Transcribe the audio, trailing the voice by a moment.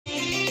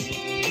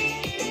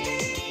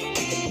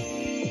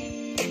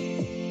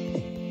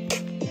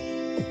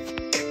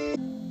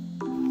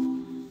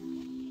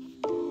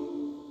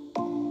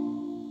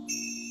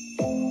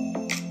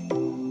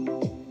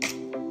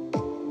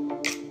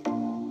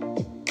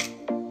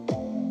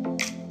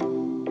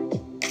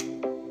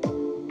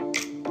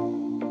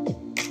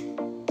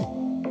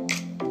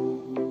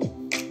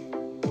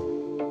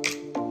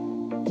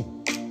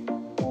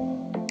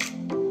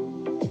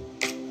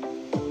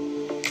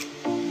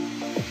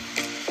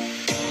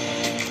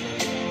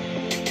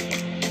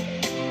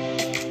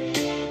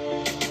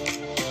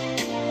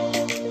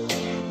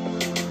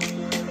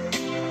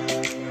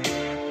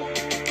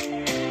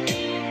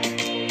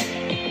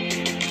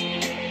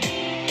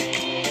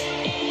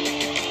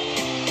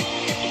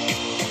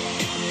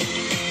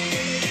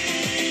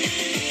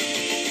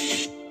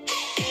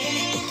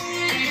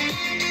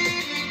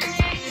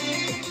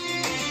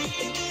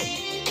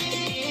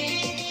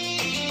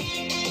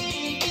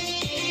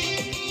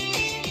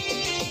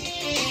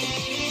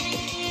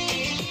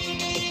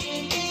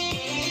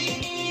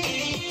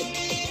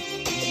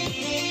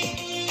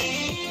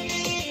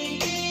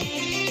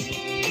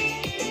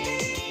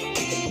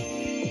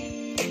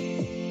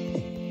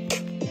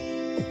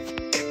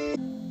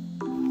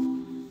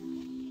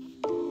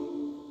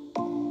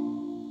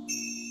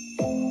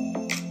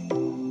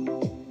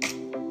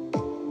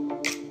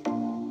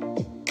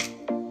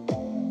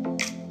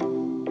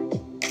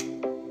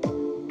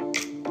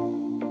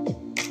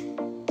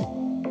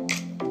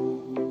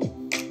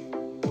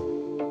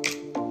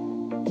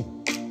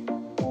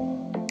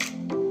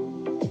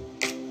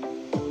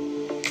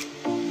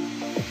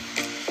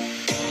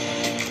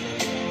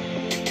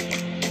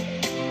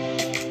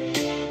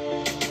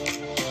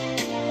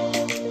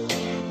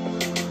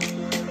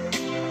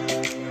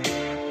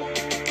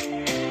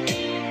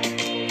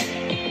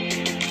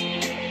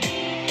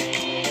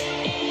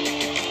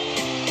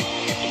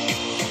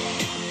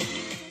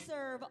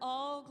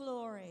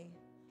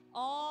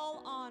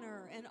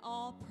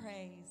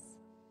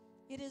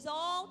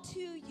to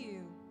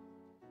you,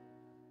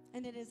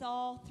 and it is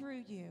all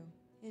through you.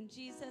 In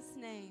Jesus'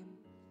 name,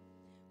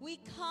 we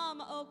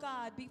come, oh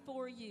God,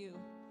 before you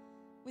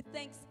with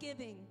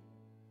thanksgiving,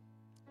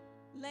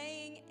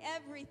 laying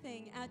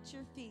everything at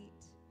your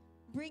feet,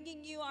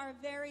 bringing you our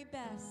very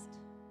best.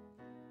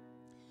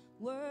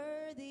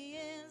 Worthy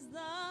is the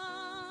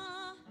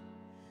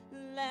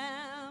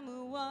Lamb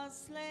who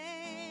was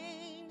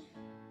slain.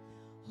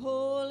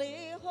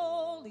 Holy,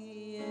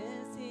 holy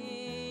is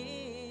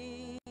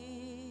he.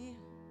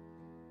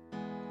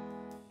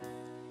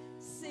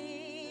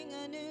 Sing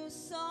a new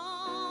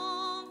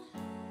song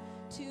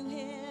to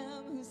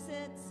him who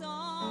sits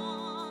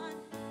on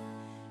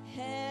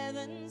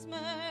heaven's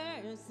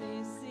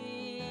mercy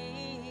seat.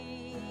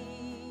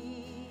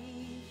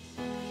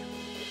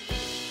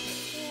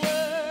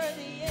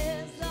 Worthy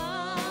is the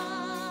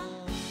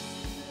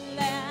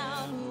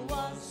Lamb who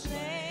was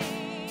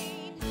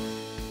slain.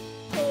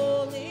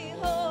 Holy,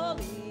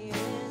 holy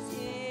is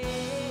he.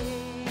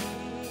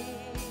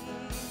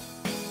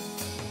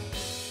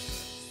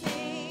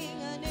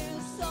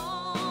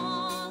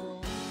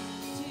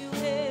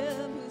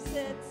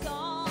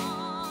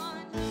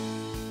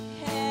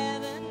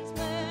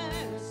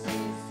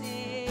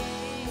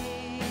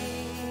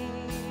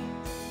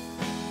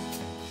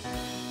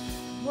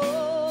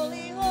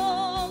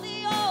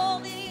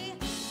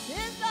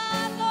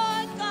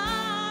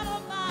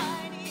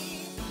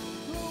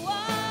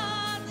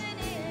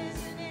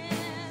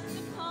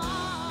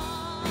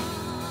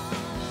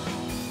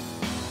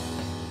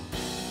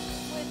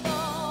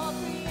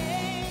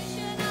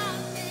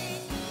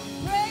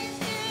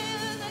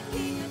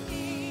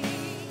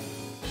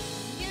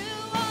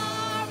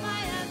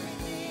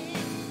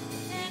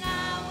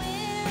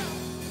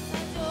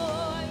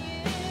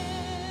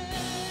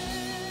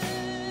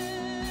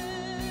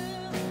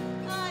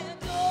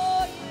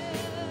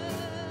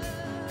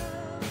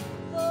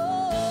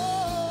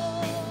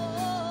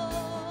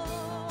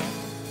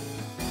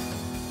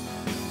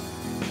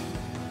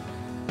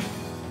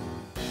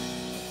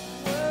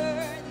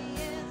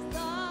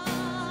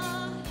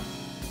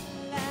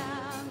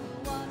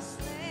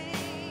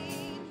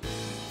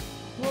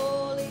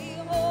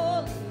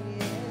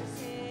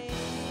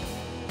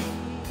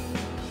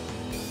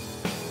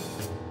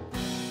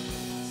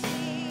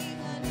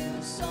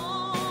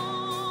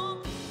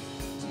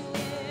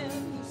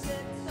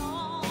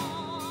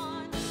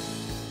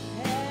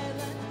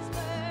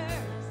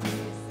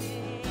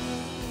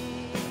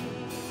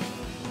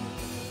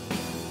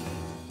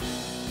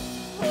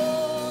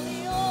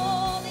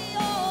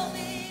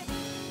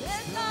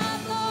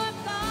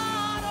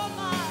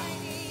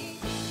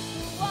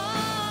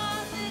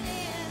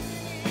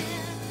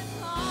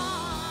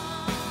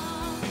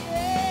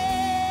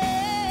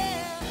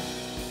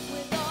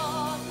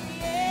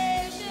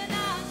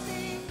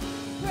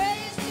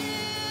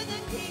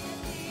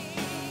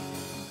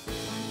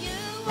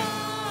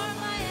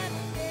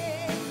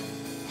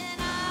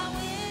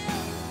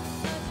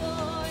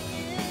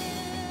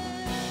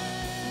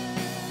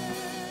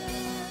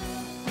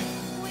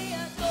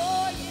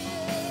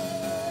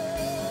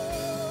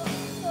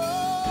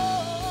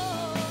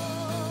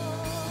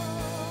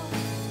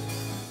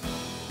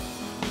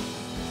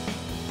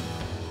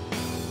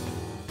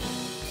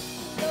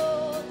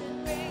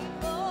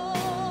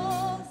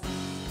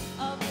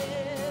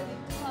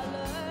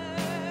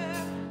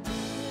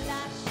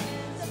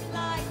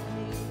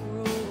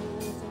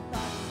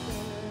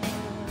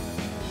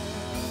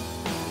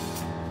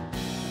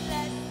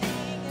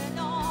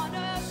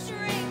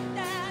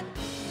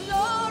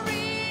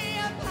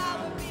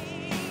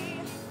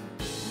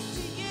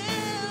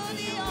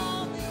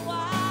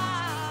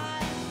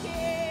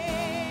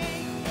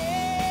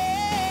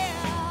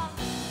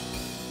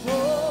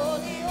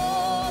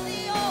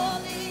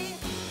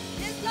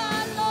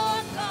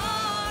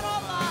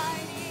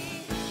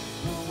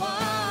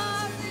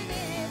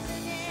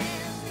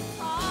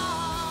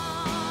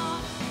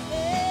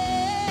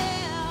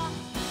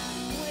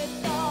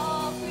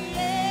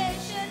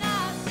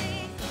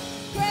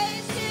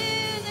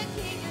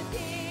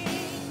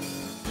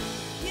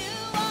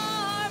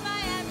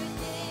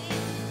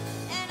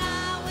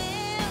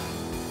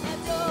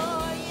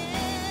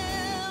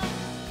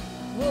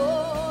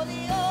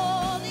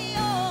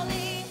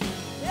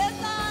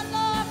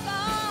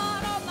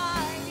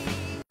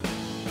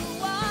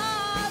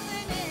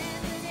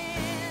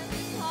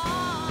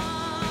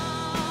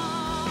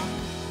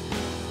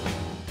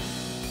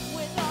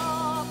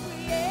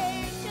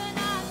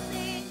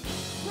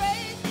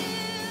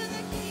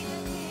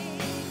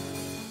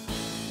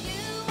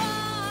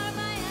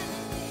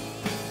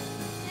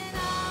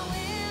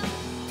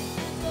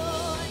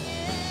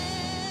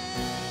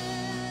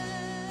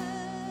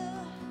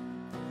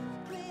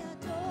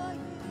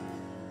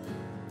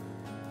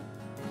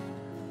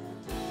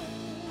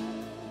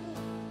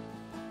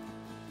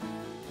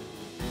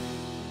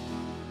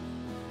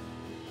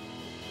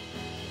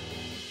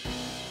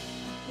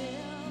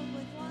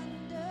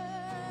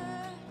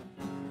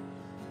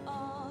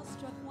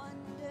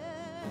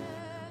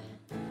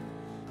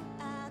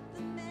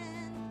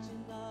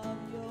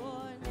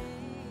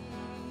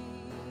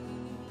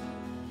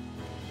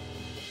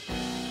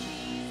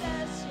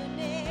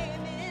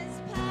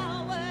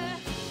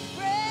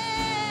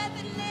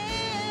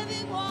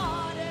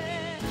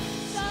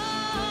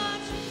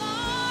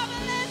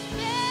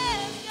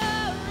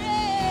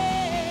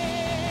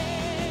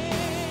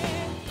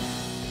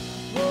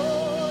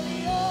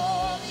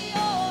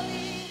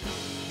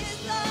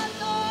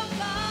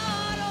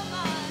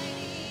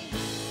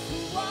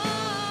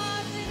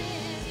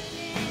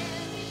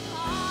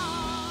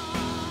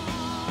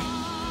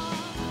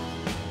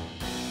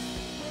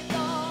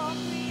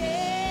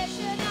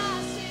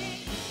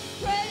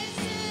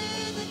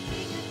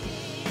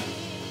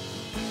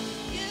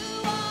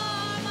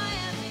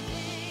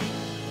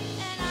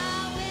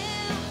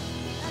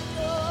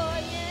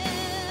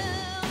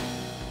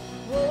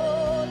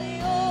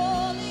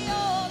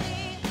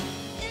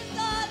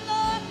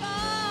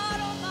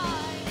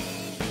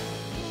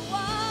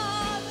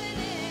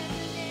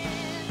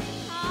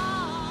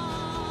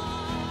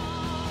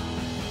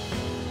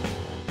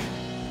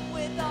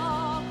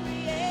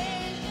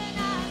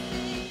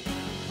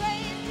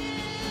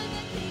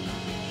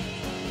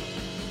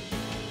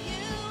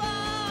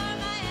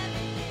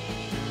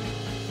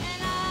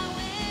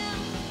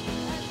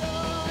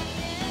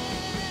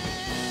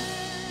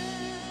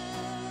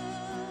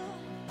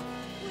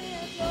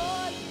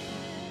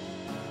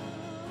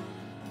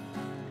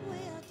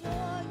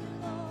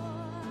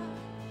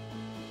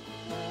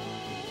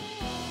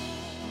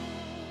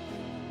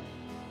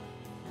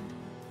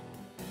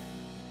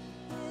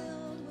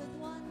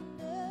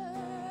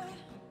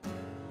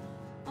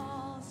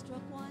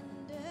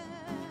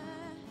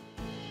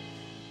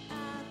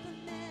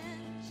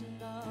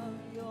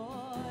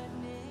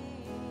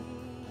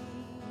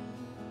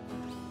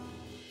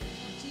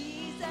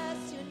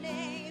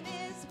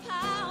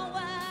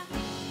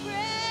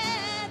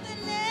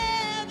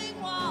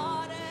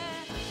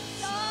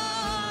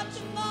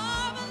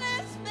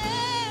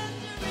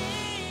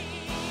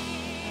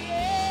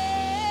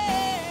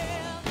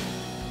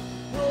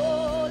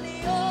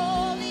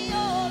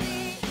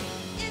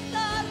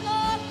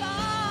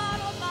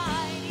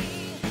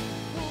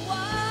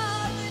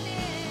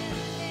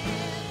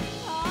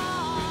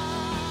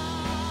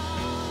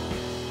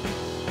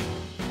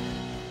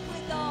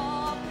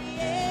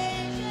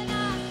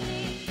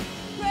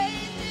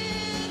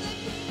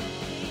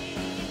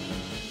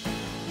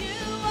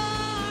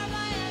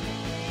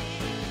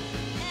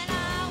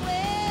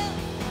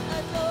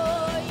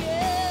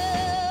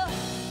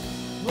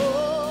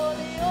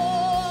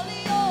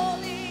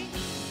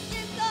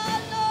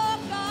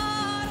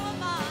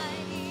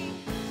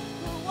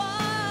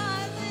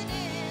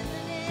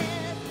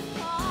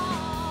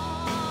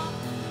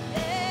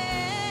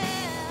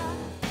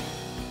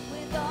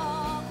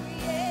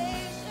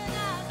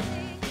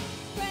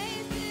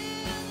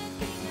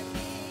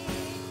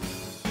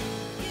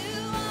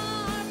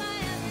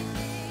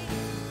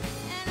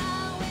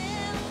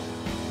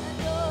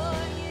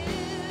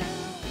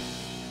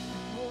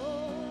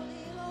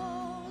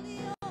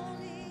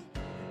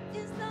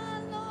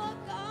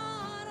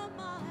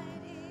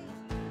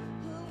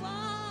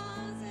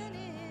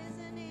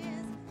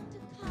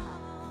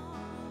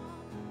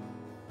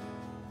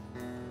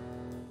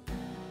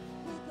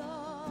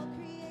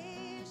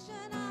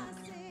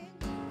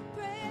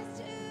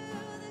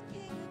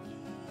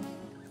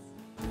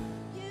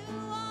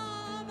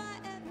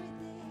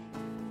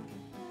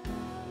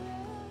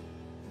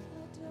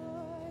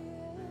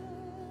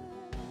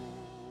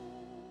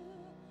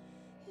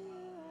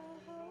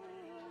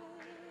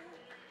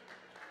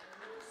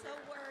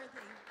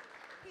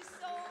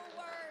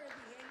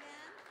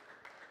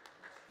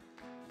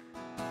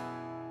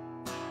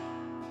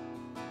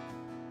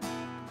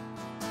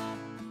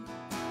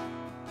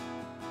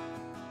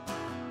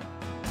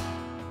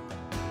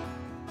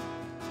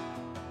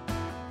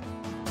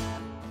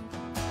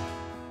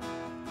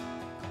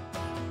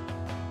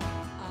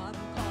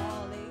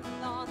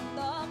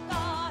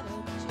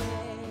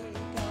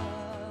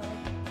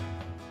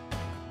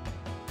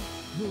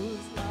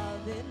 whose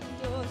love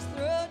endures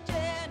through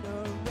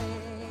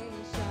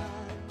generations.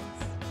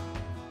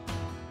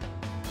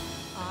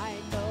 I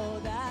know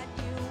that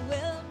you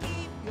will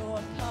keep your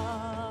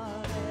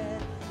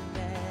covenant.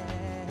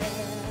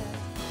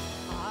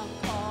 I'm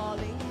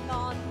calling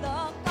on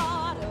the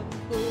God of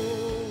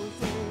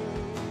Moses,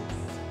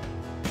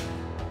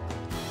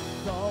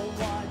 the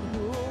one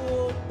who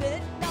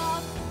opened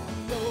up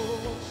the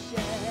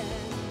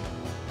ocean.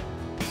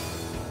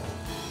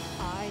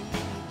 I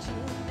need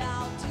you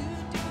now to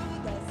do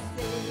the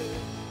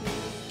same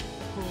thing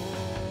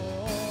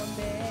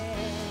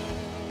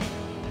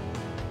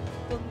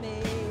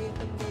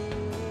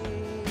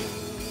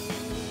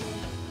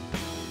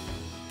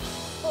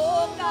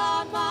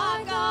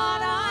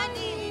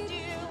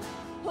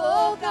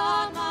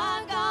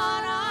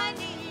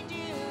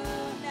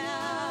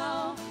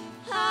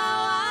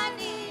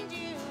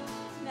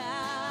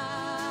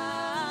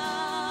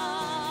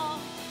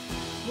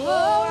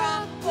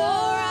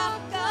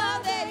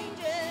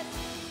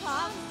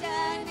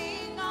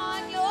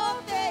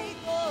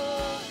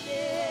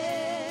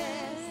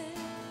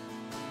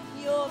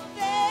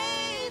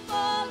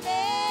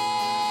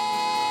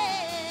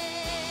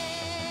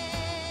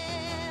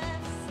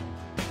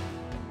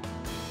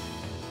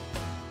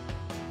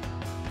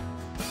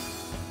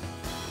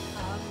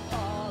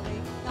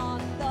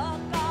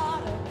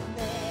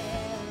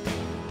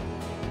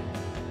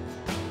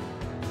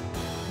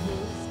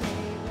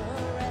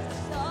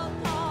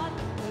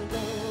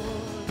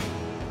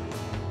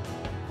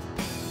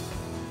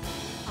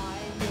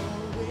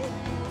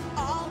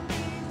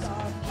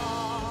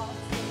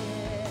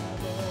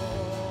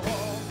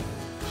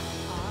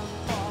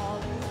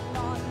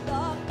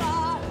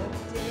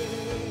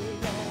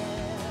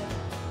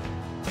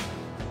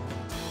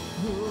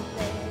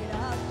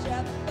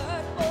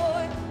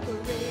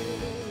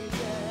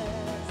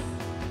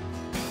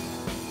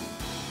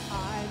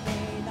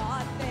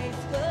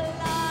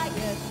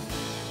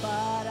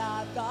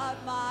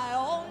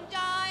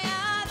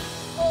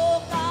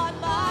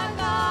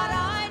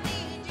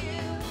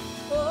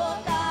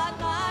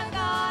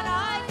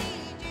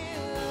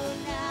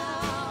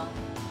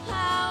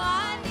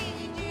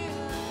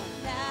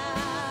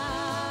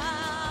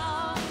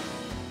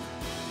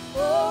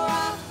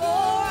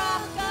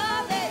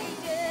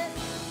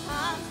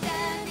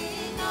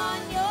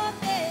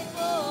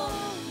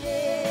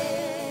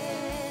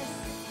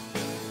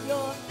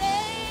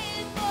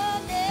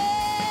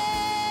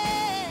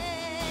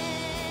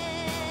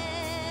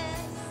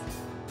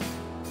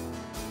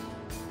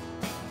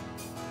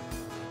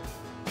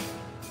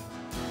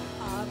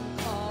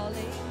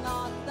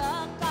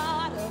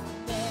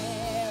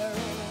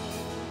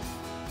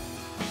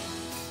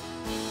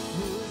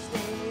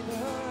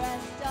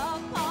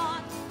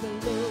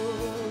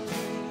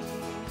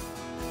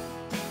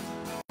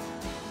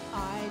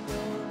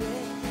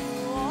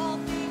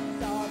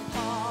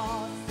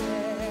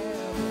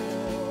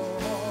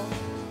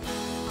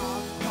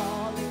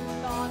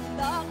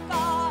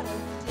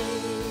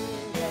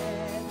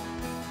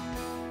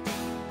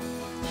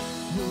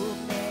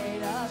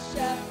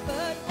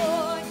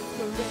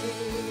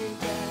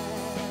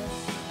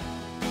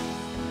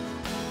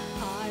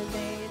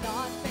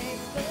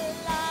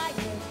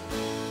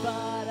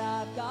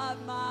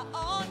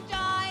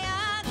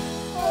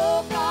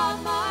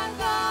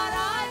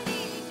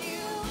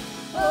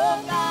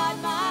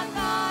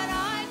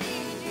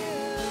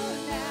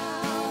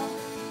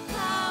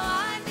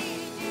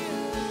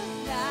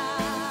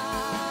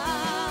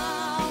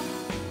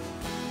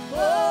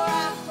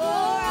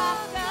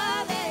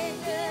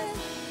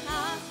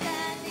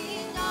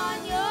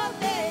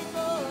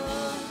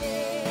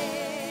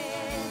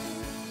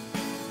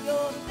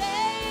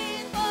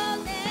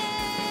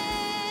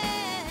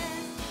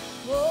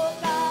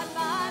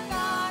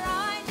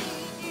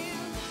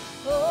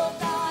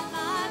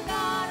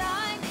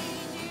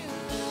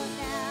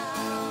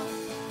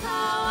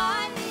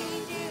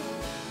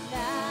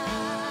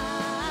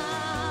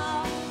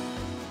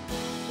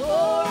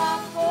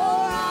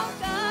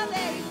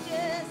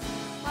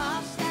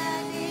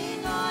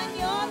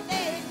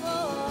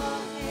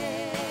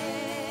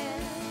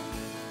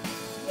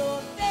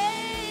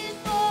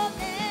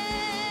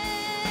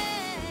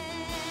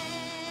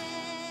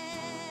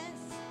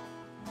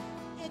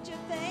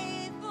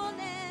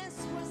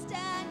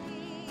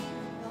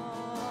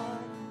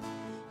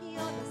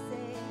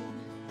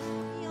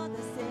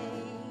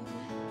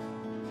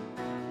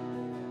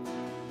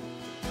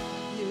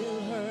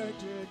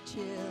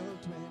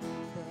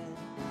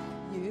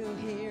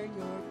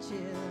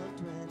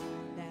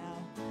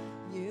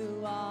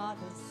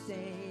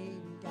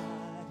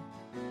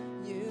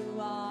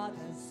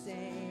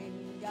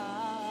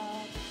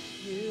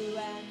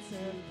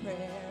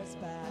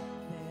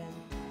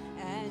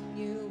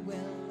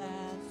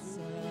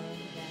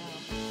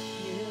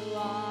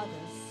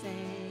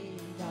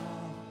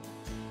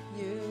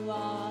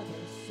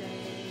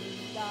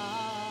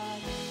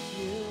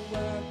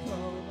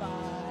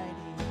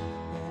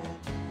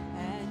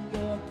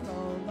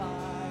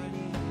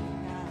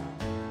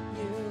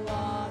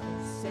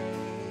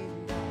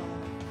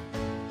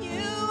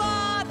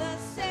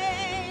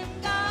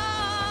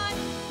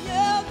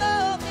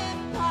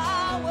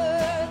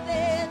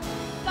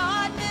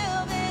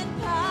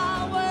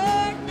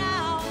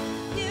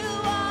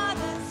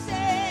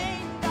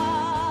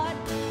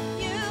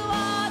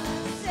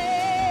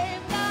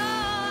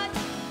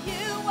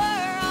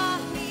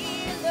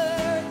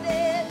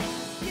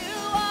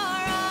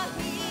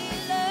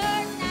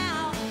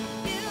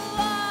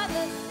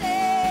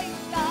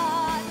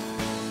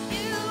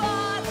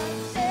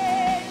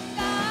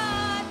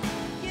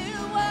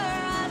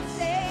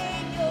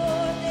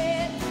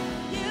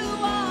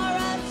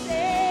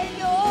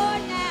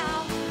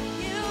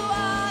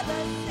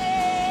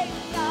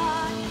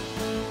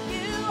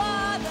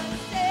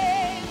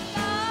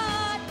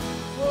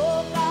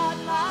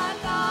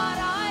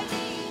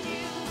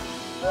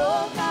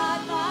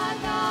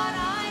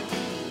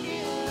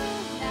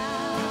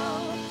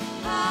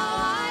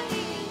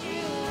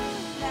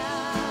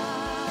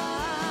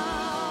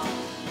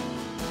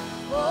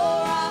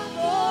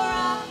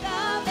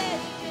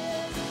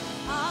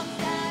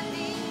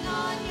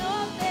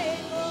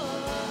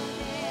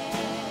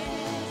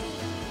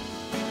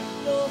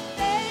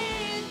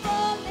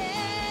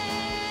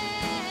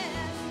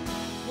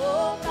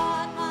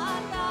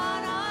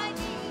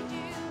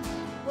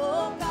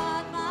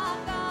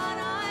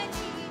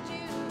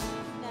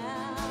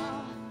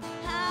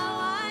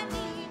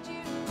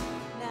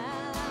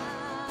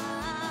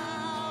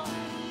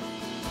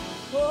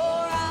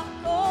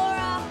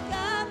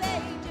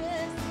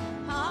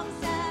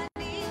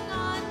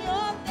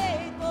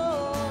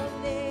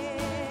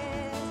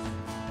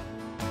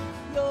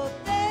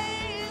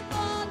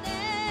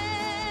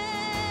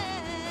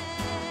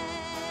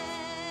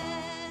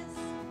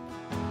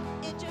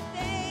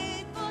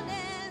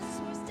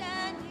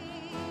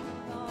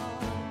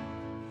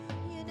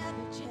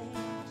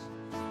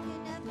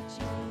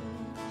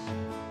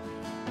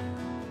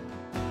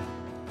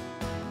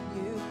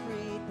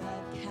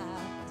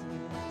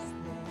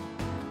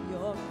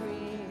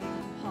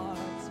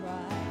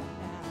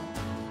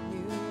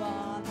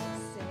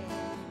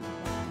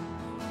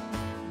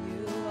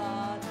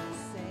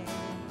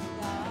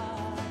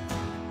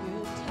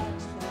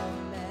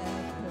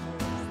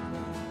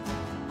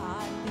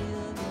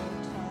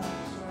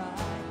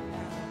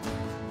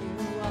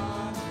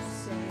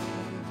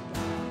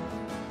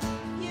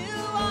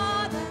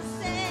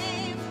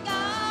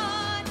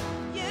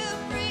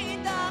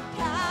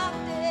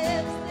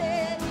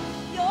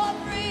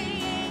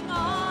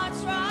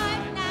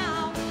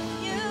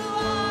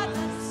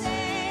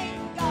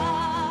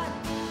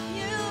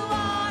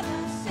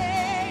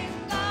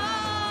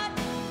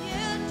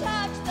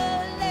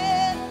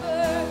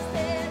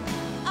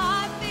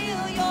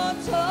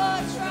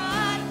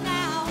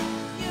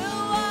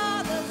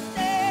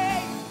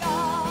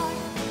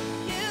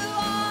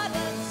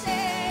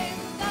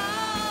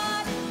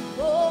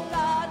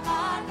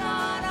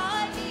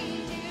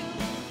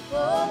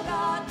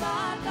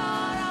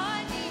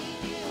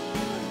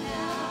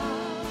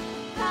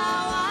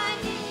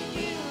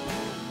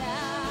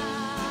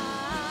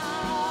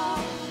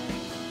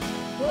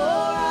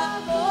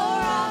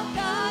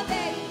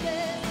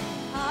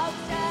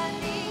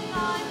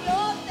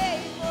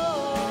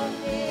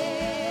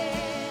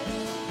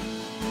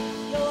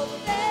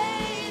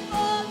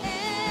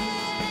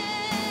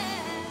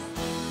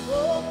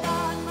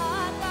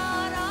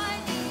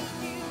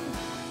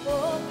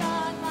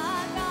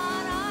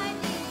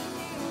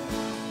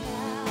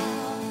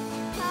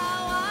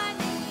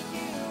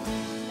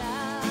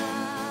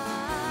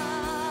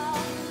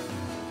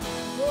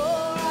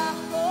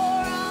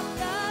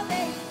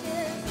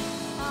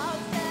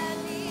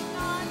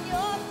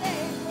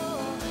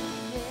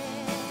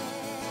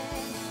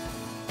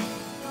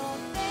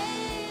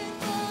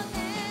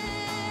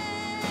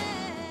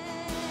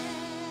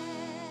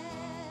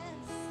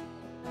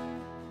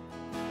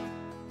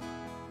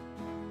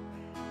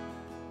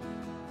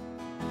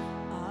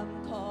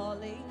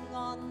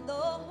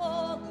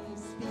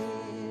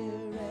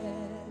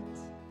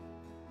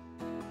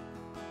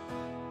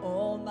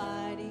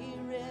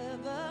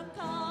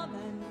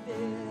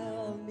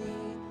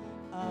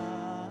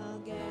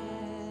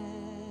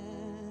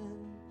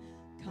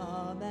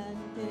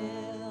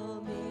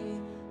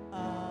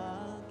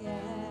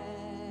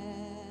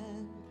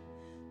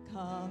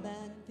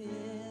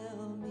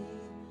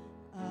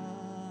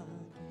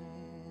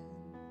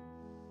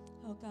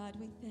God,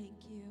 we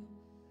thank you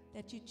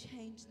that you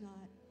change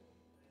not.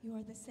 You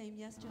are the same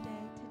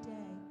yesterday,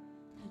 today,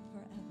 and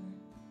forever.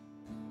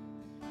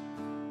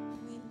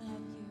 We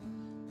love you.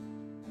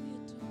 We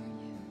adore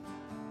you.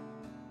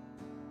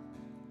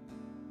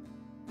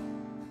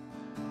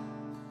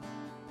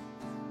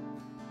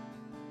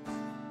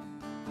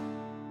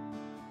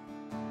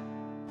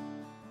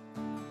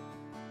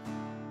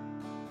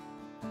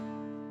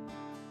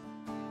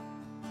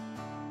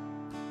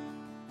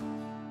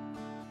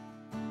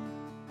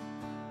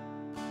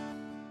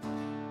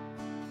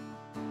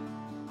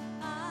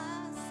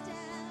 I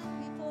stand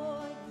before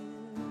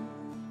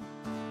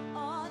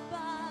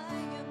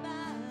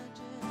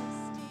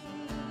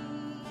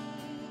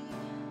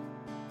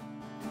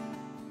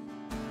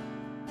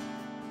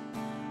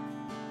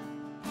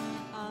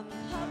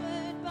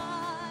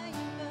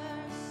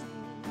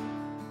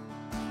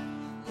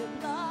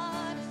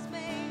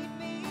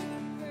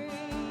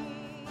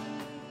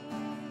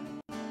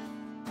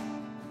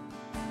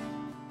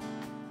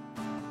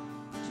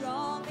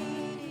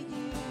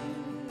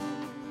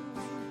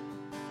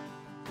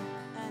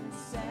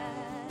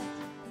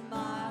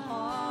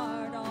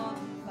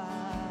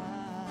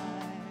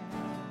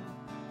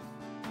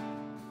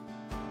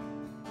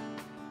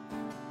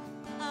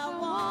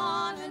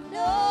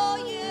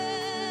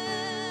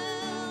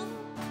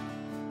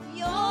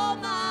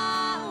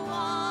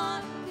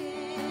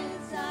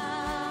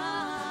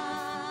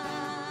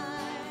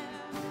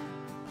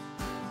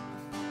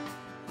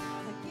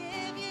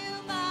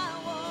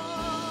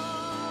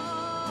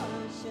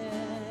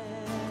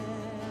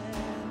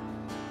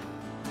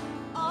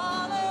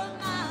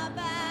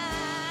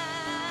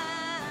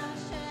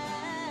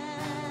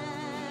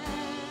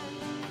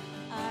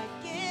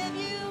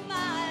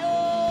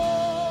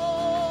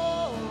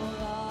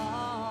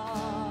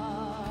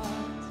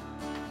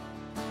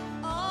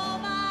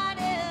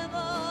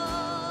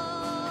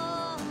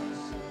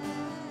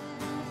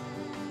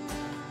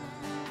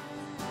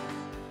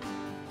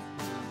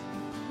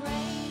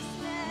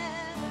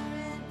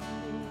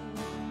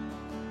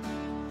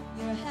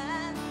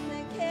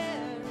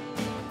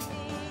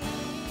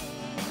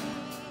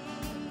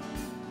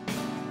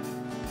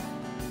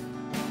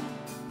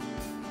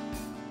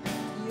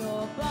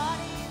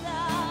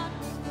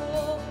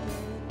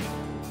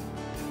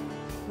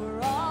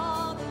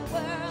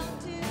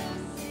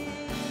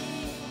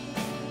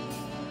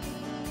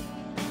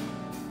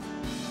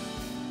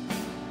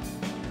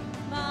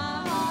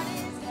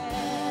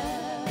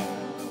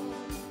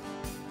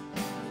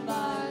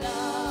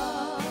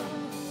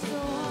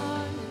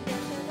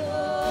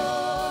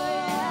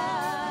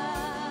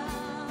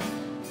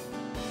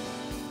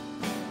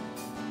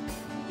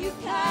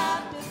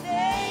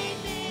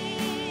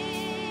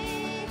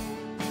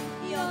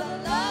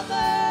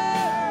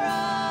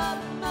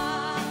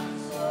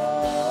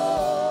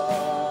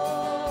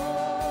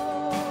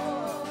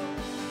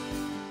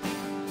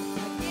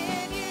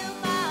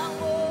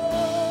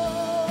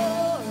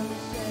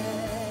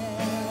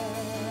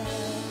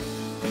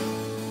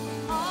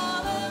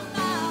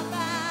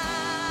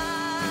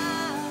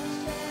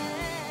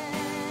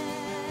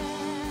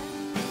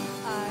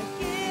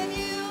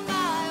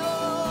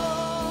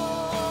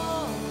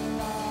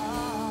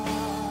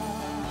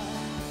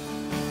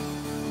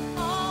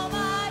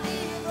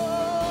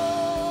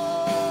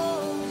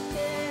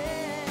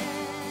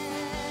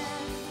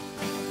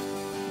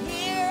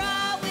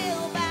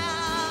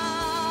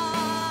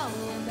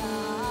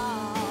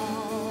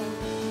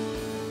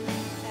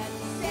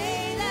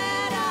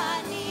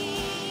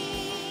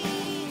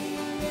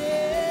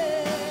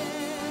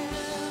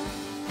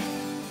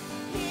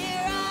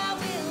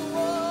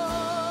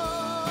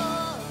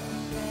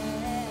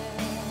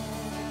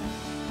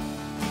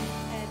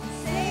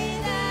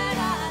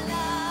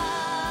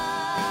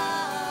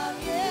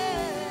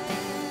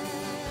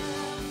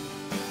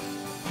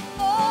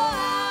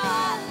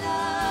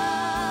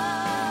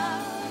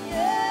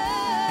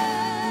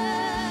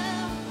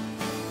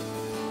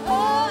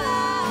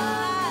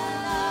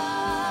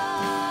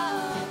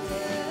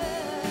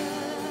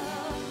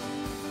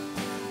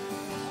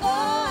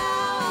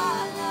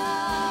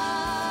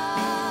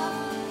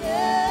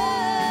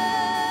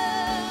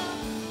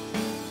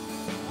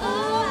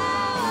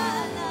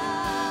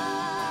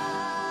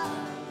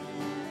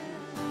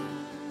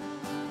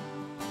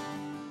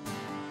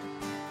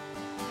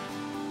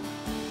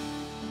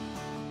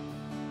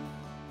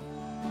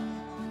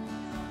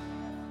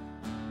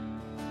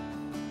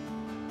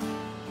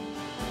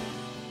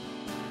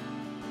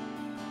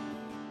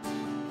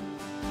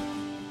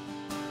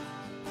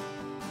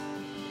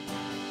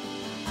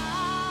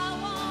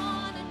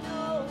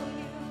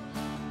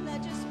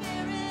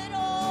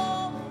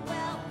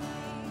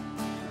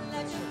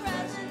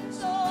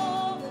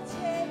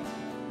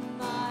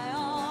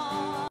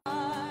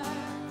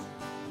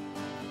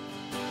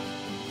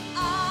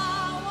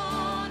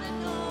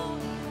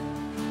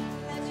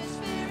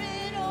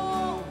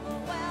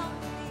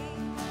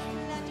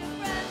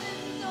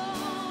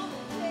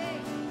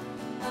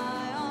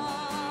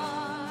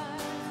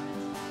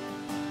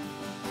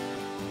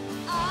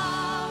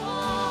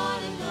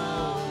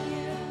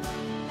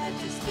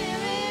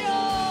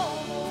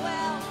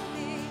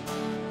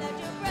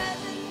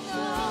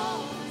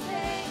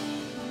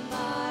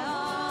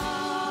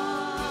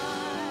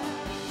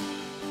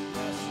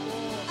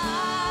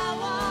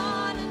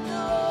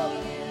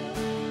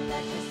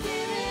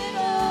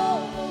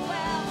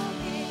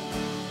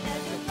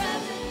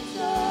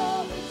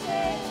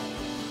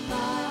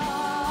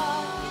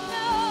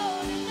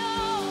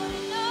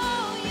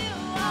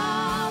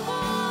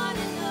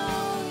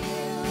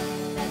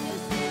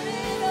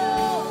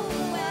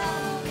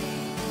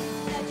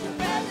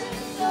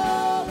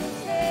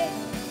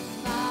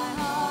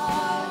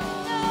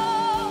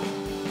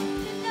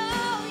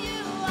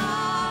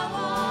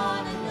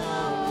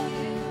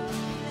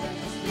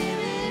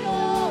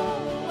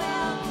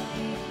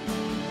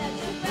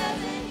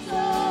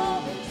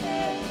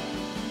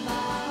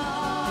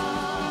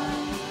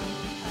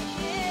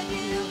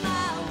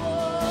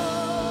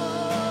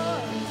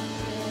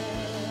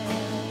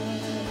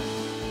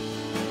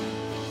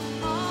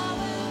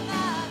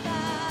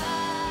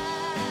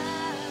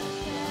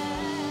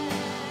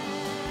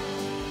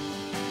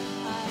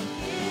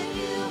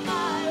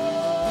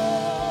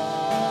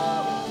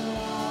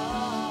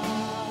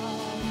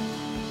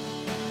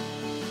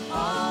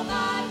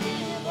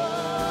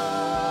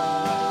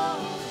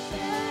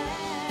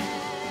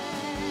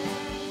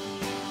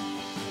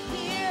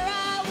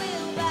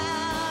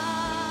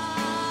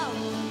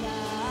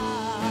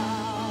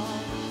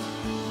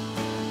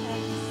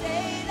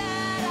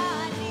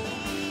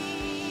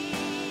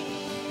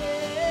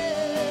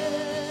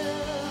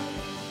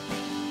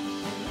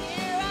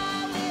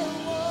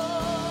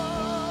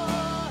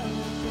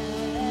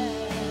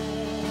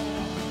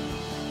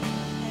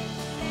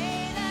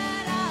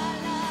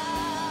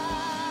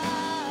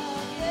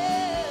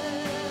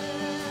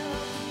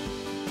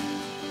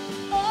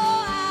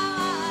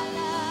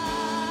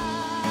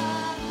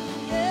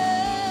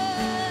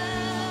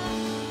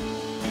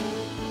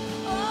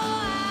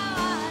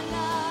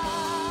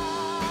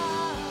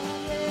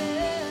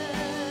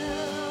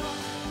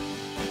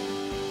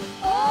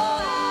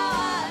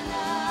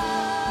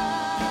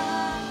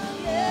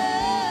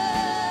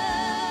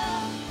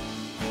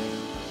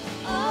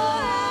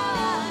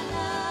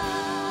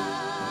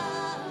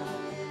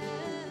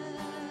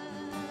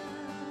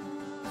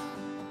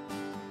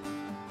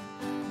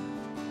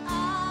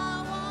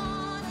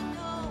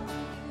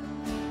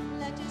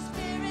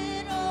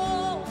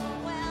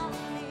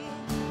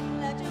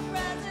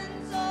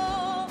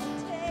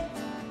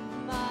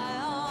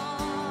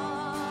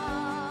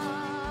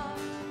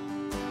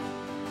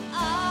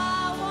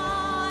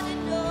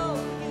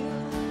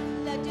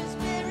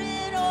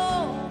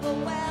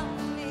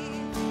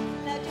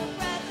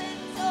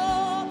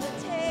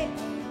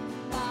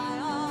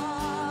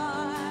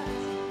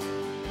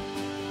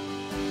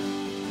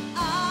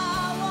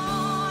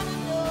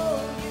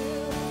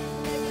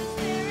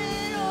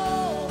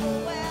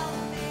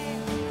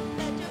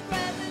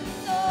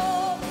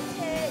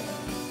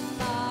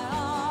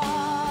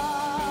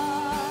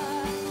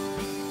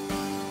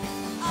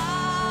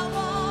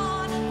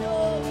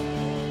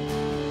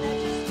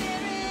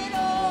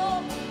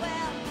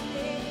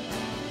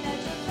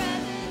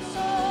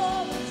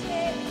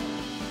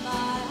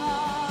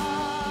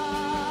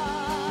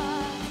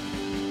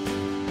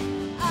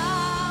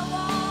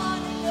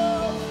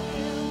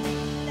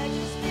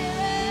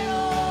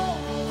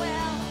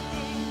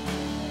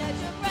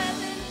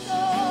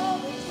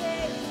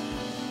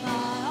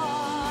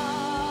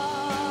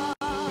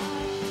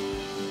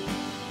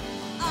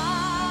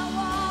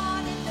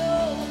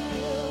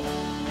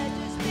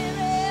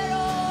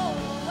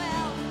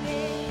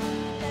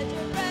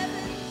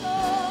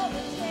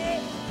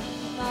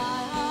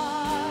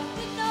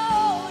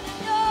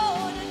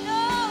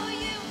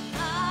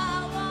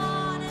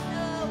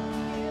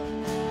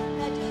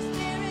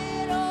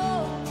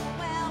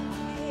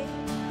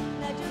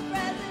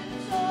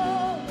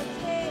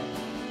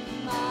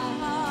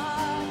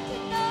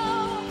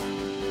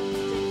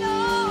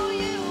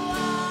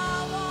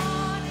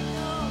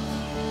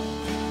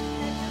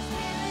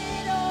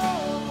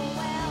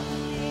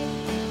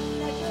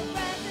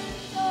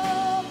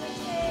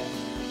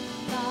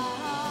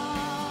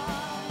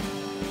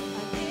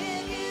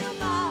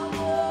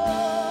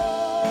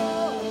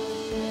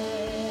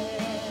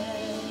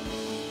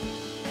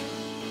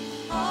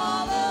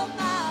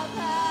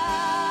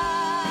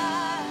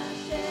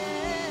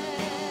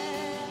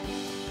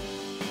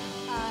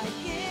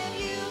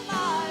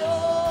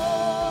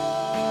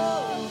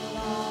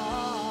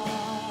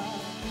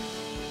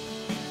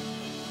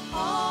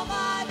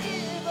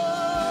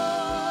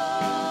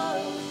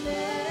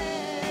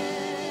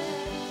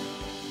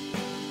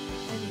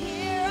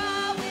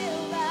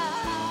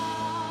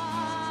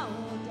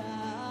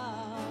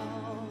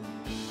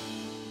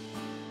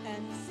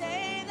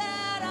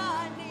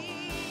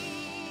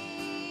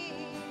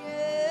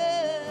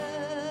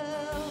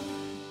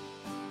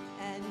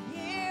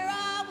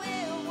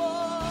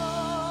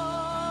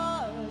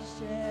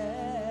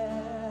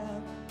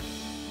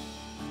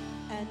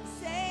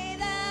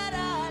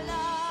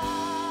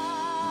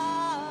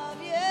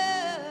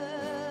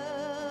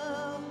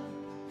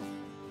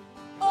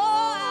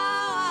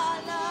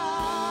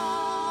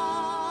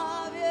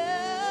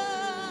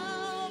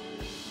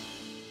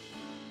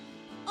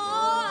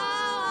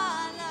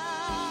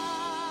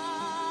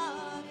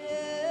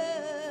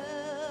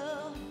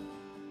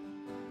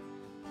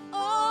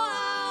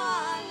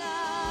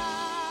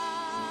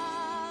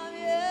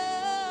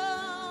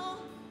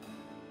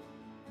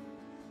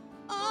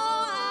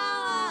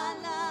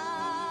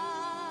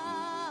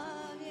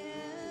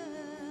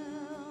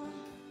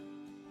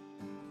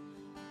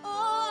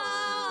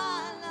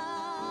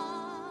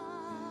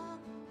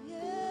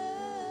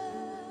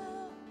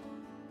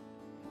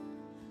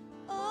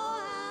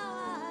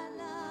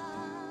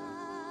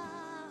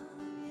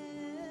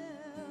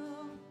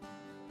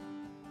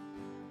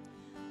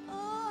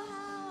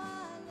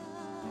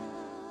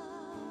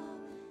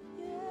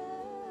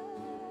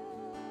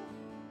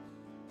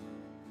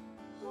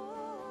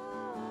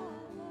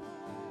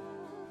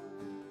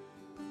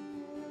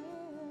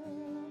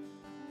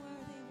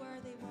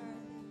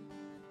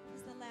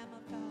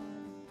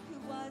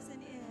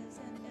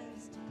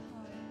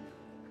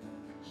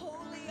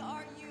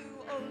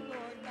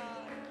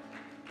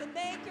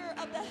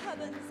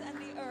heavens and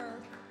the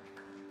earth,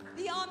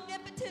 the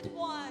omnipotent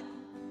one,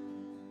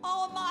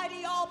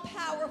 almighty,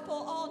 all-powerful,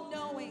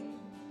 all-knowing.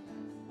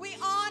 We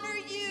honor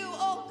you,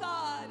 oh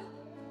God.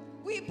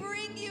 We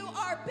bring you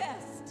our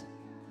best.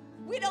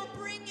 We don't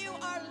bring you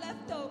our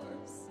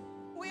leftovers.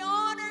 We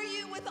honor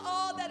you with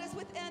all that is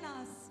within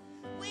us.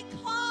 We have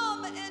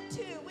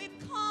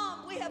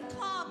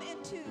come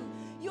into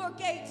your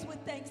gates with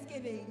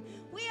thanksgiving.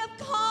 We have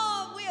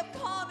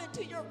come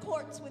into your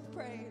courts with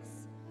praise.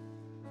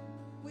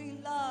 We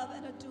love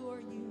and adore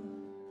you.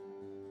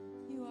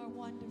 You are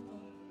wonderful.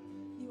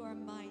 You are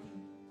mighty.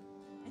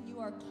 And you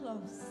are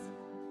close,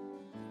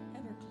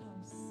 ever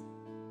close.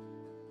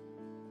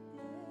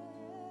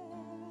 Yeah.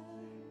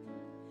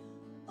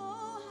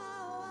 Oh,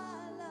 how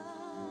I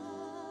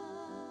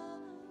love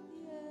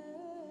you.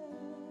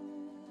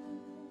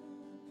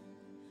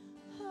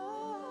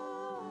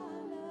 Oh, I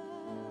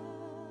love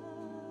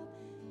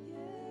you.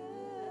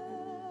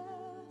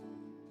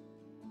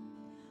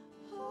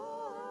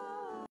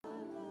 Oh, I love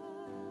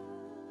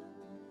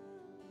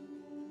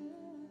you.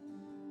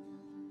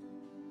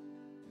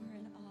 We're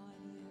in awe of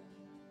you.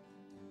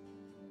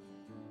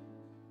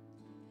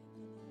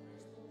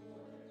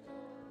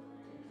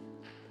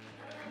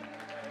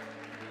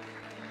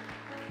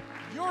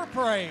 Your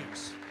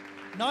praise,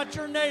 not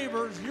your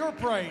neighbor's, your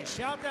praise.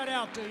 Shout that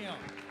out to him.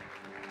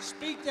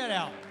 Speak that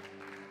out.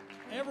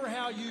 Ever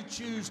how you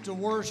choose to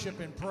worship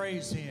and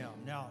praise him.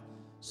 Now,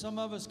 some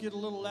of us get a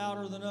little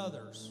louder than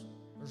others.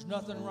 There's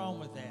nothing wrong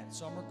with that.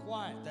 Some are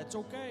quiet. That's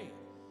okay.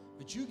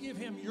 But you give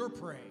him your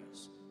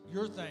praise,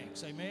 your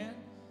thanks. Amen?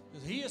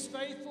 Because he is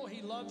faithful.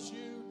 He loves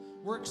you.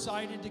 We're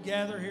excited to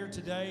gather here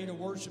today to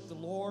worship the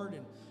Lord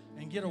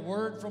and get a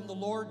word from the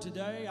Lord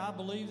today. I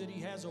believe that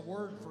he has a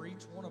word for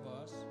each one of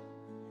us.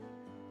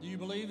 Do you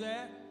believe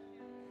that?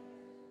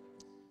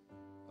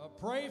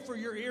 Pray for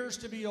your ears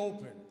to be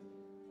open.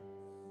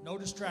 No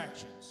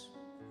distractions.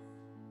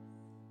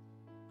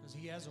 Because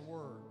he has a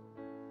word.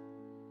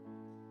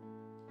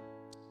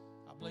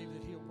 I believe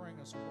that he'll bring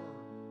us a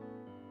word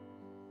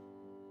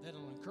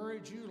that'll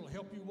encourage you. It'll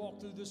help you walk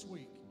through this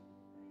week.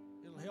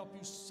 It'll help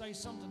you say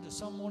something to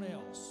someone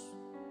else.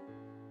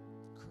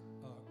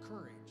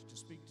 Courage to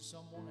speak to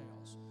someone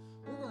else.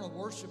 We're going to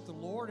worship the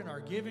Lord in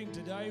our giving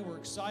today. We're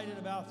excited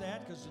about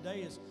that because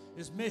today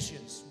is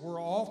missions, where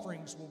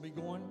offerings will be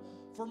going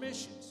for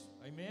missions.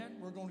 Amen.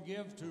 We're going to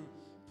give to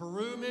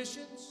Peru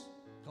missions,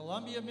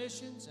 Colombia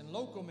missions, and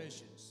local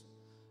missions.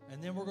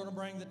 And then we're going to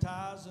bring the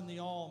tithes and the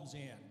alms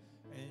in.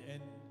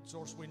 And of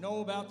course, we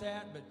know about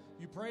that, but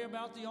you pray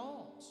about the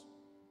alms.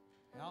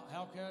 How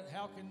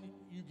can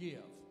you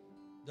give?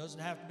 Doesn't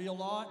have to be a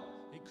lot.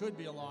 It could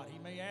be a lot. He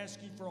may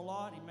ask you for a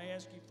lot. He may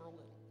ask you for a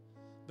little.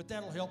 But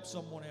that'll help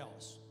someone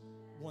else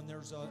when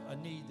there's a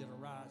need that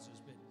arises.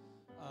 But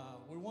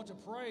we want to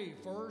pray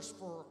first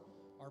for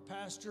our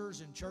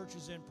pastors and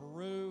churches in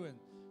Peru and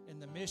in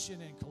the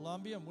mission in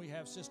Colombia. And we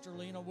have Sister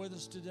Lena with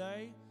us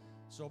today.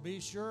 So be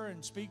sure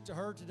and speak to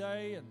her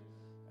today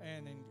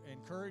and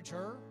encourage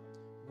her.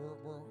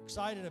 We're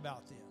excited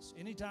about this.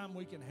 Anytime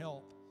we can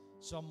help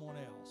someone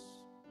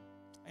else.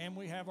 And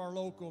we have our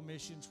local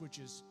missions, which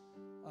is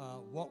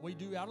what we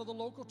do out of the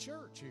local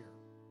church here.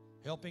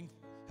 Helping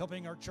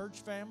our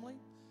church family,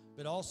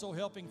 but also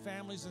helping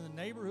families in the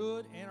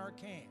neighborhood and our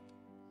camp.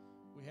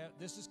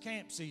 This is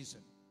camp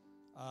season.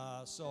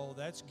 So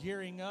that's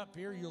gearing up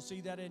here. You'll see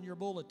that in your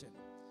bulletin.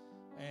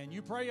 And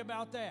you pray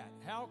about that.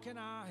 How can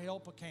I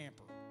help a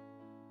camper?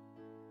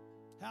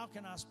 How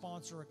can I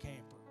sponsor a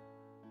camper?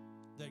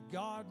 That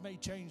God may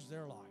change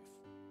their life.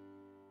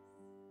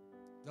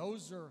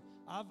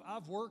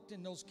 I've worked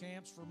in those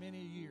camps for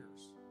many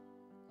years.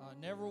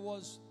 Never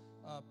was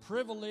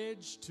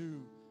privileged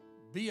to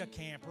be a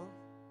camper.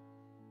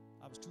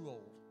 I was too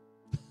old.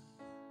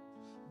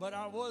 But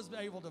I was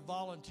able to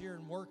volunteer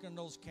and work in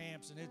those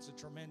camps, and it's a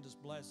tremendous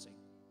blessing,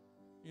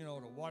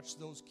 to watch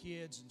those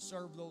kids and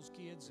serve those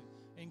kids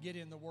and get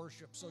in the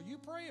worship. So you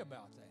pray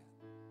about that.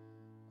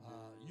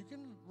 You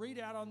can read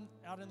out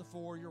in the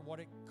foyer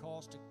what it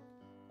costs to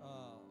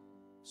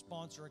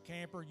sponsor a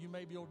camper. You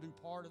may be able to do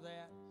part of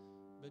that,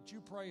 but you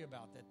pray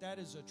about that. That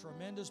is a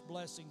tremendous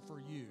blessing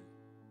for you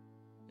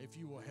if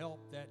you will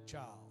help that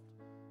child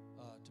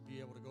to be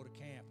able to go to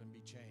camp and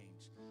be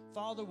changed.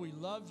 Father, we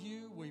love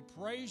you. We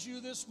praise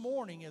you this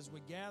morning as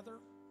we gather.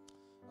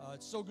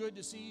 It's so good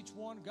to see each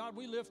one. God,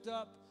 we lift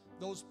up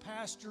those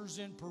pastors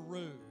in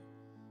Peru.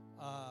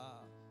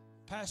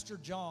 Pastor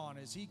John,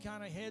 as he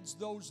kind of heads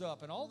those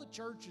up, and all the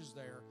churches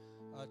there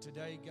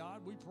today,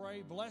 God, we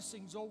pray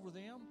blessings over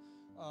them,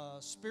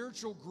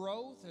 spiritual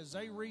growth as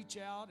they reach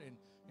out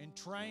and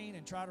train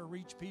and try to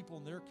reach people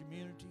in their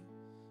community.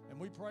 And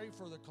we pray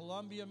for the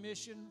Colombia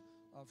mission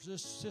of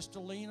Sister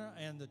Lena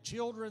and the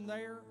children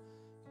there,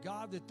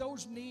 God, that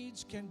those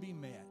needs can be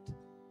met.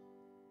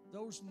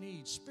 Those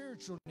needs,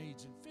 spiritual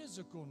needs and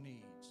physical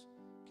needs,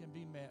 can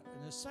be met.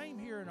 And the same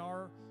here in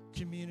our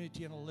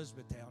community in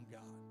Elizabethtown,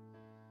 God,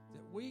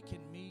 that we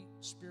can meet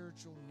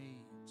spiritual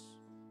needs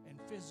and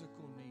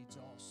physical needs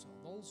also.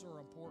 Those are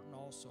important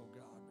also,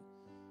 God.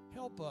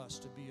 Help us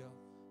to be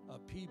a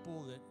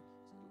people that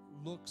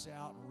looks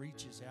out and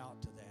reaches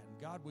out to that. And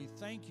God, we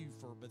thank you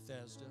for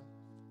Bethesda,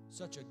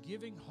 such a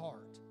giving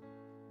heart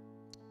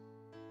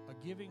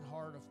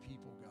of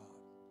people, God.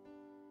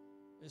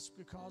 It's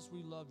because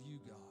we love you,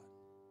 God.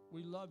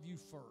 We love you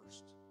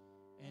first.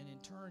 And in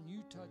turn,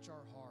 you touch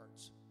our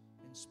hearts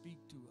and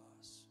speak to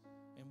us.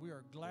 And we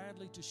are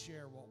gladly to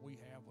share what we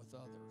have with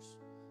others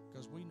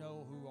because we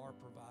know who our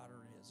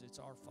provider is. It's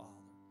our Father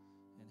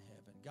in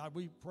heaven. God,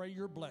 we pray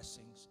your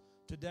blessings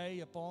today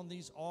upon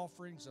these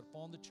offerings,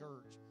 upon the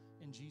church.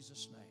 In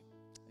Jesus' name,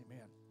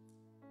 amen.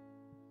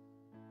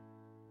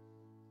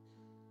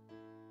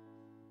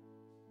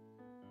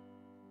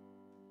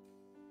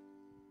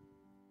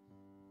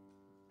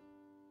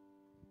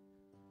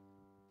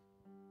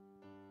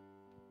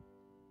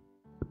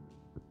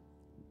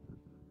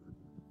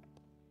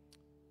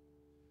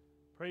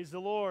 Praise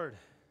the Lord.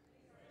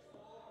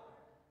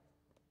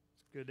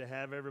 It's good to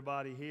have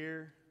everybody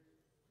here.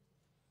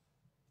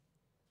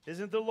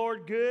 Isn't the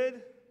Lord good?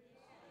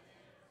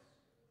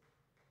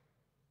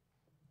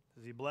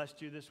 Has He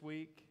blessed you this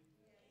week?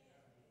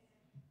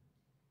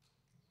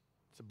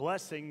 It's a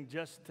blessing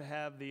just to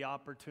have the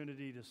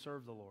opportunity to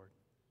serve the Lord.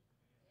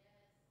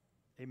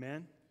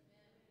 Amen?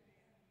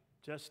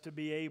 Just to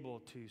be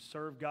able to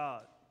serve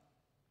God.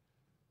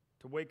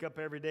 To wake up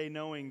every day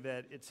knowing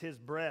that it's His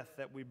breath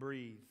that we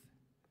breathe.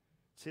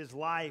 It's His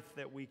life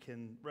that we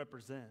can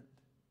represent.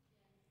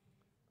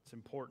 It's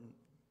important.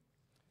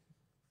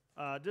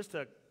 Just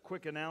a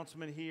quick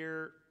announcement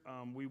here.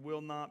 We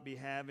will not be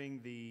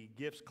having the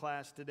gifts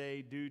class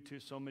today due to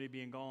so many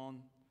being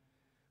gone.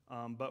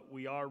 But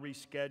we are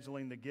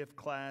rescheduling the gift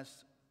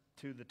class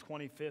to the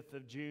 25th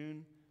of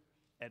June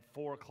at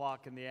 4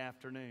 o'clock in the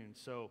afternoon.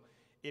 So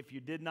if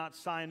you did not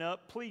sign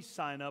up, please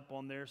sign up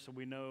on there so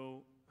we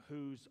know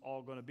who's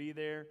all going to be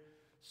there.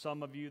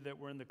 Some of you that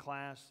were in the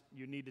class,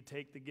 you need to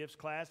take the gifts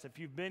class. If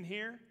you've been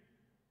here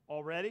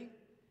already,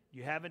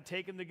 you haven't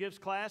taken the gifts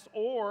class,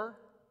 or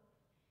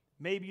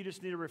maybe you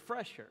just need a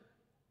refresher,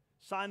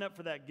 sign up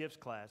for that gifts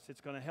class.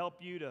 It's going to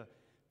help you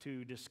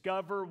to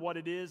discover what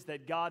it is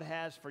that God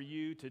has for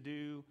you to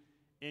do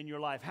in your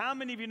life. How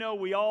many of you know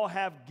we all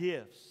have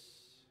gifts?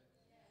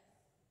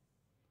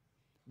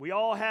 We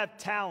all have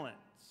talents.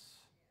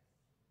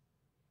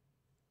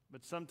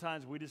 But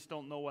sometimes we just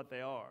don't know what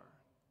they are.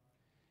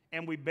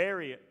 And we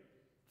bury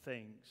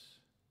things.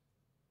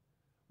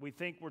 We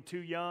think we're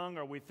too young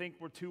or we think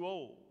we're too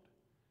old.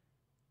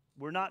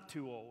 We're not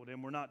too old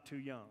and we're not too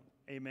young.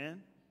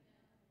 Amen?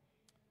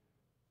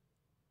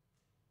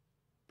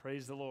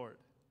 Praise the Lord.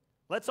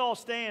 Let's all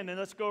stand and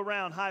let's go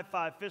around, high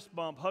five, fist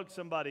bump, hug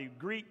somebody,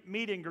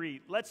 meet and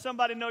greet. Let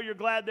somebody know you're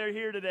glad they're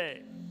here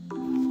today.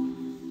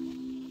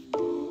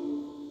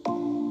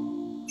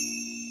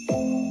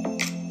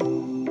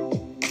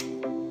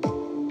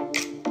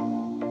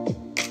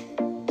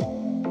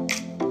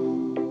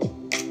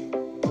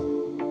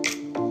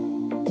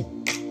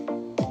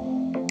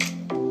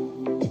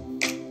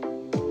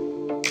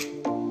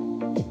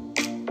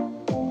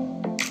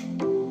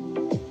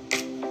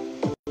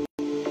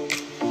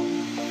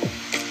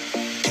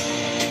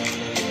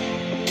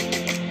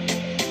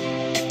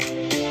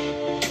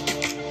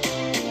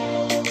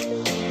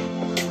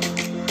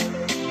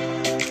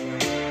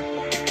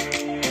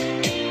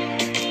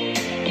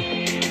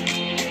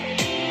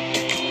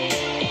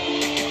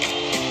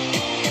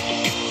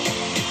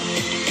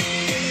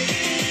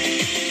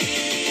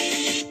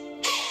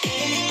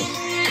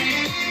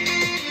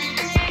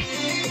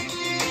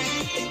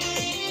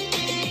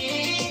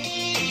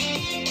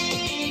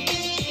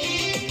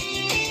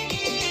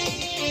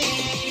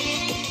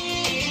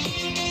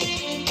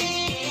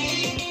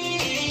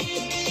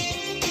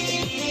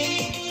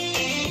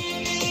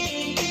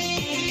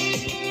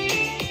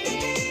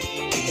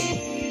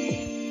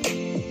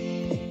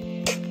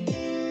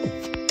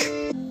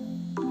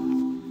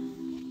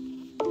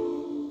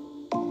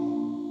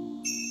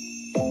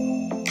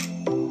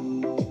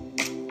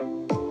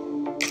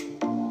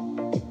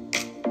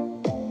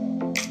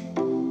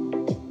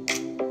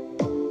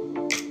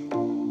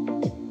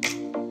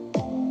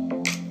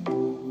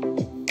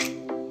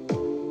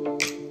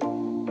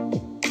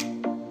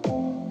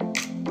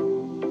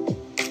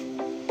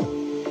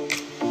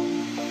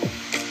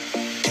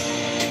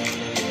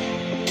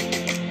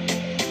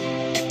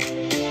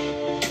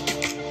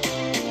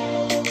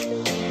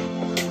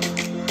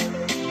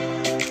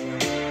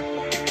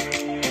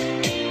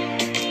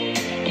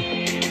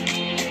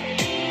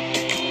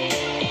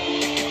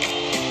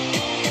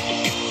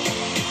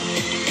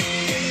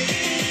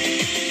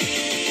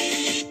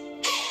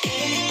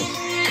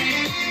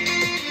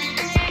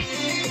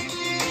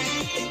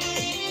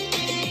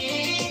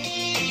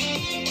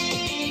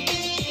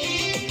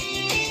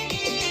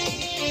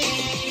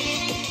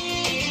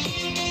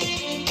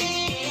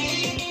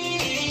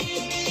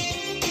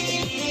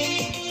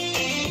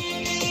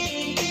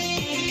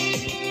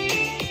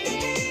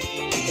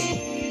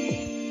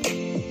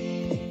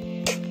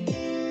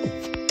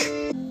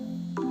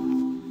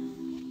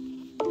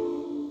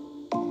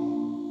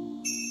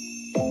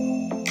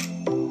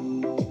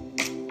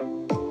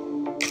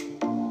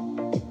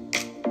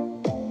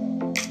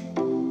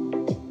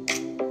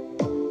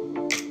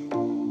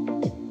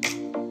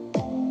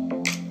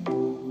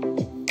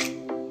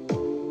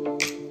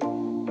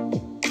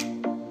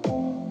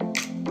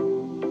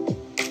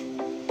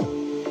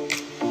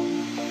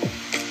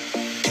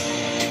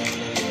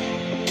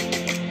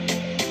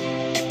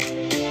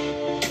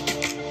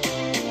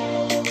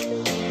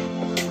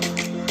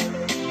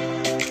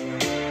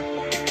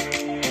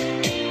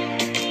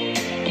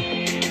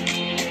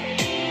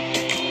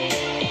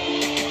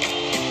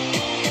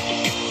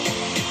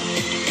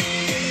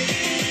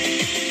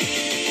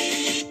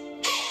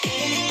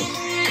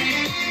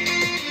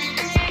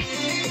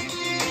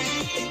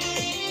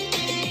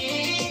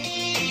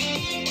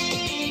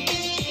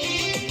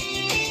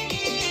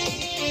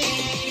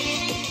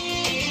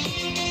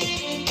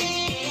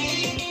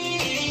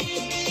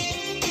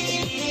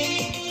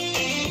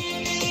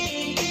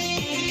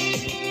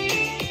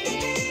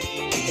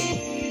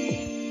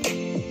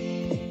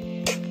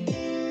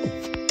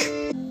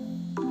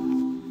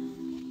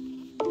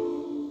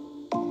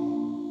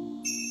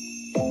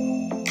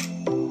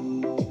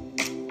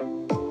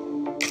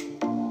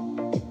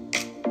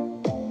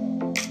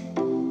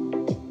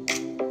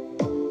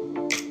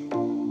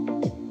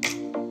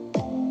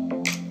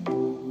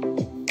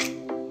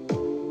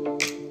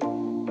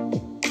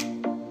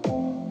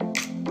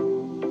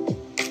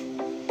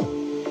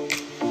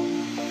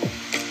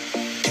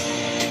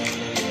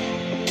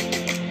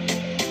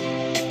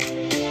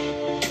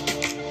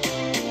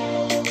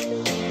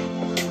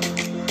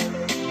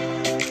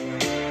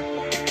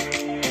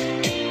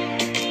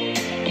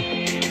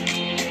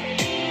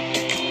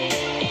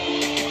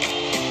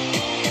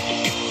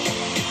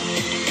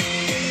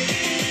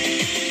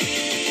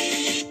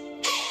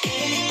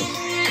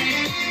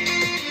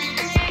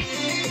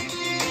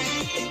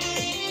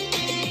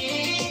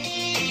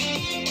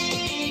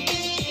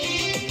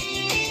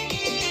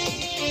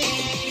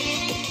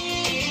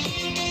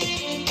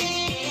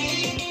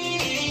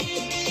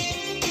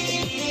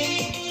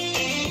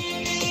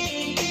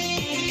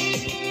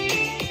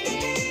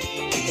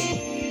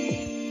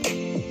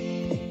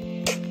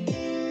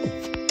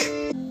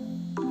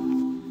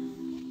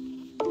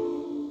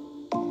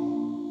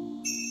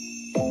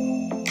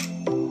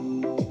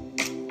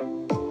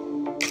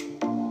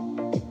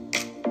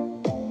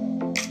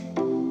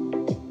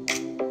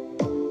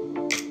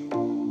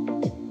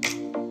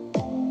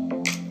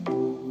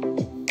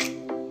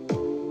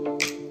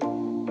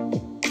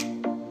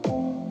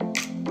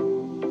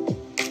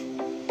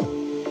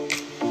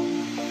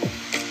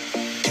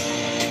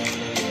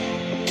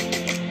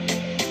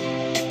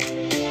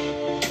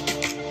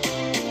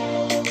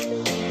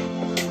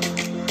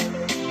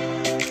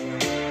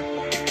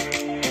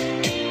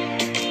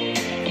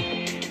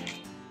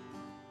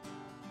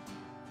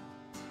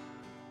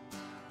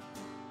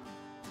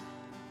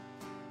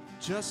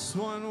 Just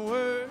one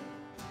word,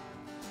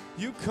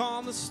 you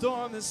calm the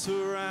storm that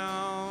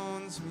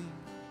surrounds me.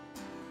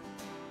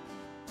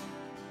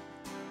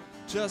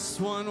 Just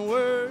one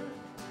word,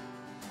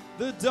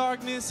 the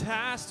darkness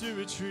has to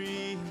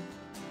retreat.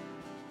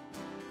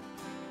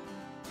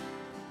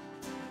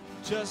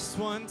 Just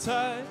one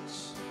touch,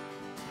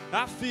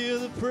 I feel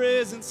the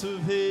presence of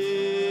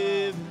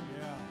heaven.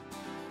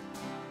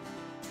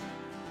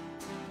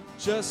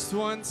 Just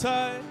one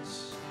touch,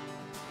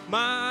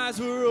 my eyes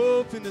were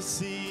open to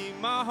see.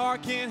 My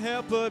heart can't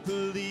help but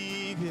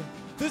believe. Yeah.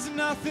 There's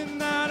nothing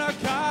that our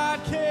God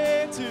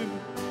can't do.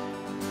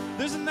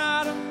 There's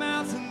not a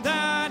mountain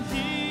that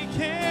He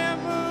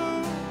can't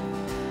move.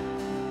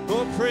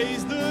 Oh,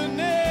 praise the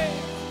name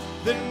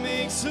that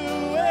makes a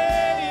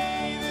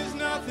way. There's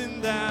nothing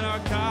that our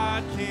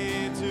God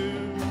can't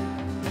do.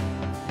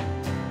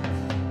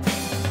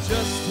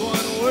 Just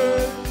one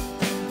word,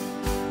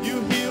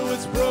 you heal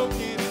what's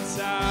broken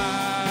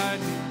inside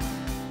me.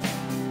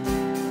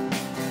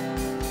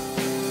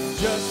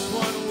 Just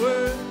one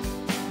word,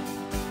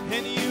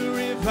 and you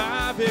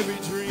revive every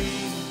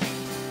dream.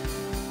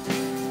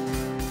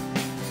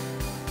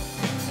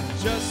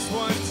 Just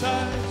one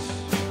touch,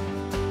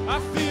 I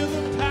feel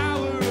the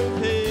power of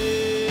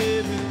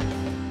heaven.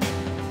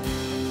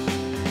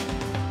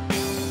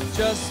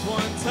 Just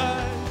one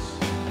touch,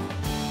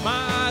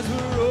 my eyes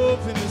were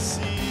open to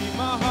see.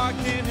 My heart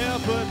can't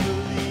help but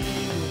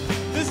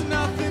believe. There's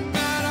nothing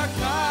that our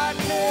God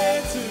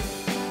can't do.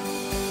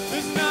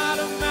 There's not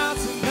a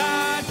mountain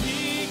that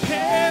He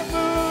can't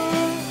move.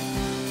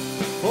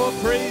 Oh,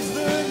 praise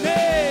the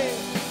name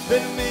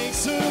that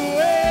makes a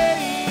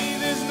way.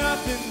 There's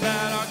nothing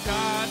that our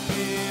God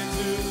can't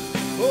do.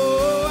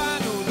 Oh, I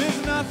know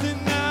there's nothing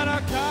that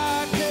our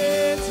God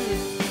can't do.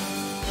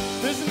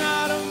 There's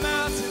not a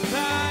mountain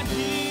that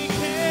He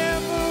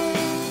can't move.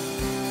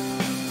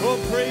 Oh,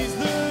 praise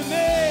the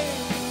name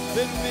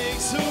that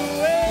makes a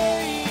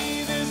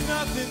way. There's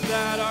nothing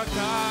that our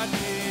God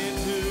can't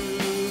do.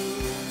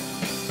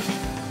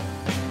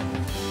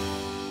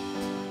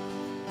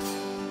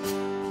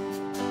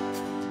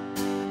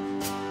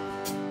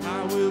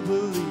 I will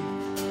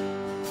believe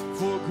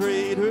for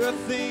greater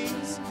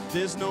things.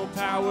 There's no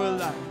power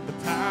like the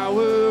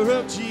power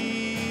of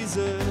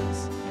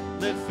Jesus.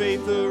 Let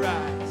faith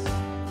arise,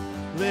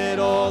 let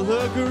all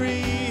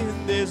agree.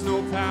 And there's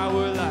no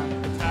power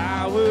like the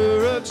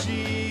power of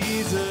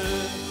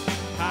Jesus.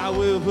 I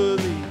will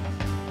believe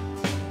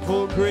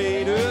for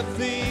greater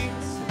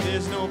things.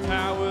 There's no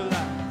power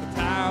like the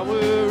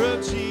power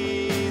of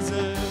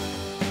Jesus.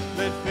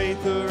 Let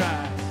faith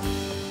arise,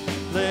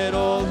 let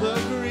all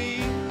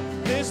agree.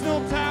 There's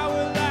no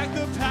power like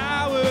the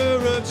power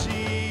of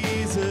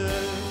Jesus.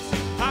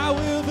 I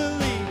will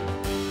believe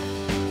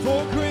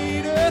for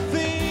greater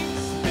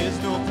things. There's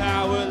no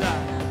power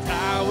like the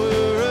power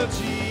of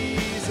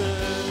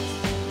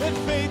Jesus. Let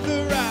faith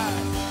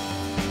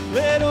arise,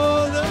 let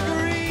all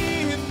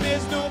agree. And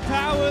there's no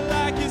power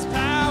like His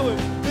power.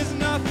 There's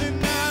nothing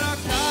that our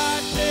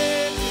God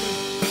can't do.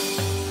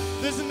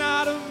 There's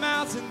not a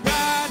mountain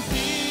that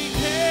He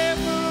can't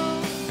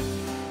move.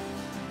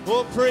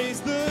 Oh, praise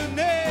the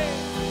name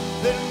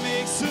that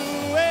makes a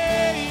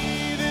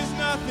way. There's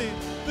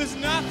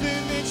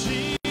nothing that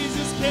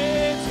Jesus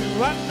can't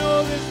do. I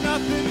know there's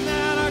nothing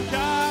that our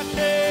God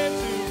can't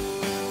do.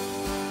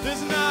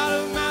 There's not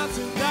a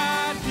mountain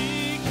that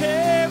He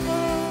can't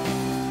move.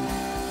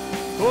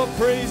 Oh,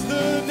 praise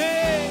the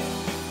name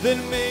that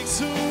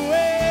makes a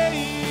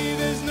way.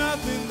 There's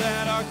nothing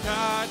that our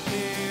God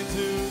can't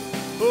do.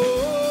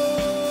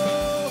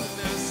 Oh,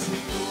 now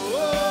sing,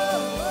 oh,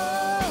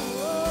 oh,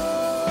 oh,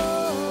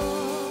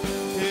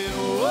 and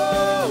oh,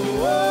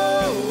 oh,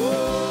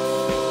 oh.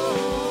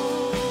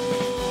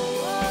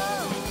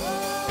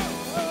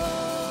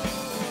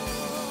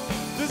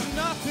 There's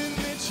nothing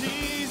that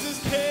Jesus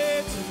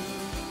can't do.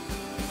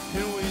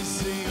 And we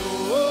sing,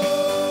 oh.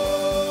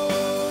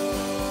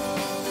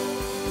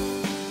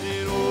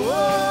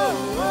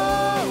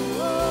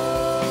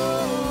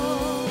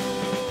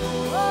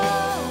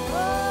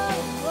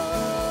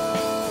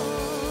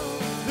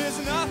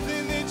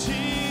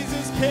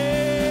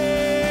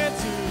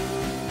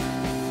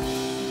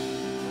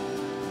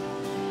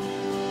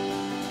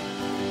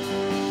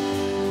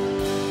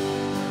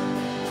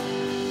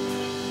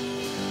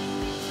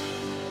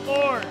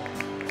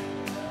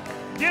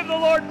 Give the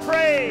Lord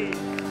praise.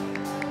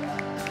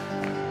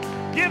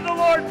 Give the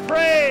Lord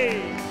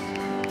praise.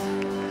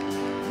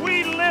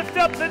 We lift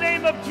up the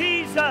name of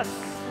Jesus.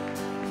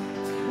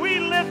 We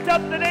lift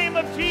up the name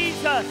of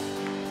Jesus.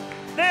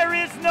 There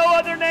is no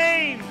other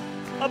name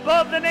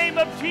above the name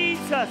of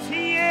Jesus.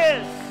 He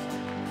is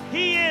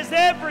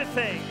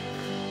everything.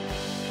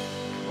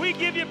 We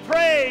give you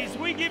praise.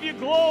 We give you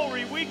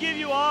glory. We give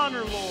you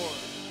honor, Lord.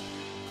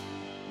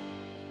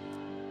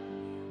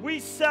 We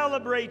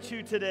celebrate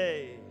you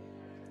today.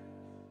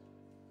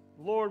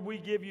 Lord, we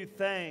give you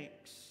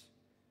thanks.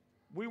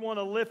 We want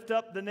to lift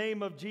up the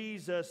name of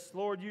Jesus.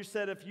 Lord, you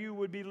said if you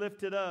would be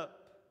lifted up,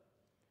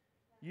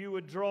 you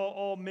would draw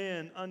all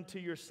men unto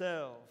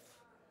yourself.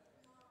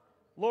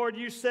 Lord,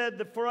 you said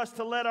that for us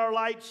to let our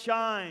light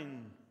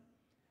shine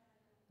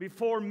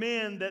before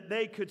men, that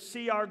they could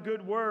see our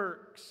good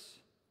works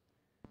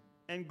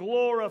and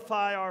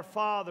glorify our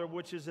Father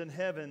which is in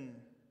heaven.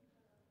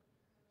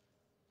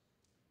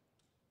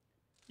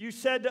 You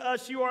said to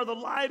us, you are the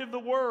light of the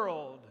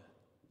world.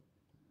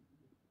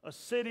 A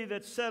city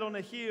that's set on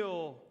a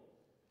hill,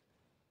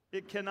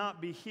 it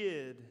cannot be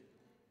hid.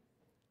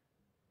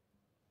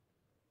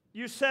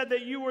 You said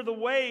that you were the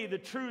way, the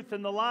truth,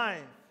 and the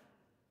life.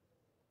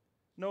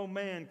 No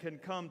man can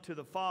come to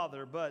the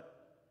Father but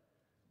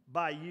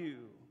by you.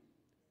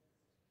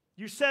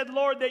 You said,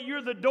 Lord, that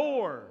you're the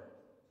door,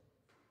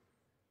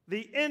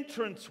 the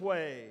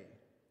entranceway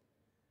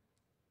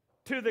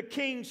to the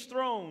King's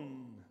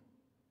throne.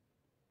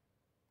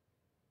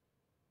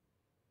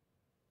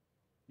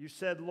 You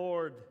said,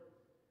 Lord,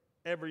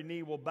 every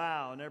knee will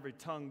bow and every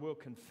tongue will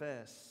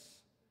confess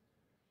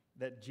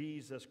that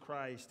Jesus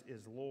Christ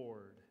is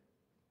Lord.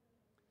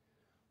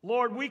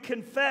 Lord, we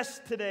confess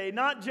today,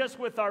 not just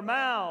with our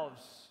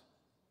mouths,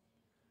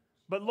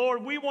 but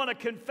Lord, we want to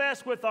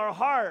confess with our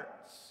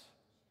hearts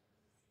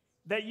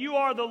that you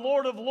are the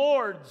Lord of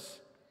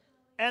lords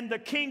and the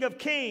King of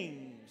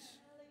kings.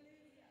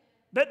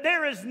 That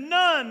there is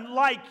none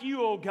like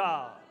you, O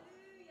God.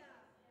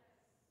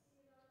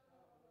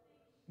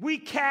 We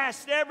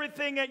cast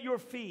everything at your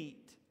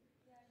feet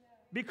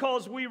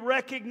because we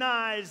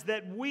recognize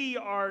that we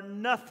are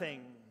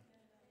nothing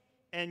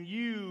and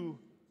you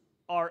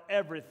are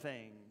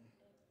everything.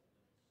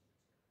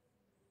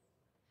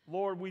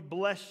 Lord, we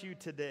bless you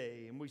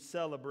today and we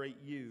celebrate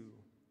you.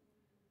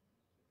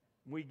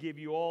 We give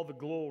you all the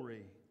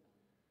glory,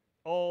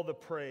 all the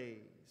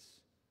praise,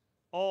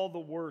 all the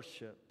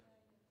worship.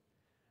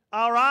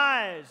 Our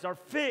eyes are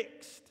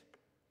fixed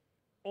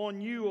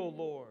on you, O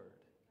Lord.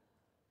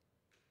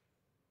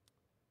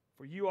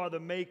 For you are the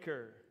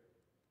maker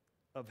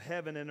of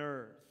heaven and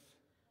earth.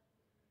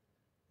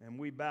 And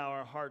we bow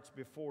our hearts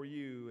before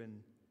you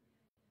and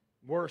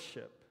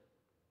worship.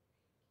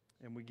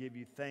 And we give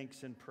you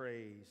thanks and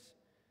praise.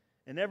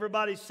 And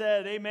everybody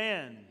said,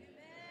 amen.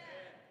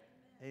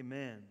 Amen.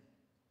 Amen.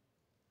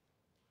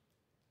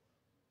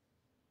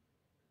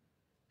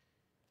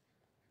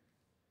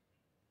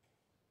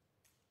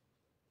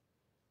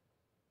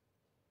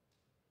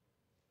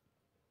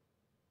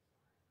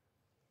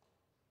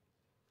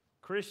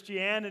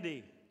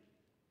 Christianity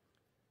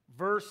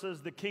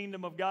versus the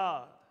kingdom of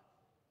God.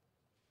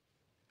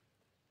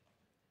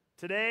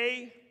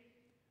 Today,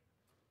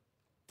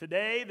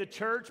 the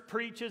church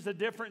preaches a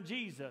different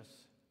Jesus.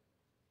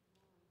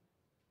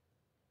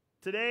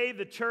 Today,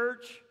 the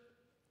church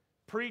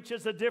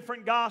preaches a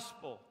different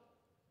gospel.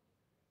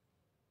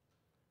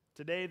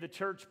 Today, the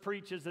church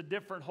preaches a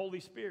different Holy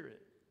Spirit.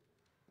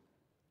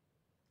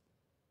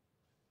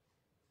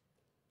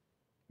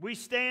 We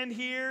stand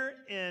here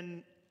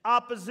in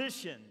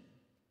opposition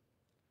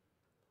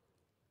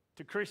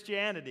to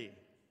Christianity.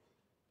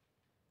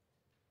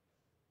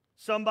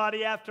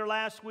 Somebody after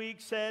last week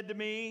said to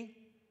me,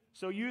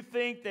 so you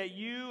think that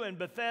you and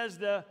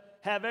Bethesda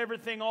have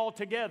everything all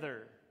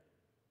together?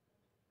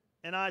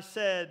 And I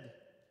said,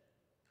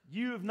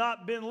 you've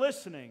not been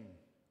listening.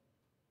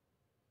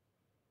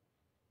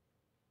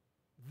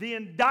 The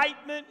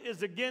indictment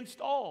is against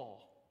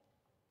all,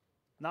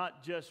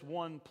 not just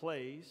one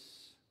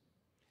place.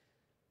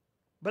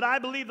 But I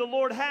believe the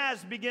Lord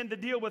has begun to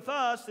deal with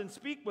us and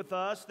speak with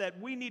us that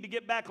we need to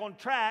get back on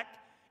track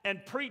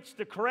and preach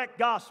the correct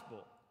gospel.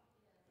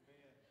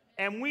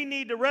 And we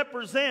need to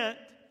represent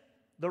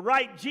the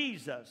right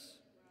Jesus.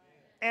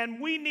 And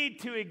we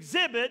need to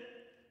exhibit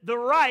the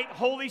right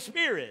Holy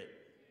Spirit.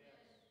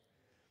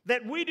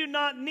 That we do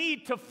not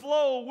need to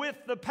flow with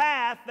the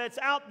path that's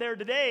out there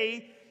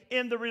today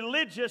in the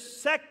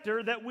religious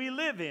sector that we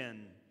live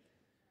in.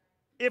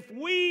 If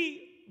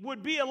we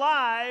would be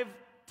alive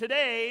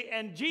today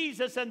and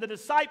Jesus and the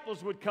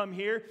disciples would come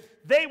here,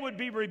 they would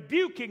be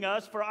rebuking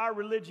us for our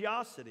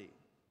religiosity.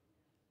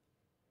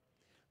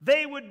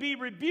 They would be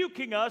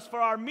rebuking us for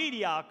our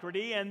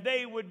mediocrity, and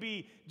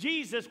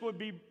Jesus would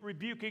be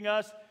rebuking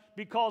us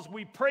because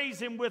we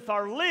praise him with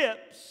our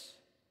lips,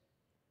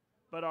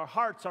 but our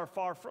hearts are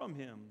far from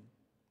him.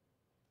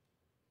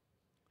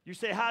 You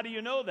say, how do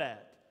you know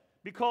that?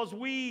 Because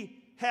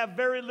we have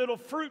very little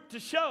fruit to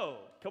show.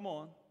 Come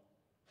on.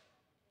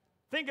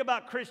 Think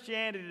about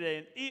Christianity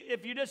today.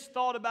 If you just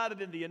thought about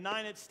it in the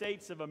United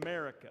States of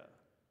America,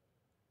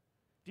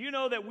 do you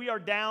know that we are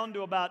down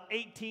to about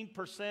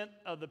 18%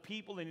 of the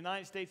people in the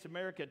United States of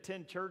America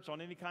attend church on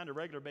any kind of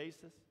regular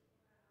basis?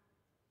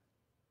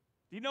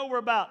 Do you know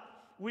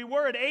we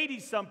were at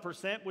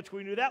 80-some%, which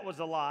we knew that was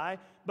a lie,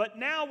 but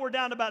now we're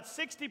down to about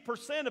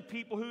 60% of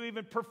people who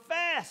even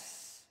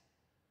profess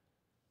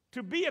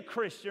to be a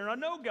Christian or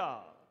know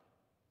God.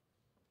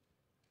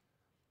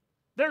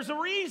 There's a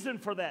reason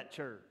for that,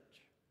 church.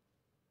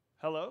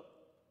 Hello?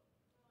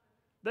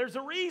 There's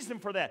a reason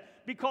for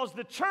that. Because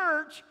the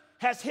church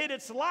has hid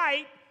its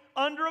light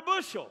under a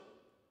bushel.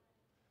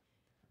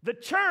 The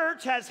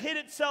church has hid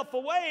itself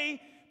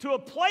away to a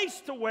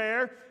place to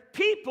where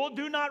people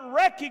do not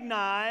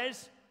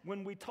recognize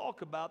when we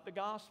talk about the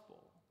gospel.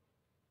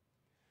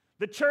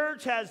 The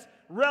church has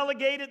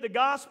relegated the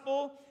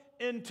gospel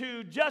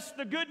into just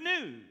the good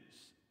news.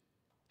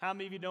 How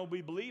many of you know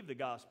we believe the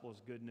gospel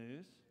is good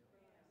news?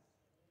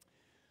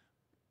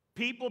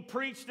 People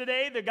preach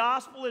today the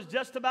gospel is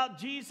just about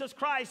Jesus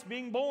Christ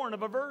being born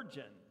of a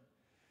virgin.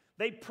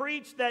 They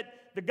preach that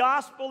the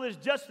gospel is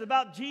just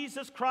about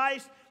Jesus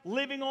Christ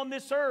living on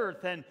this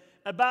earth and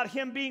about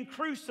Him being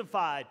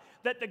crucified.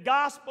 That the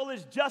gospel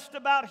is just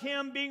about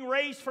Him being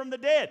raised from the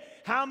dead.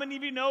 How many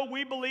of you know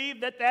we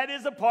believe that that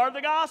is a part of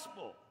the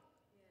gospel?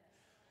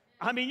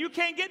 I mean, you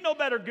can't get no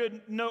better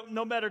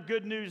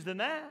good news than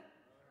that.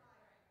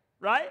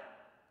 Right?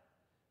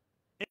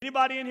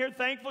 Anybody in here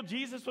thankful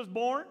Jesus was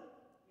born?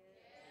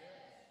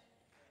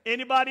 Yes.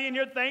 Anybody in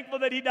here thankful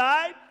that He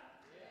died?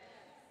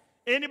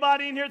 Yes.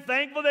 Anybody in here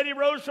thankful that He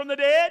rose from the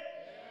dead?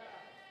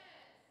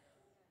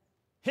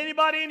 Yes.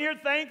 Anybody in here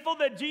thankful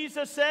that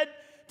Jesus said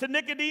to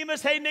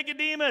Nicodemus, hey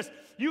Nicodemus,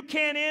 you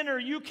can't enter,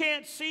 you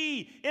can't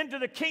see into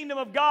the kingdom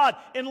of God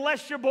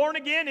unless you're born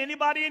again?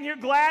 Anybody in here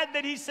glad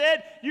that He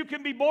said you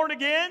can be born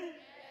again? Yes.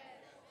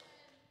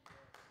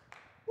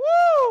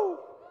 Woo!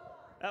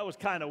 That was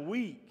kind of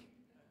weak.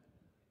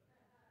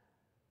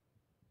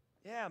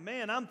 Yeah,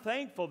 man, I'm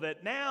thankful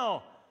that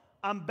now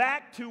I'm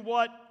back to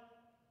what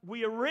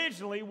we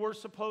originally were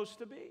supposed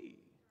to be.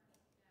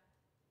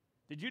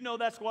 Did you know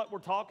that's what we're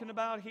talking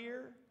about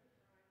here?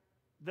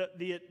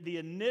 The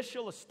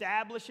initial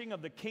establishing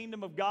of the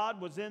kingdom of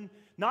God was in,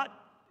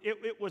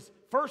 it was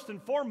first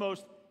and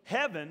foremost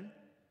heaven,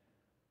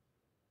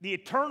 the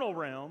eternal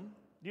realm.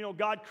 You know,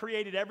 God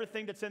created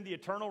everything that's in the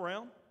eternal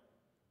realm.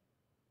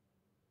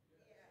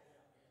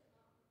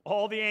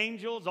 All the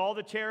angels, all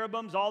the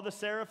cherubims, all the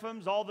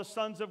seraphims, all the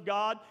sons of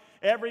God,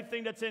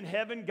 everything that's in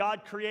heaven,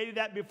 God created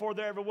that before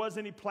there ever was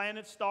any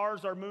planets,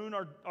 stars, or moon,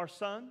 or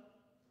sun.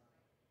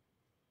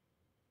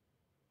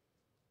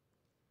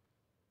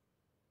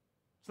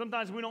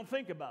 Sometimes we don't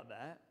think about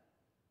that.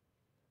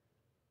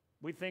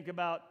 We think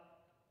about,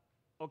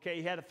 okay,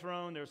 He had a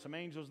throne, there were some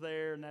angels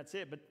there, and that's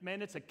it. But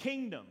man, it's a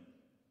kingdom.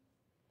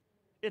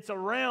 It's a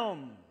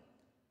realm.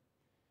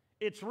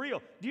 It's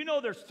real. Do you know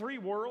there's 3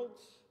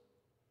 worlds?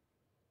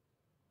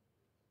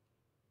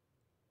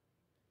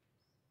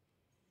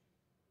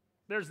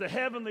 There's the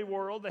heavenly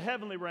world, the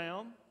heavenly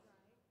realm.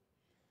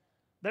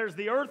 There's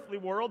the earthly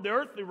world, the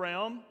earthly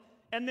realm.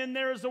 And then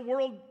there is a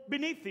world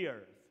beneath the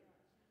earth.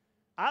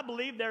 I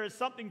believe there is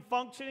something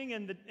functioning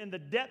in the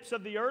depths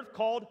of the earth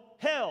called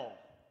hell.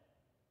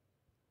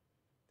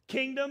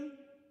 Kingdom,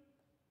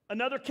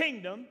 another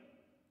kingdom,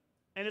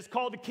 and it's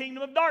called the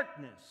kingdom of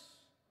darkness.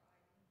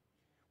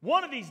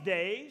 One of these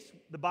days,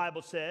 the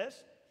Bible says,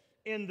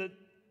 in the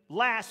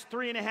last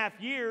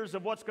 3.5 years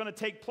of what's going to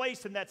take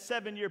place in that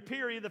 7-year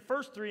period, the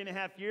first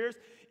 3.5 years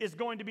is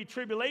going to be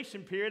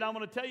tribulation period. I'm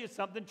going to tell you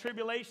something.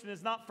 Tribulation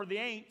is not for the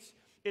ain'ts,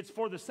 it's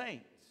for the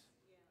saints.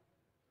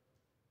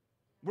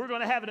 We're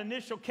going to have an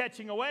initial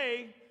catching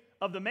away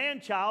of the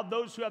man-child,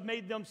 those who have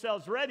made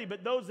themselves ready,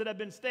 but those that have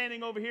been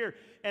standing over here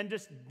and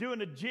just doing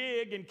a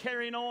jig and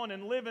carrying on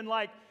and living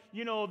like,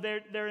 you know,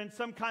 they're in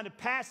some kind of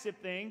passive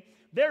thing,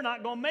 they're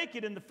not going to make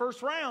it in the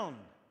first round.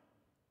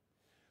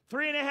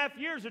 3.5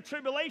 years of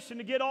tribulation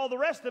to get all the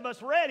rest of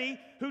us ready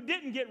who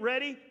didn't get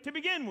ready to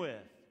begin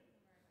with.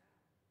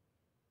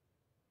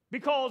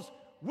 Because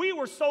we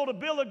were sold a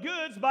bill of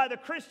goods by the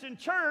Christian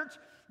church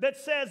that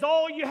says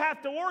all you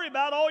have to worry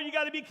about, all you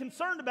got to be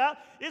concerned about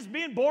is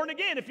being born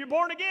again. If you're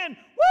born again,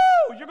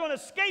 woo, you're going to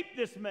escape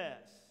this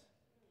mess.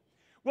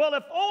 Well,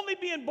 if only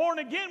being born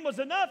again was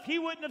enough, He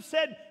wouldn't have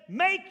said,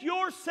 make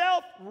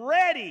yourself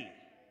ready.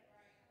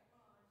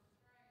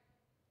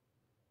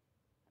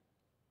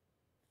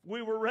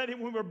 We were ready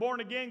when we were born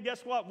again.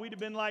 Guess what? We'd have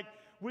been like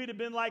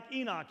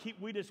Enoch.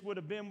 We just would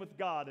have been with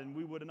God, and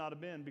we would have not have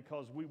been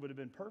because we would have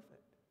been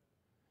perfect.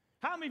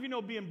 How many of you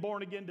know being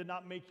born again did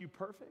not make you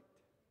perfect?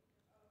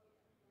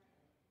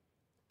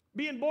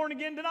 Being born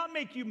again did not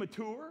make you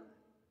mature.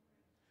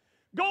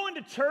 Going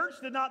to church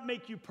does not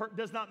make you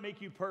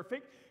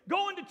perfect.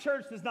 Going to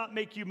church does not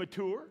make you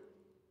mature.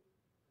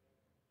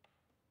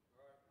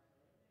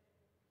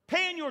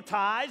 Paying your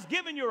tithes,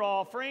 giving your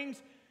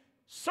offerings,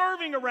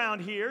 serving around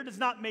here does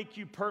not make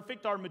you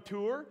perfect or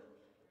mature.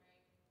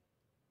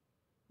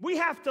 We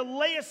have to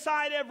lay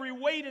aside every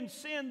weight and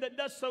sin that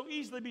does so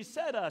easily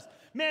beset us.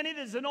 Man, it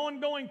is an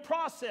ongoing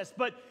process,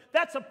 but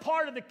that's a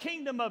part of the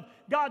kingdom of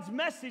God's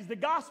message, the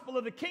gospel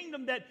of the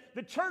kingdom that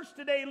the church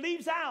today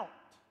leaves out.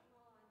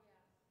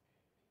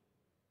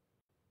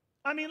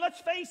 I mean, let's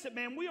face it,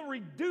 man, we are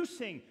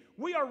reducing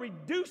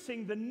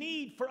the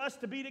need for us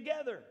to be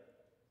together.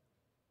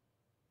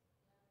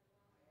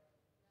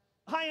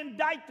 I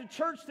indict the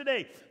church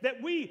today that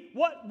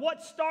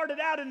what started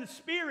out in the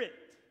spirit,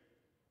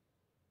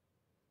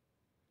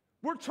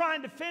 we're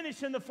trying to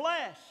finish in the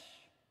flesh.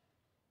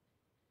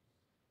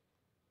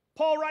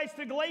 Paul writes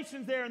to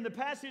Galatians there in the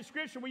passage of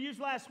Scripture we used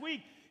last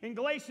week in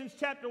Galatians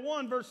chapter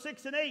 1, verse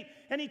 6 and 8,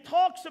 and he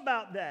talks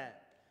about that.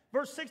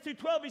 Verse 6 through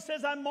 12, he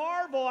says, I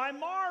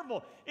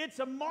marvel. It's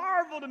a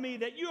marvel to me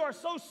that you are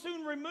so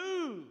soon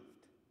removed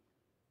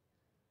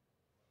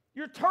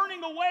You're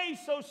turning away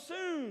so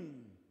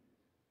soon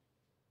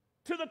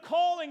to the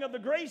calling of the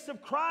grace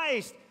of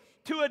Christ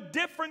to a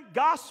different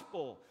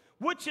gospel,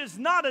 which is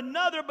not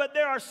another, but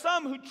there are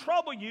some who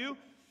trouble you,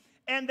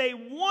 and they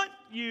want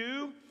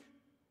you,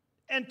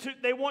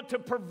 they want to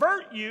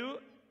pervert you,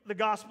 the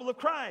gospel of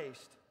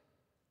Christ.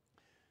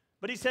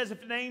 But he says,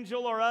 if an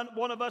angel or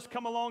one of us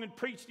come along and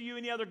preach to you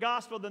any other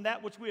gospel than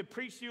that which we have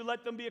preached to you,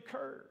 let them be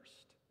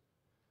accursed.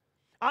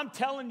 I'm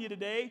telling you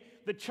today,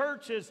 the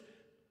church is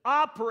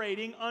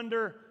operating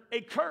under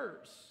a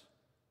curse.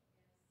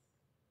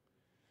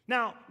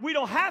 Now, we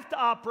don't have to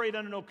operate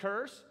under no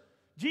curse.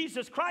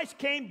 Jesus Christ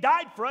came,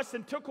 died for us,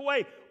 and took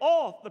away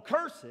all the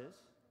curses.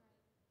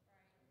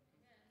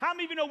 How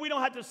many of you know we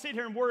don't have to sit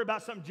here and worry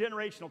about some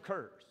generational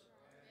curse?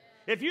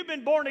 If you've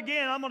been born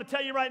again, I'm going to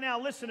tell you right now,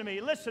 listen to me,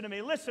 listen to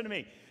me, listen to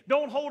me.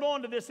 Don't hold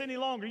on to this any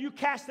longer. You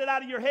cast it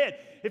out of your head.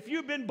 If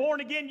you've been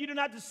born again, you do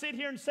not have to sit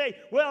here and say,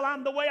 well,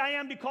 I'm the way I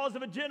am because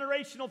of a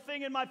generational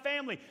thing in my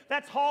family.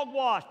 That's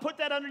hogwash. Put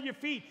that under your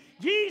feet.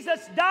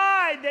 Jesus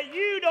died that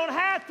you don't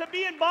have to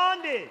be in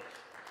bondage.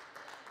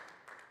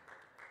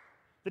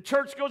 The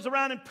church goes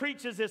around and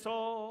preaches this,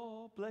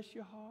 oh, bless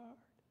your heart.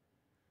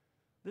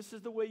 This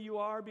is the way you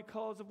are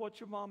because of what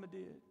your mama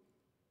did.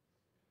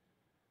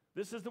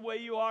 This is the way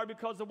you are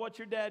because of what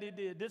your daddy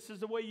did. This is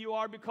the way you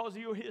are because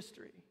of your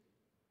history.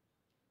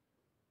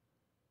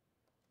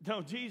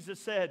 No, Jesus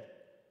said,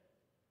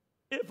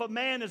 if a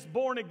man is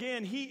born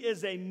again, he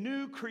is a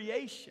new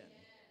creation.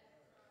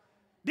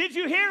 Did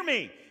you hear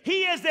me?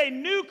 He is a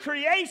new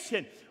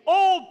creation.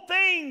 Old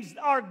things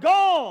are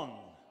gone.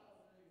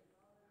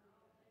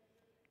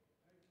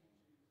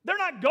 They're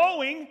not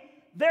going,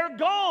 they're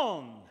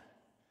gone.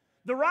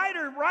 The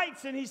writer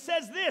writes and he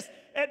says this,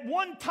 at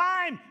one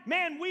time,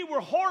 man, we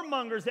were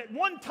whoremongers. At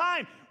one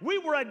time, we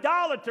were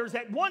idolaters.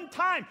 At one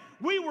time,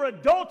 we were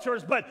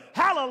adulterers. But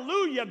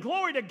hallelujah,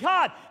 glory to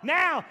God.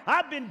 Now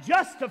I've been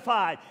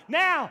justified.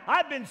 Now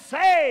I've been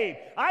saved.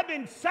 I've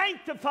been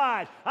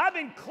sanctified. I've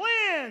been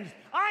cleansed.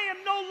 I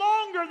am no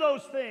longer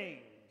those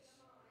things.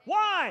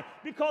 Why?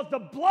 Because the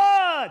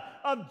blood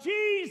of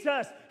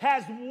Jesus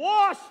has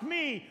washed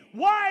me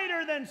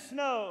whiter than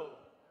snow.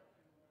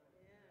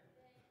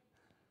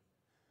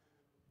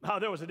 Oh,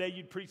 there was a day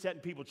you'd preach that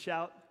and people would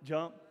shout,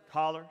 jump,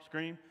 holler,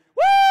 scream.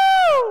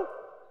 Woo!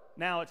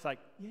 Now it's like,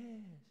 yes,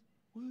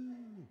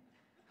 woo,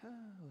 hallelujah.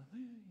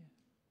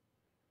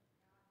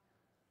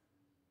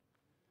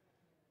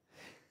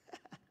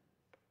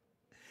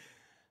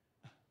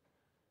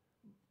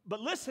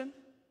 But listen,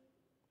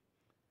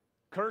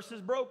 curse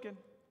is broken.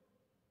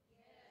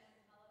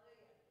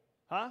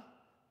 Huh?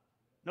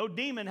 No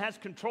demon has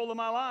control of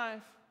my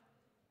life.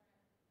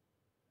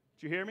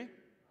 Did you hear me?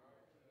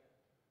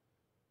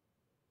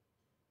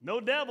 No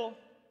devil.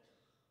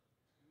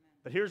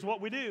 But here's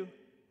what we do.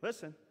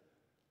 Listen.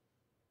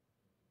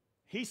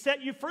 He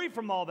set you free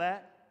from all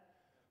that.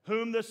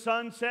 Whom the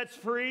Son sets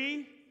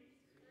free.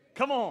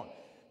 Come on.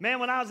 Man,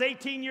 when I was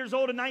 18 years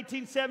old in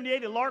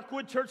 1978 at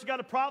Larkwood Church, got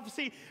a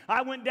prophecy.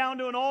 I went down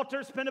to an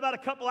altar, spent about a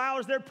couple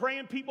hours there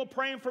praying, people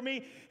praying for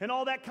me and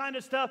all that kind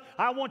of stuff.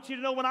 I want you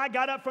to know when I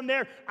got up from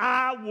there,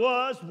 I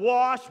was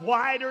washed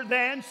whiter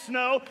than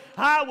snow.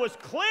 I was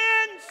cleansed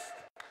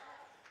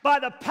by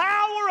the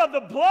power of the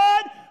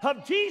blood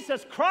of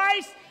Jesus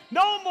Christ.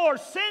 No more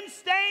sin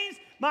stains.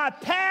 My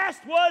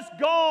past was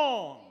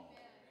gone.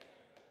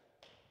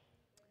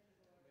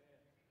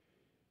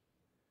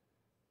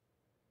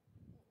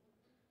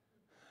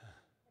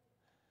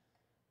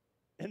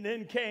 And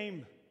then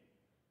came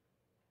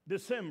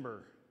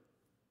December,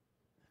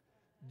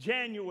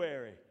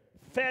 January,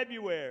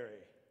 February,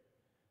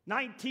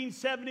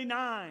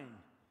 1979,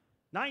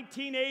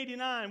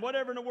 1989,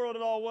 whatever in the world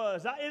it all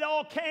was. It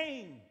all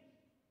came.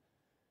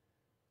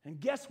 And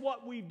guess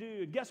what we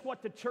do? Guess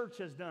what the church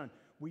has done?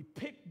 We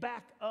pick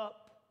back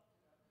up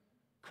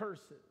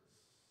curses.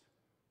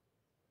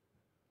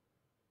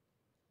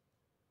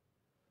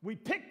 We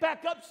pick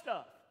back up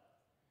stuff.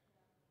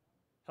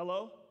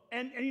 Hello?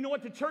 And you know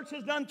what the church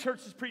has done?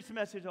 Church has preached the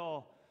message,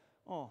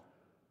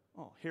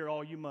 hear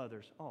all you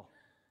mothers. Oh,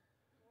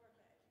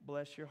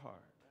 bless your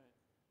heart.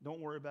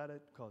 Don't worry about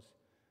it because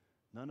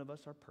none of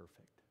us are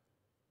perfect.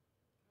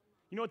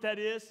 You know what that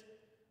is?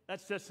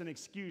 That's just an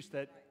excuse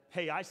that,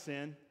 hey, I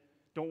sin.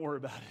 Don't worry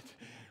about it.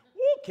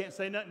 Woo, can't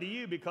say nothing to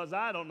you because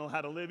I don't know how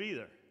to live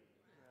either.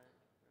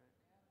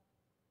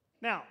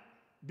 Now,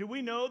 do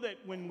we know that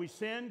when we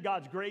sin,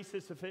 God's grace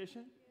is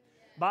sufficient?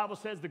 Bible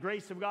says the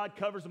grace of God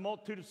covers a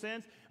multitude of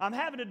sins. I'm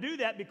having to do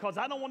that because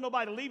I don't want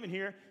nobody leaving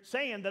here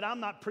saying that I'm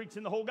not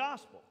preaching the whole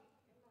gospel.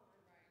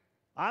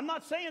 I'm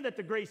not saying that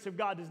the grace of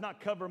God does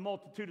not cover a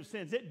multitude of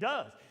sins. It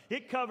does.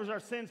 It covers our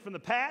sins from the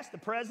past, the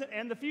present,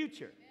 and the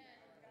future.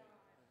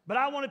 But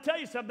I want to tell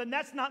you something.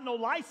 That's not no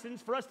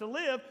license for us to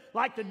live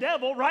like the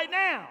devil right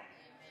now.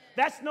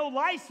 That's no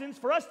license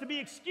for us to be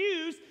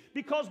excused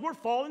because we're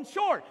falling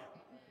short.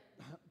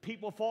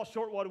 People fall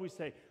short. What do we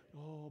say?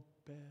 Oh,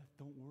 Beth,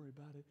 don't worry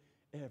about it.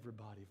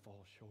 Everybody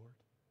falls short.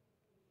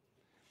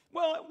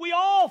 Well, we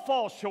all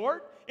fall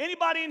short.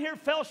 Anybody in here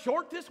fell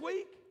short this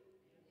week?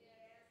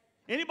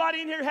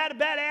 Anybody in here had a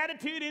bad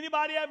attitude?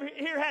 Anybody ever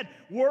here had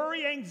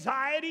worry,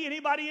 anxiety?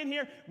 Anybody in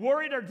here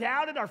worried or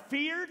doubted or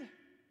feared?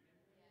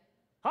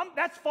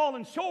 That's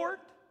falling short.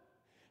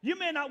 You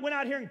may not went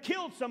out here and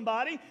killed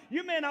somebody.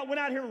 You may not went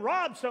out here and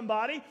robbed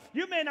somebody.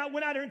 You may not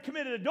went out here and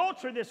committed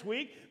adultery this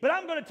week. But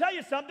I'm going to tell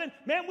you something.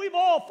 Man, we've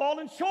all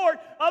fallen short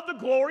of the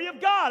glory of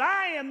God.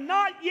 I am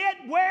not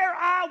yet where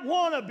I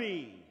want to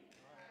be.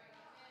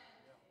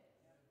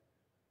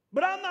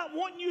 But I'm not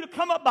wanting you to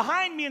come up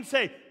behind me and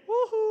say,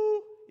 woohoo,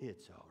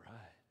 it's all right.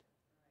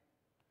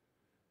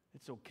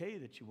 It's okay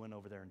that you went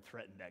over there and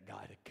threatened that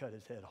guy to cut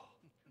his head off.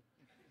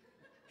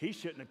 He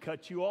shouldn't have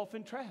cut you off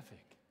in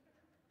traffic.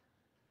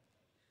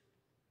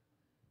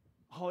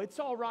 Oh, it's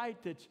all right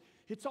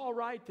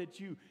that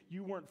you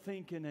weren't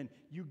thinking and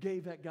you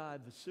gave that guy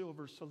the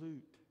silver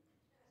salute.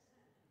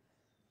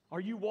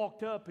 Or you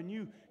walked up and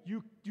you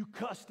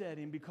cussed at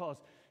him because,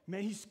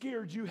 man, he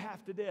scared you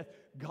half to death.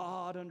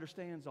 God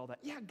understands all that.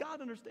 Yeah, God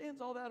understands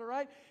all that, all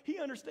right? He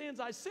understands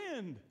I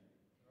sinned.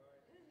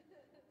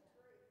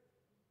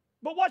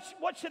 But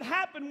what should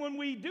happen when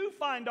we do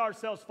find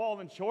ourselves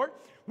falling short?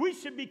 We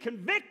should be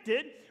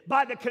convicted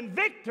by the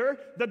convictor,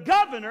 the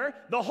governor,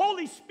 the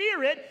Holy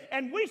Spirit,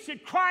 and we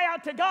should cry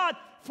out to God,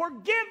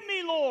 forgive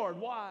me, Lord.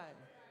 Why?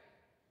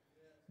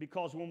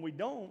 Because when we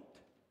don't,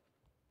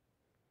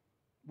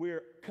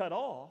 we're cut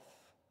off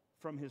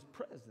from His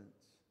presence.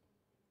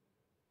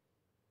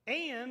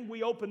 And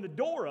we open the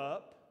door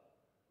up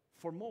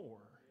for more.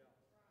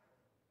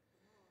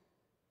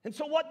 And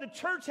so what the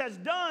church has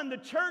done, the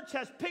church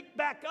has picked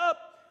back up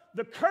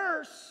the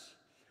curse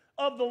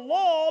of the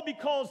law,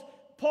 because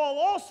Paul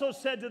also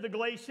said to the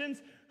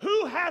Galatians,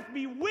 who hath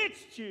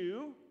bewitched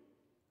you,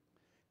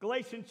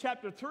 Galatians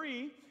chapter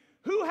 3,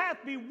 who hath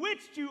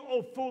bewitched you,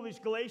 O foolish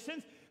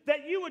Galatians,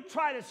 that you would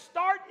try to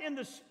start in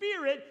the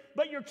Spirit,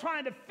 but you're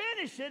trying to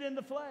finish it in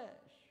the flesh.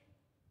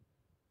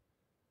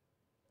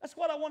 That's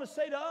what I want to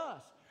say to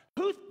us.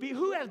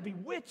 Who has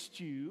bewitched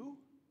you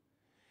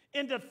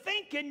into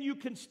thinking you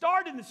can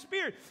start in the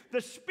Spirit?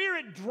 The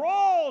Spirit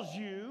draws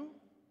you.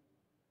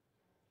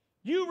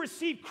 You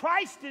receive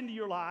Christ into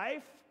your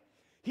life.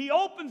 He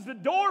opens the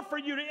door for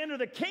you to enter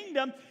the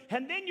kingdom,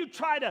 and then you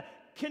try to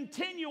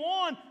continue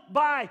on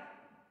by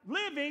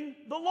living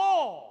the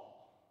law.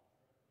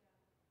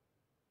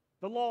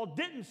 The law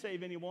didn't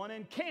save anyone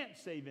and can't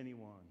save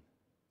anyone.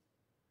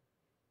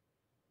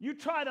 You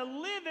try to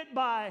live it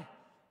by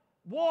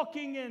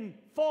walking in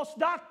false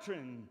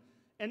doctrine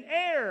and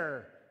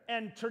error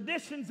and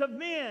traditions of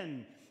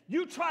men.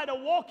 You try to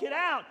walk it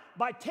out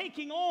by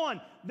taking on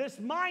this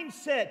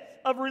mindset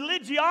of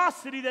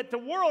religiosity that the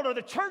world or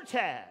the church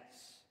has.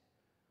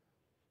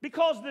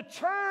 Because the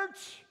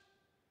church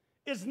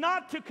is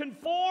not to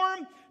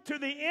conform to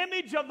the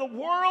image of the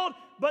world,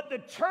 but the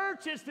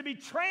church is to be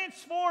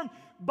transformed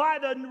by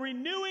the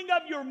renewing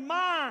of your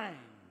mind.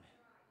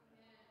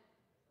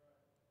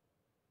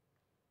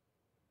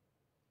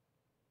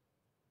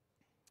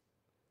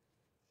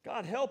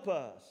 God help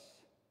us.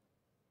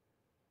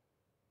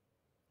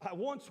 I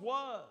once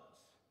was.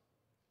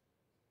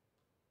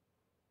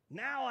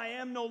 Now I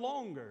am no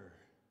longer.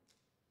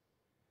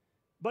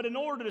 But in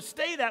order to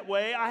stay that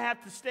way, I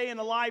have to stay in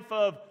a life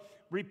of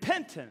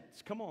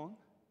repentance. Come on.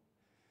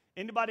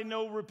 Anybody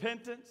know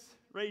repentance?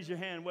 Raise your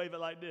hand, wave it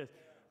like this.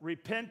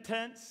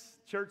 Repentance.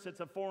 Church, that's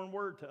a foreign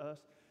word to us.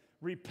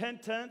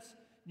 Repentance.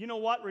 You know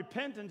what?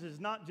 Repentance is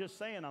not just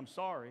saying I'm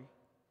sorry.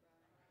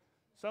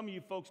 Some of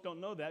you folks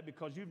don't know that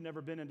because you've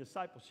never been in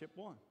discipleship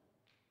one.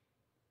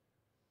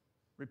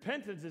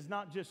 Repentance is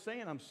not just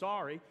saying I'm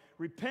sorry.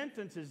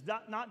 Repentance is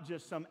not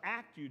just some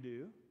act you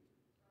do.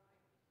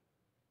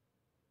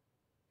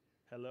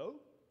 Hello?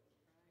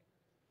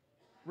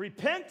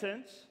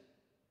 Repentance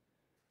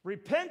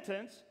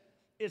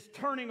is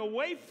turning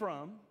away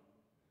from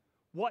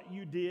what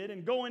you did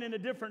and going in a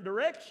different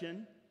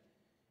direction,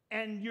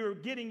 and you're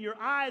getting your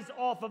eyes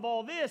off of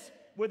all this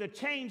with a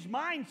changed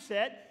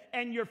mindset,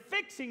 and you're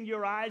fixing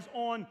your eyes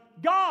on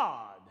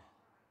God,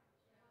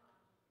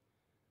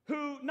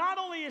 who not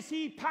only is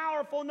He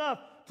powerful enough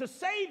to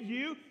save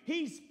you,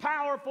 He's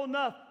powerful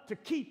enough to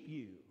keep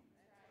you.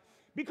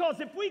 Because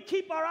if we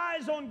keep our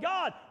eyes on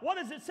God, what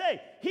does it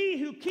say? He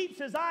who keeps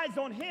his eyes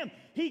on Him,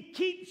 He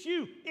keeps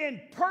you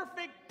in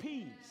perfect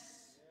peace.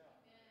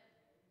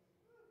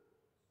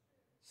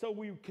 So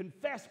we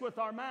confess with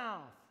our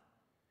mouth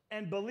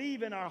and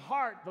believe in our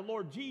heart the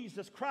Lord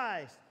Jesus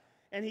Christ.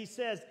 And He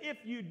says, if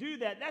you do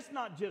that, that's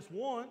not just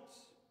once.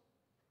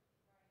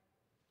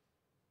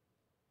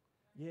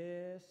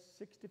 Yes,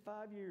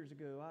 65 years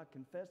ago, I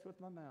confessed with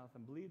my mouth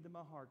and believed in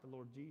my heart the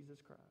Lord Jesus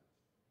Christ.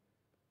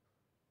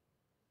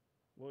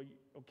 Well,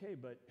 okay,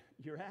 but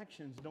your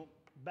actions don't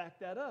back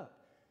that up.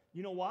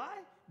 You know why?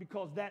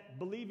 Because that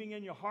believing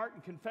in your heart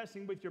and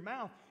confessing with your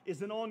mouth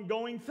is an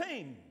ongoing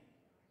thing.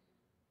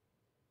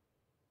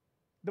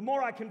 The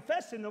more I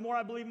confess Him, the more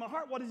I believe in my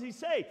heart. What does He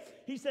say?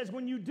 He says,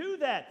 when you do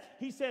that,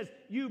 He says,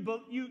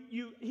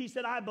 He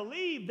said, I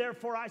believe,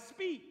 therefore I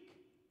speak.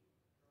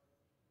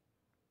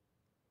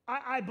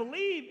 I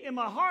believe in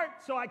my heart,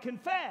 so I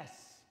confess.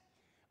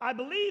 I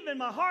believe in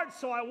my heart,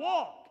 so I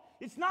walk.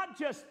 It's not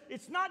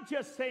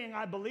just saying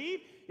I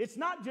believe. It's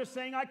not just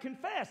saying I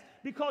confess.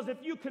 Because if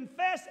you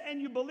confess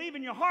and you believe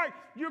in your heart,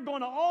 you're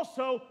going to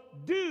also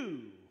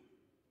do.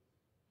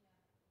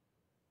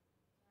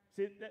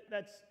 See,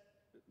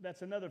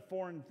 that's another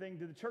foreign thing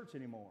to the church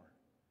anymore.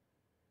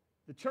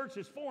 The church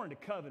is foreign to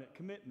covenant,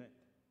 commitment,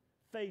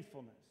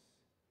 faithfulness.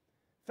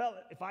 Fella,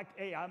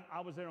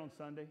 I was there on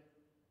Sunday.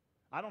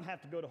 I don't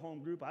have to go to home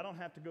group. I don't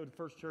have to go to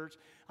First Church.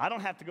 I don't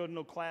have to go to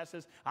no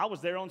classes. I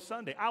was there on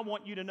Sunday. I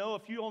want you to know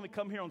if you only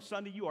come here on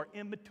Sunday, you are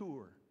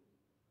immature.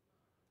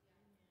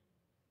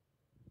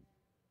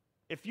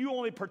 If you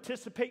only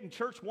participate in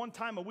church one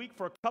time a week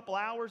for a couple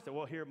hours,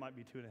 well, here it might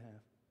be 2.5.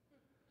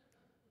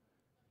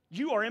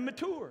 You are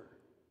immature.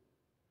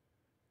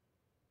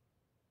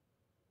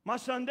 My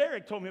son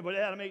Derek told me, but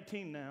Dad, I'm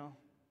 18 now.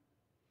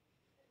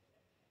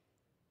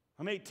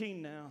 I'm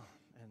 18 now,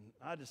 and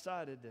I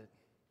decided that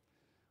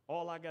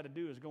all I got to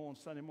do is go on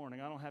Sunday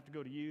morning. I don't have to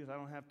go to youth. I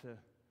don't have to.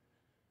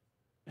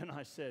 And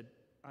I said,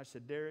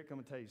 Derek, I'm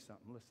going to tell you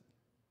something. Listen,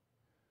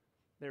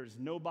 there's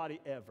nobody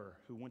ever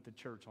who went to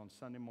church on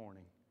Sunday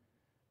morning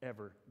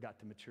ever got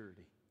to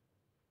maturity.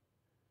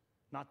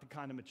 Not the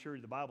kind of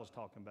maturity the Bible's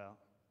talking about.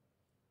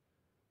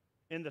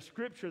 In the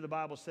Scripture, the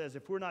Bible says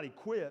if we're not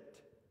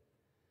equipped,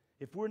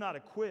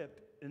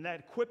 and that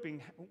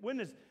equipping,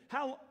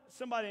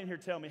 somebody in here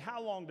tell me,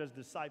 how long does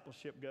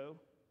discipleship go?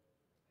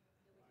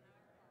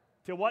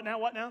 Till what now?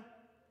 What now?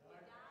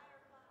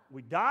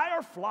 We die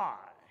or fly.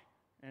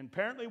 And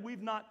apparently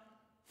we've not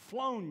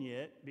flown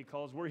yet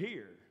because we're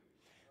here.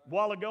 A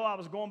while ago I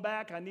was going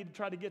back. I need to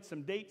try to get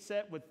some dates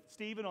set with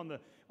Stephen on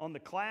the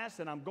class,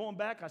 and I'm going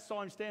back. I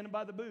saw him standing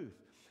by the booth.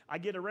 I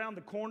get around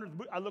the corner of the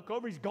booth. I look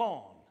over. He's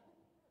gone.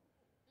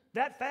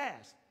 That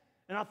fast.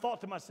 And I thought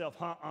to myself,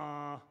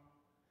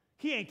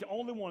 he ain't the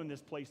only one in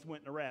this place that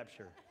went in a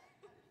rapture.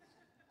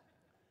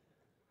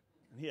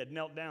 And he had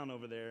knelt down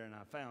over there, and I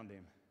found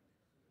him.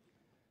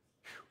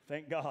 Whew,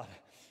 thank God.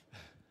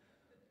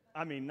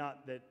 I mean,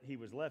 not that he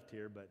was left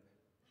here, but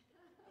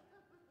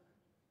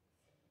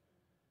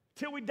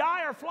till we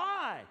die or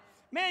fly.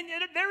 Man,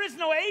 there is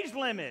no age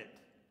limit.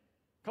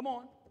 Come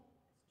on.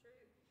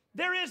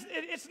 There is,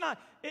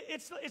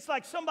 it's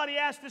like somebody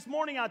asked this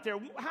morning out there,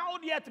 how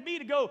old do you have to be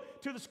to go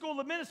to the school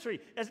of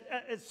ministry? As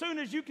soon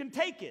as you can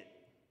take it.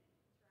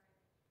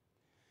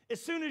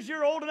 As soon as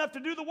you're old enough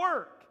to do the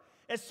work.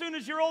 As soon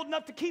as you're old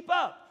enough to keep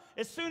up.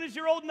 As soon as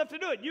you're old enough to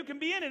do it, you can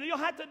be in it.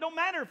 It don't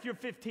matter if you're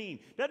 15.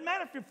 Doesn't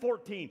matter if you're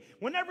 14.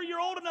 Whenever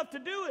you're old enough to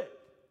do it.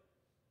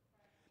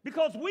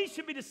 Because we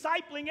should be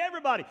discipling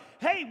everybody.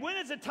 Hey, when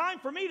is it time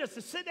for me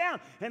to sit down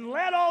and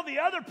let all the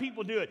other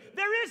people do it?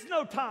 There is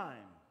no time.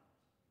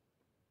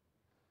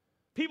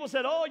 People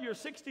said, oh, you're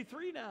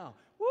 63 now.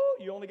 Woo,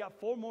 you only got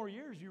 4 more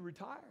years, you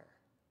retire.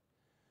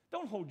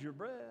 Don't hold your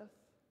breath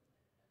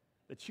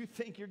that you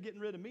think you're getting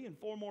rid of me in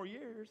 4 more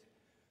years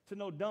to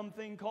no dumb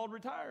thing called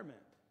retirement.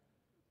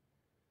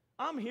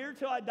 I'm here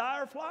till I die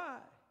or fly.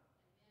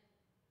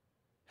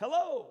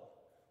 Hello.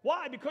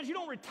 Why? Because you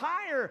don't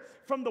retire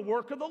from the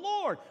work of the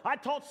Lord. I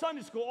taught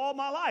Sunday school all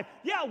my life.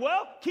 Yeah,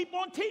 well, keep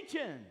on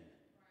teaching.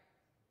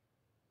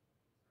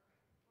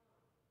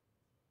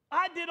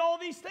 I did all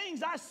these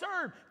things. I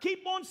served.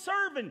 Keep on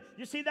serving.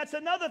 You see, that's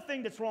another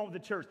thing that's wrong with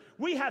the church.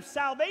 We have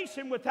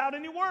salvation without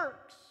any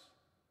works.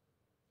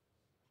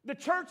 The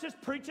church is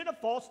preaching a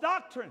false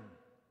doctrine.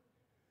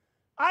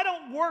 I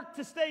don't work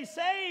to stay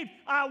saved.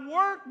 I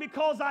work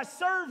because I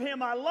serve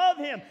Him. I love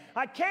Him.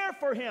 I care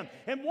for Him.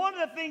 And one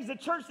of the things the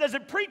church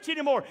doesn't preach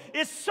anymore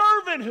is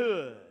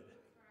servanthood.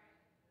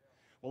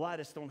 Well, I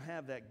just don't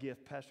have that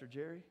gift, Pastor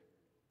Jerry.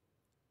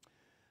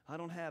 I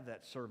don't have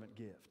that servant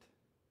gift.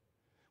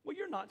 Well,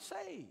 you're not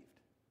saved.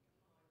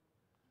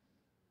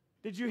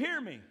 Did you hear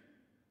me?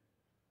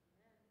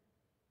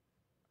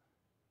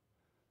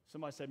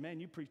 Somebody said, man,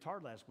 you preached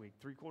hard last week.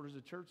 3/4 of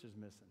the church is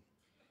missing.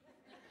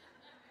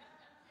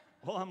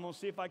 Well, I'm going to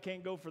see if I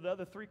can't go for the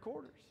other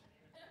 3/4.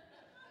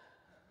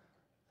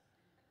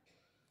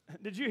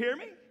 Did you hear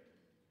me?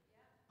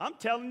 I'm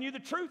telling you the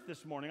truth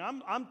this morning.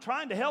 I'm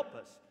trying to help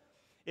us.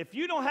 If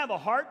you don't have a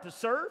heart to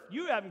serve,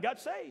 you haven't got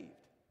saved.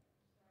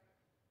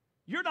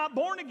 You're not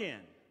born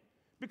again.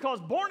 Because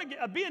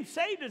being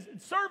saved is a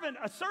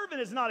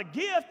servant is not a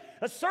gift.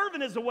 A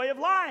servant is a way of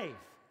life.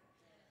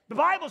 The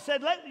Bible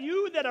said, let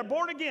you that are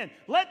born again,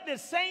 let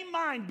this same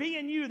mind be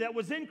in you that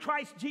was in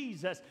Christ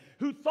Jesus,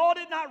 who thought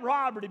it not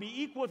robbery to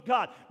be equal with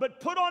God, but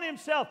put on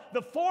himself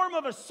the form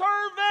of a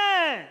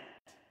servant.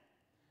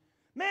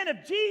 Man,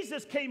 if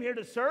Jesus came here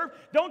to serve,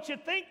 don't you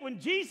think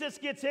when Jesus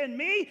gets in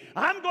me,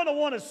 I'm going to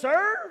want to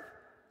serve?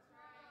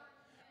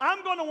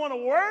 I'm going to want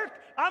to work.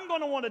 I'm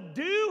going to want to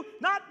do,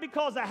 not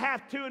because I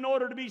have to in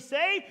order to be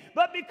saved,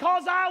 but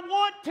because I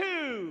want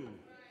to.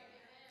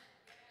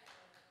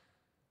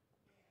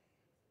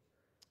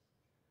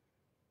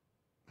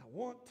 I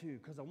want to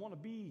because I want to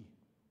be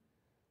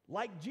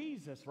like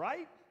Jesus,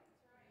 right?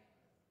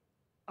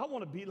 I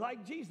want to be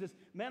like Jesus.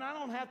 Man, I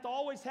don't have to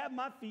always have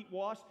my feet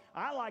washed.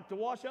 I like to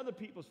wash other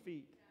people's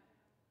feet.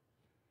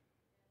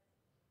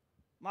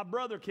 My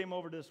brother came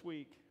over this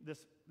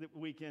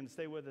weekend, to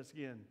stay with us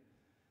again.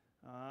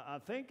 I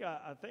think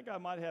I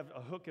might have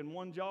a hook in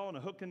one jaw and a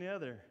hook in the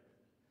other.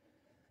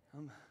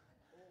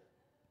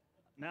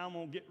 Now I'm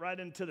going to get right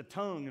into the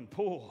tongue and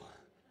pull.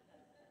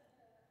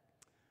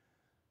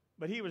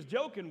 But he was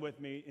joking with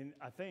me, and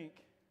I think.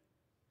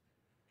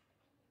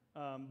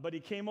 But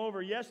he came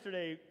over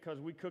yesterday because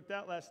we cooked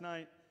out last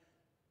night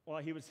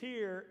while he was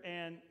here,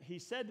 and he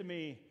said to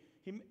me,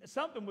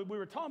 we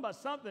were talking about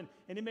something,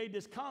 and he made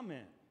this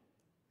comment.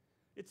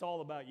 It's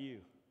all about you.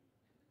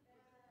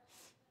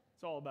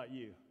 It's all about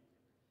you.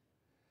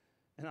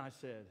 And I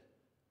said,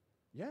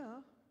 yeah,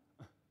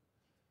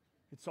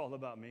 it's all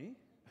about me.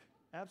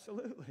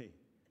 Absolutely.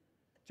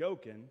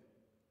 Joking.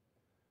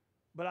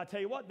 But I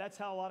tell you what, that's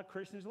how a lot of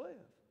Christians live.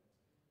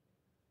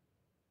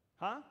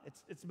 Huh?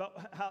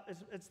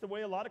 It's the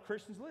way a lot of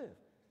Christians live.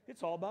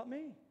 It's all about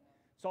me.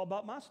 It's all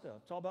about my stuff.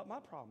 It's all about my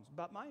problems,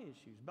 about my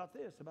issues, about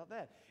this, about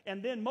that.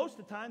 And then most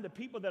of the time, the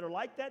people that are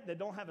like that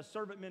don't have a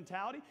servant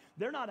mentality,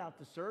 they're not out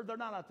to serve, they're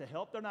not out to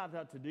help, they're not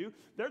out to do.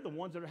 They're the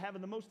ones that are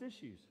having the most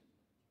issues.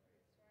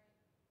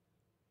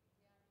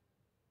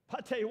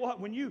 I tell you what,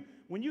 when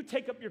you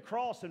take up your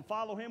cross and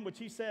follow him, which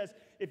he says,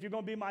 if you're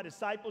going to be my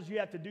disciples, you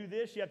have to do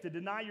this. You have to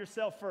deny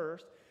yourself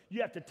first.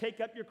 You have to take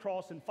up your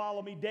cross and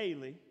follow me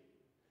daily.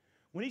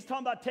 When he's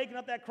talking about taking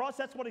up that cross,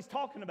 that's what he's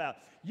talking about.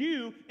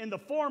 You, in the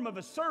form of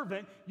a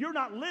servant, you're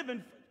not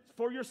living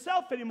for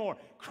yourself anymore.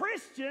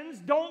 Christians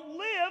don't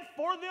live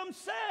for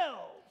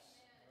themselves.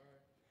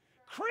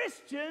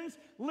 Christians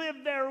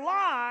live their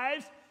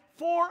lives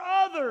for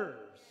others.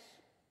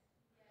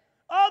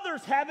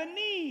 Others have a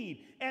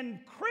need, and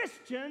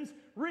Christians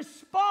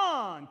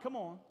respond. Come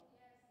on.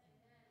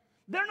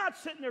 They're not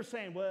sitting there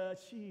saying, well,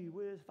 gee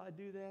whiz, if I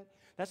do that,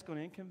 that's going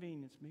to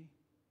inconvenience me.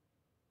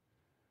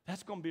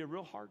 That's going to be a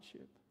real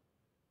hardship.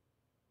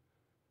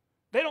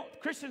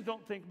 Christians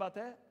don't think about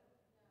that.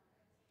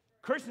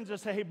 Christians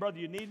just say, hey, brother,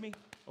 you need me?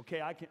 Okay,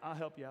 I'll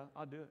help you out.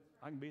 I'll do it.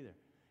 I can be there.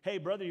 Hey,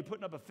 brother, you're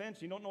putting up a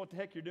fence. You don't know what the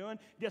heck you're doing.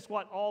 Guess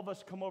what? All of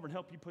us come over and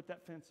help you put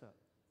that fence up.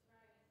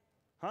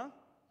 Huh?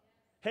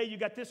 Hey, you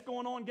got this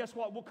going on. Guess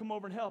what? We'll come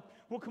over and help.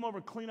 We'll come over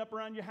and clean up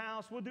around your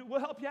house. We'll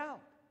help you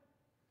out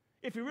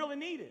if you really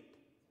need it.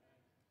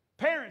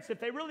 Parents, if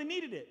they really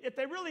needed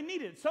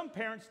it. Some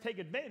parents take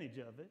advantage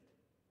of it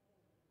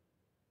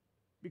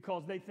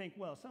because they think,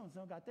 well,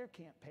 so-and-so got their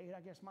camp paid.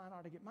 I guess mine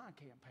ought to get my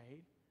camp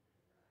paid.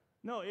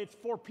 No, it's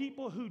for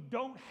people who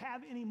don't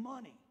have any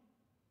money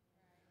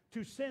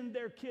to send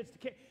their kids to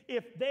camp.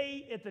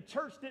 If the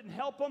church didn't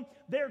help them,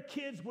 their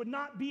kids would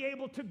not be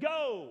able to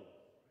go.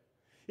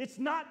 It's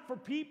not for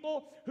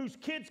people whose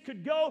kids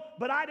could go,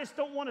 but I just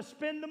don't want to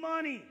spend the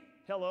money.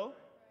 Hello?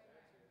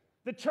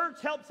 The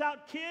church helps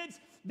out kids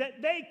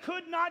that they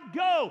could not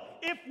go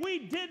if we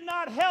did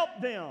not help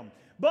them.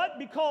 But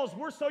because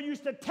we're so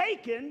used to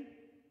taking,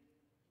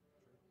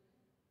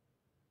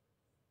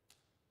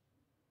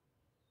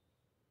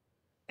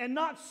 and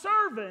not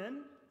serving,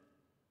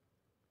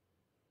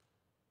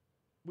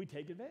 we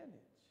take advantage.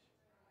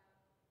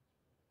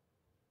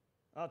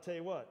 I'll tell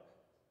you what.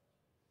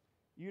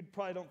 You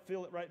probably don't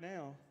feel it right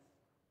now,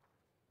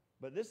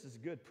 but this is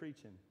good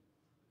preaching.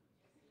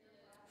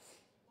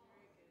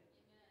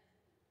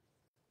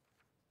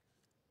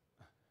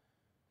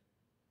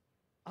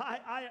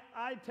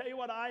 I tell you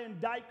what, I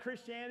indict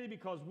Christianity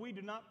because we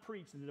do not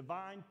preach the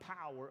divine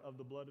power of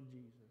the blood of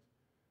Jesus.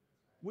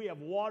 We have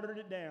watered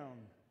it down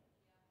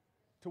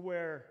to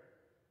where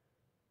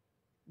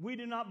we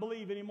do not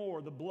believe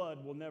anymore the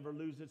blood will never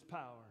lose its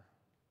power.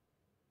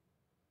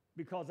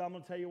 Because I'm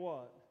going to tell you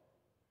what,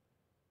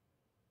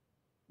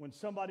 when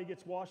somebody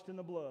gets washed in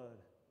the blood,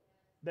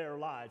 their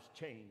lives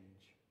change.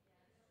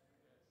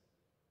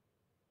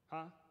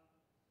 Huh?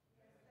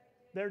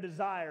 Their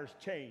desires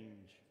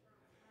change.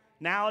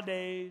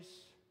 Nowadays,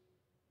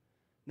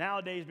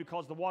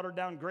 because the watered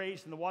down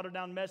grace and the watered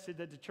down message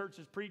that the church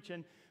is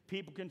preaching,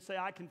 people can say,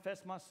 I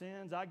confess my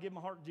sins, I give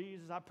my heart to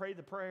Jesus, I pray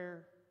the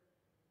prayer,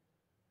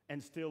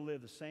 and still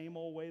live the same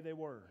old way they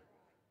were.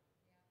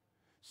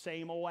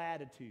 Same old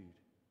attitude.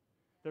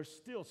 They're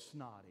still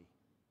snotty.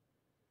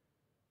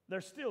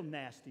 They're still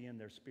nasty in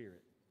their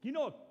spirit. You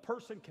know a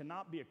person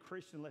cannot be a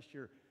Christian unless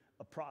you're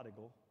a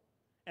prodigal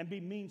and be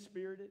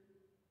mean-spirited?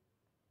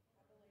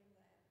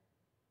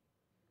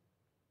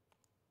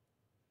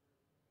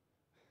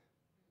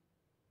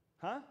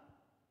 Huh?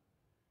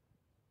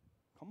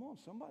 Come on,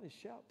 somebody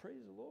shout,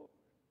 praise the Lord.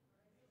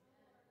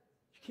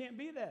 You can't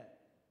be that.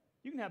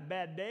 You can have a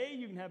bad day,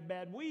 you can have a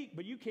bad week,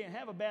 but you can't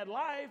have a bad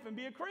life and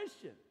be a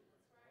Christian.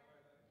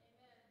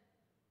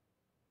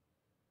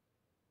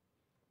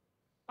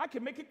 I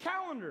can make a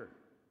calendar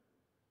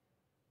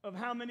of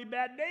how many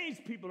bad days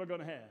people are going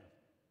to have.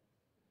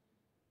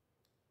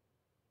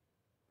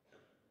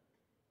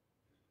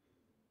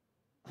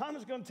 I'm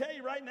just going to tell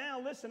you right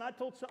now, listen, I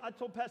told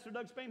Pastor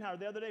Doug Spainhauer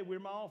the other day, we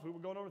were off, we were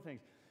going over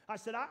things. I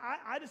said,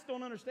 I just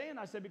don't understand.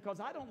 I said, because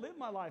I don't live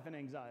my life in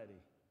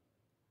anxiety.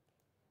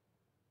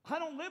 I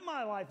don't live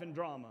my life in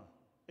drama,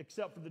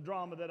 except for the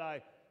drama that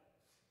I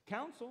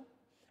counsel.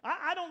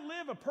 I don't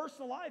live a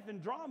personal life in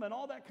drama and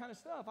all that kind of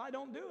stuff. I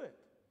don't do it.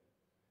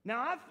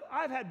 Now,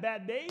 I've had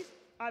bad days.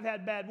 I've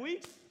had bad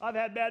weeks. I've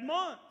had bad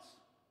months.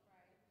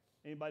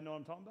 Anybody know what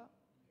I'm talking about?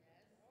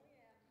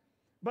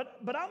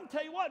 But I'm going to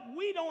tell you what,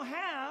 we don't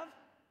have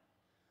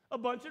a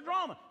bunch of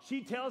drama.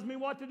 She tells me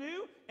what to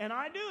do, and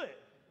I do it.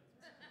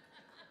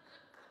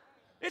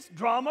 It's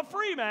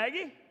drama-free,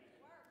 Maggie.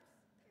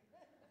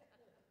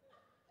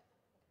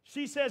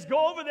 She says,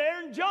 go over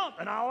there and jump.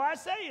 And all I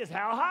say is,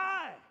 how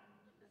high?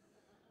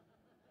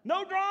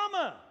 No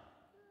drama.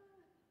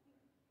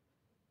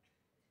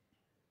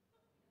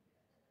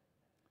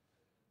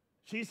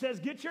 She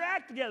says, get your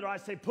act together. I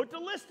say, put the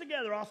list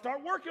together. I'll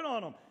start working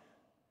on them.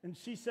 And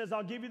she says,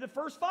 I'll give you the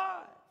first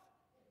 5.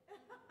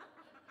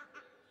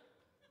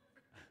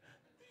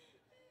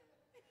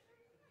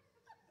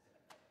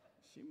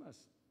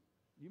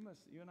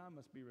 You and I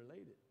must be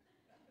related.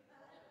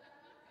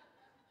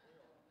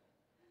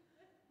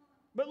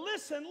 But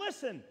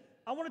listen.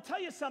 I want to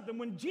tell you something.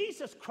 When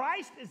Jesus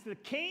Christ is the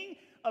King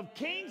of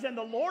kings and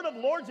the Lord of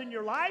lords in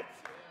your life,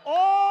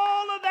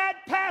 all of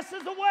that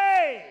passes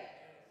away.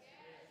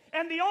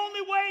 And the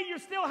only way you're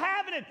still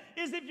having it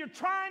is if you're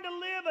trying to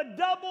live a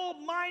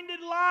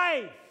double-minded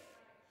life.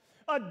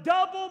 A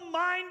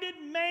double-minded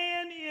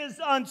man is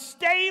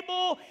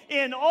unstable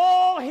in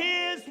all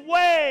his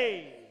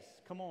ways.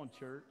 Come on,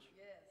 church.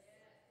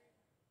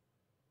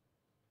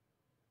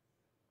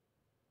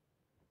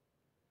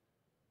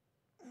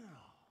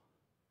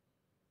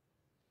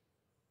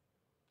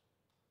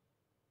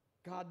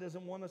 God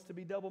doesn't want us to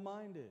be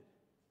double-minded.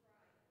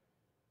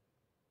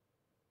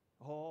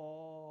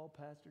 Oh,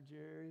 Pastor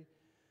Jerry,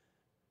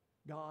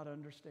 God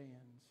understands.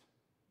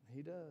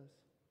 He does.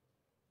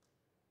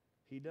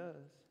 He does.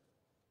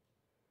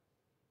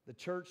 The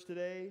church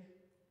today,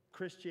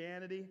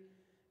 Christianity,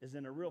 is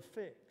in a real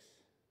fix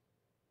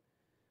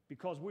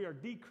because we are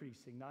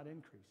decreasing, not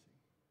increasing.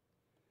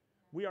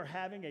 We are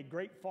having a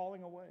great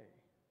falling away.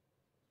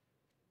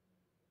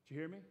 Did you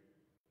hear me?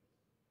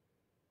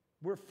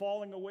 We're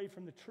falling away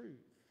from the truth.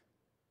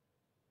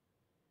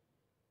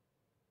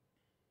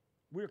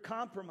 We're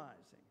compromising.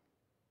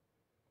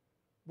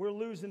 We're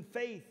losing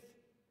faith.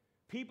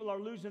 People are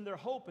losing their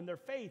hope and their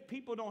faith.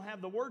 People don't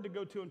have the Word to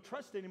go to and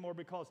trust anymore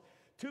because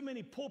too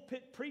many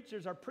pulpit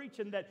preachers are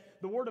preaching that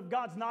the Word of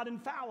God's not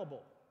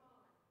infallible.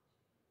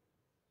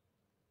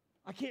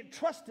 I can't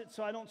trust it,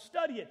 so I don't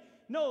study it.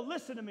 No,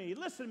 listen to me.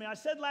 Listen to me. I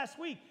said last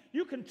week,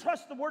 you can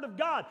trust the Word of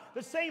God.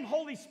 The same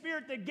Holy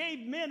Spirit that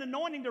gave men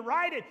anointing to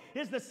write it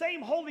is the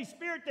same Holy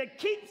Spirit that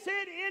keeps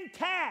it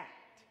intact.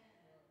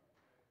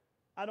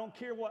 I don't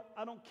care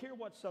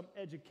what some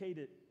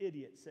educated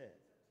idiot said.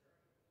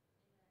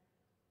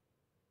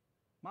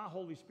 My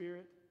Holy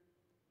Spirit,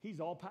 He's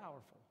all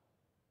powerful.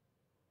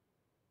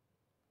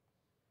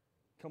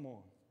 Come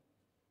on.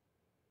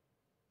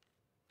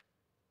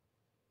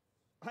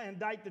 I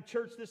indict the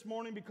church this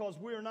morning because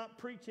we are not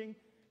preaching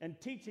and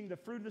teaching the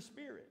fruit of the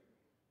Spirit.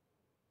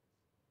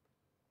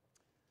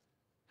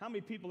 How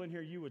many people in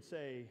here you would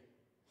say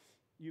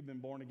you've been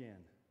born again?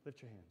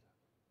 Lift your hands up.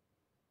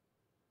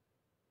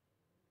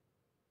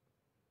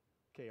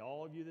 Okay,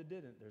 all of you that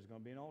didn't, there's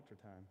going to be an altar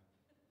time.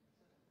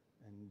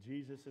 And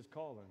Jesus is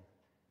calling.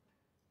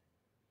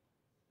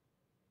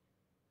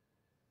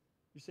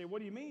 You say, what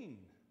do you mean?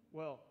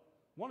 Well,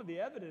 one of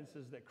the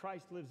evidences that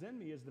Christ lives in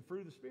me is the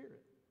fruit of the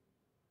Spirit.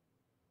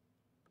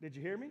 Did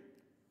you hear me?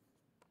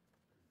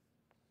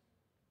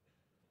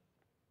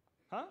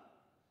 Huh?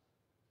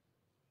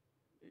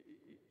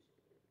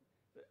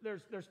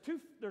 There's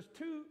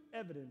two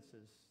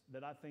evidences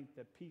that I think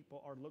that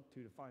people are looked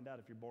to find out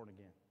if you're born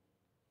again.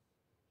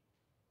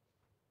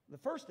 The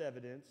first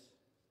evidence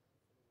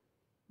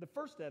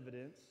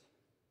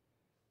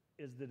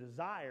is the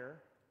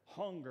desire,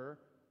 hunger,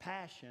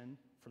 passion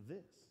for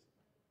this.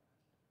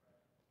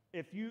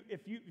 If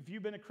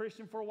you've been a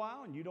Christian for a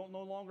while and you don't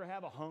no longer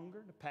have a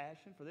hunger, a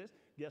passion for this,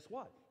 guess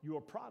what? You're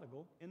a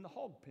prodigal in the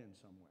hog pen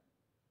somewhere.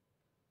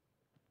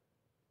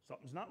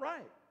 Something's not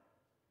right.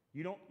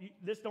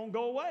 This don't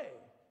go away.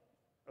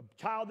 A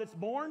child that's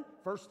born,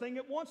 first thing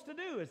it wants to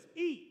do is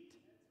eat.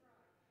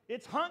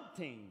 It's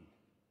hunting.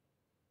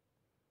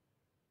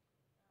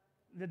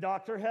 The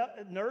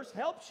nurse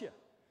helps you.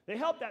 They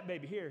help that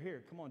baby.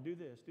 Here, come on, do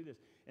this.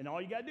 And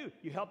all you got to do,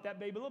 you help that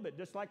baby a little bit.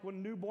 Just like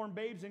when newborn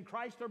babes in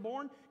Christ are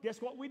born,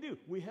 guess what we do?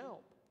 We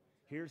help.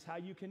 Here's how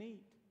you can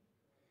eat.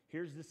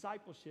 Here's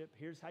discipleship.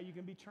 Here's how you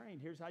can be trained.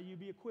 Here's how you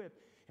be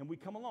equipped. And we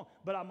come along.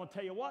 But I'm going to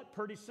tell you what,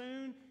 pretty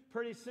soon,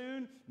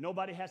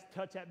 nobody has to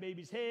touch that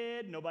baby's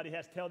head. Nobody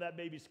has to tell that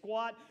baby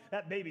squat.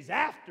 That baby's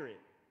after it.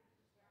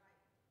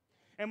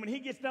 And when he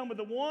gets done with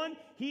the one,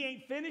 he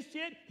ain't finished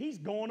yet. He's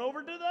going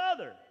over to the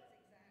other.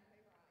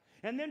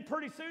 And then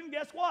pretty soon,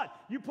 guess what?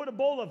 You put a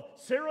bowl of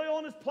cereal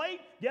on his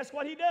plate, guess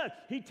what he does?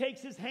 He takes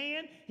his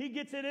hand, he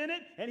gets it in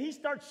it, and he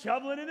starts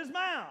shoveling it in his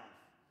mouth.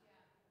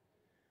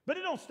 But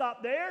it don't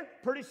stop there.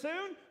 Pretty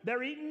soon,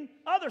 they're eating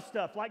other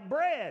stuff like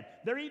bread.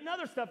 They're eating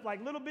other stuff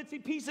like little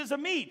bitsy pieces of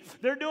meat.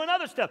 They're doing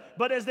other stuff.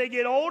 But as they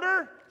get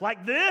older,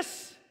 like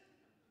this,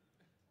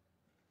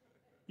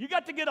 You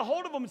got to get a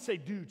hold of them and say,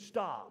 dude,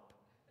 stop.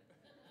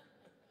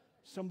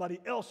 Somebody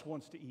else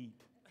wants to eat.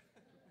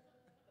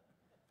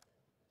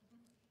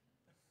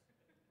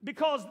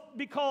 Because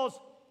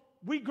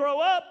we grow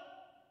up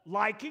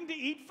liking to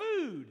eat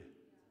food,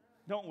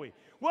 don't we?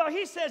 Well,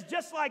 he says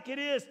just like it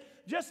is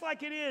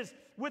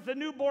with a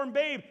newborn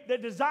babe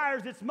that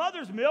desires its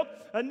mother's milk,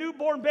 a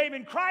newborn babe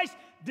in Christ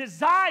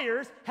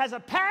desires, has a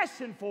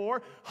passion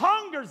for,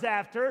 hungers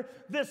after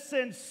the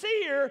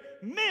sincere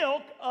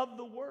milk of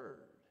the Word.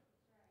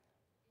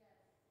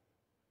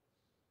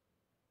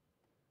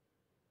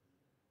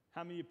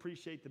 How many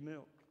appreciate the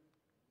milk?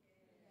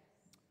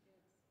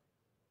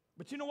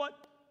 But you know what?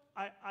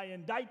 I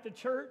indict the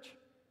church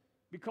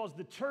because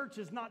the church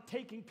is not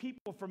taking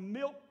people from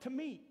milk to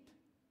meat.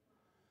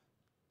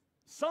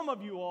 Some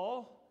of you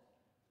all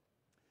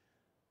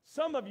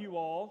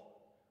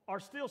are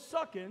still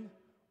sucking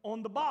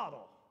on the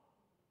bottle.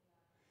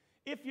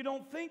 If you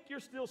don't think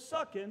you're still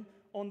sucking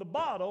on the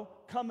bottle,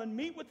 come and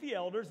meet with the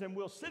elders and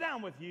we'll sit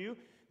down with you,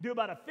 do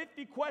about a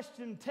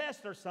 50-question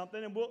test or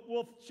something, and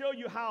we'll show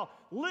you how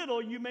little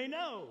you may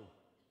know.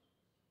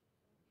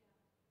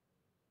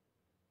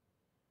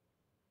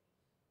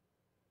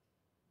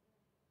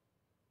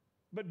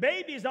 But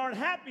babies aren't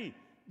happy.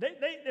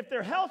 If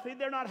they're healthy,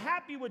 they're not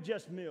happy with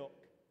just milk.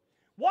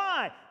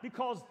 Why?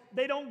 Because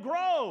they don't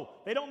grow,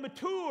 they don't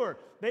mature,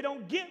 they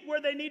don't get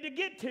where they need to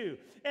get to.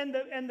 And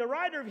the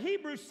writer of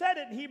Hebrews said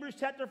it in Hebrews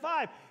chapter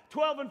 5,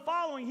 12 and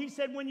following. He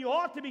said, when you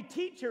ought to be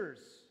teachers,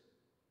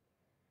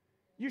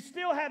 you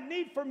still have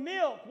need for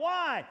milk.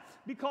 Why?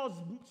 Because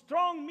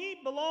strong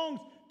meat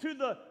belongs to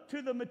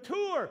the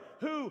mature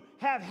who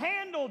have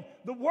handled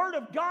the Word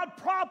of God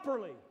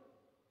properly.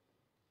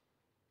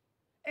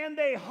 And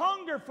they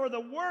hunger for the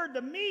Word,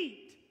 the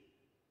meat,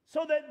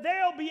 so that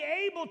they'll be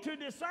able to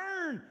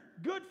discern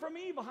good from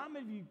evil. How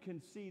many of you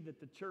can see that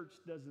the church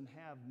doesn't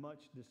have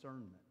much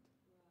discernment?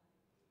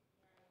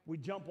 We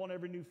jump on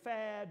every new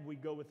fad. We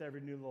go with every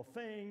new little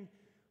thing.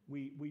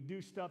 We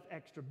do stuff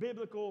extra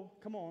biblical.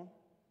 Come on.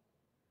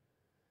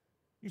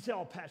 You say,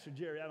 oh, Pastor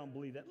Jerry, I don't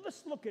believe that.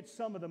 Let's look at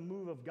some of the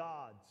move of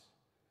God's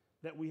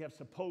that we have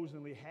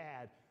supposedly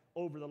had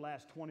over the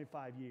last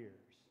 25 years.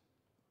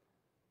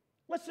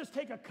 Let's just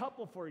take a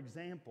couple for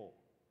example.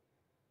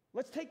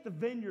 Let's take the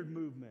Vineyard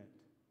movement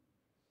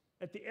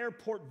at the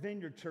Airport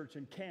Vineyard Church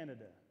in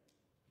Canada,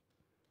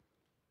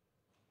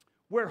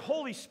 where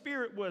Holy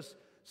Spirit was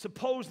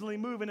supposedly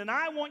moving. And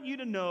I want you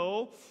to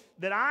know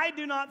that I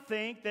do not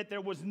think that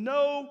there was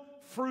no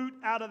fruit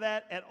out of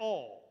that at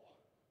all.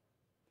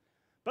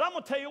 But I'm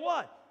going to tell you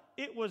what,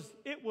 it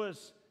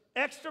was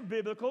extra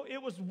biblical,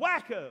 it was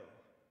wacko.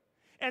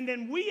 And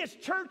then we as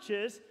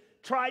churches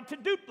tried to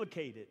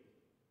duplicate it.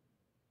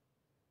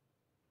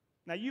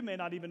 Now, you may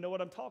not even know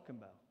what I'm talking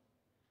about.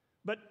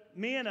 But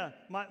me and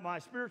my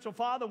spiritual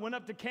father went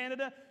up to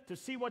Canada to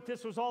see what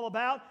this was all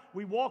about.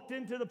 We walked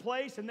into the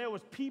place, and there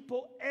was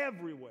people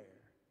everywhere.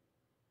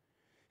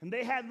 And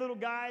they had little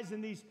guys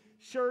in these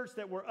shirts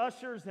that were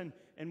ushers and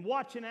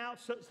watching out,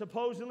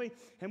 supposedly.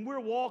 And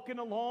we're walking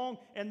along,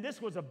 and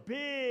this was a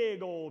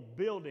big old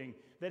building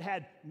that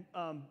had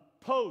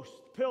posts,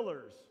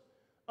 pillars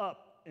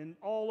up and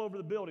all over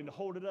the building to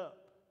hold it up.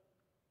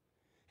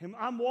 And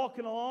I'm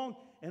walking along,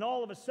 and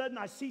all of a sudden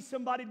I see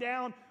somebody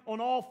down on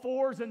all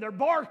fours, and they're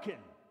barking.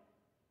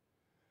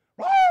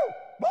 Woo!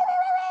 Woo, woo,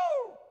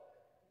 woo, woo.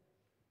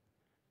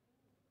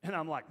 And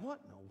I'm like, what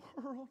in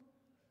the world?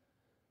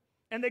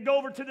 And they go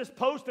over to this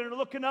post, and they're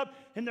looking up,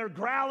 and they're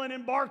growling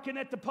and barking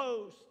at the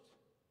post.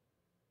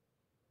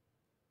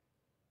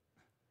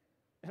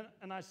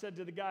 And I said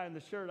to the guy in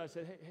the shirt, I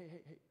said,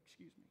 hey,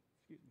 excuse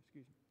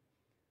me.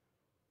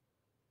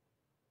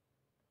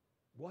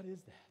 What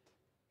is that?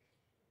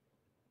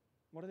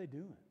 What are they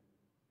doing?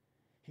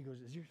 He goes,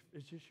 is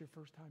this your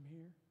first time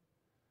here?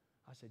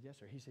 I said, yes,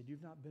 sir. He said,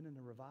 you've not been in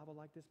a revival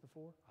like this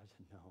before? I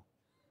said, no.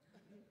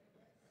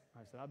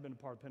 I said, I've been a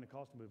part of the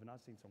Pentecostal movement.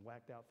 I've seen some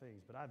whacked out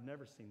things, but I've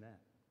never seen that.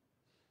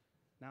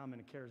 Now I'm in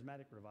a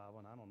charismatic revival,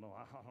 and I don't know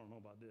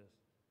about this.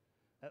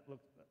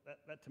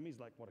 That to me is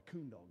like what a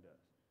coon dog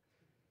does.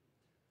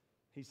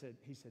 He said,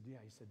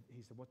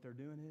 what they're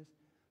doing is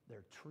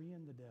they're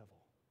treeing the devil.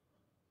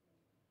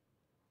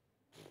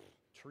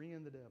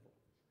 Treeing the devil.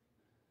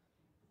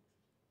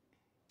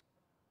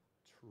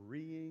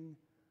 Treeing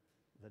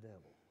the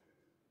devil.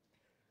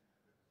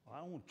 Well,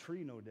 I don't want to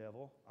tree no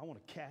devil. I want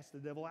to cast the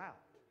devil out.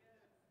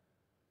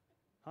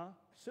 Huh?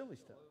 Silly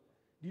stuff.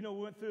 Do you know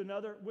we went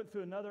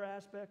through another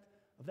aspect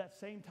of that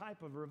same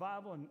type of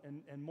revival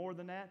and more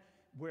than that,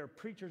 where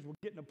preachers would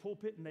get in a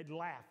pulpit and they'd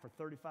laugh for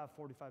 35,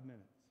 45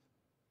 minutes.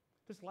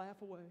 Just laugh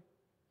away.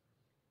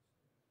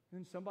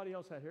 And somebody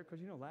else out here,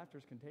 because laughter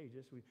is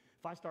contagious.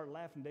 If I start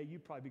laughing today,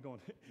 you'd probably be going,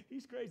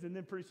 he's crazy. And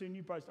then pretty soon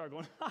you probably start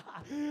going,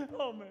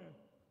 oh man.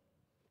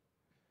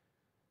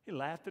 He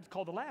laughed. It's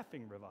called the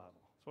laughing revival.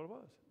 That's what it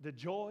was. The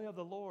joy of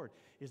the Lord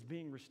is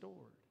being restored.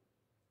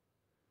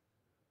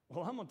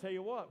 Well, I'm going to tell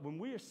you what, when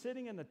we are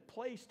sitting in a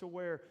place to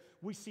where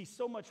we see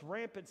so much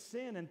rampant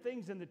sin and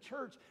things in the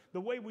church, the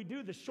way we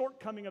do, the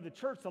shortcoming of the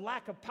church, the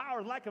lack of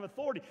power, lack of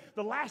authority,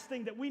 the last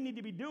thing that we need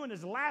to be doing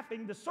is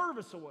laughing the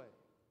service away.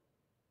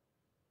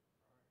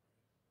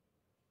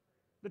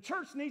 The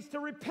church needs to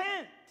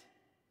repent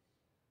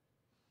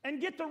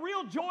and get the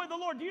real joy of the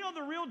Lord. Do you know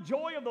the real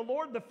joy of the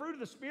Lord, the fruit of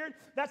the Spirit?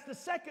 That's the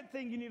second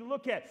thing you need to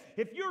look at.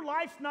 If your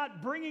life's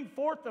not bringing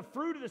forth the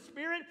fruit of the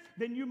Spirit,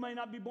 then you may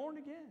not be born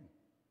again.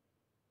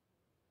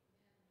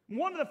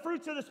 One of the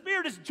fruits of the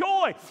Spirit is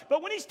joy.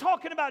 But when he's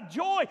talking about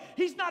joy,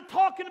 he's not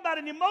talking about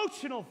an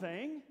emotional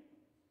thing.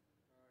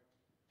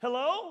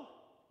 Hello?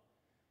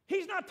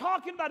 He's not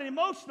talking about an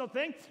emotional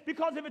thing,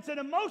 because if it's an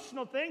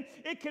emotional thing,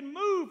 it can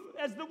move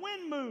as the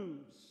wind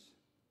moves.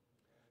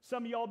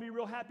 Some of y'all be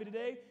real happy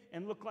today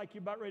and look like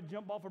you're about ready to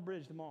jump off a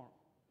bridge tomorrow.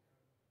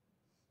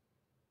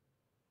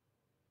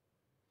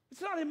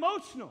 It's not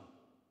emotional.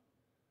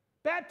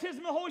 Baptism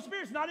of the Holy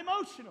Spirit is not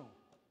emotional.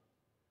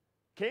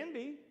 Can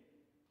be.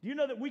 Do you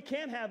know that we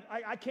can have,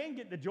 I can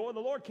get the joy of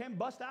the Lord can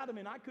bust out of me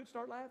and I could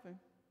start laughing.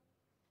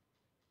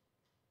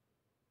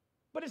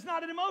 But it's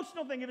not an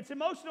emotional thing. If it's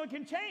emotional, it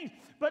can change.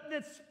 But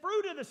this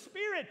fruit of the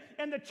Spirit,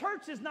 and the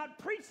church is not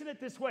preaching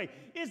it this way,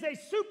 is a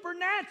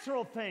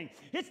supernatural thing.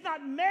 It's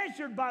not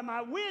measured by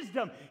my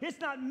wisdom. It's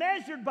not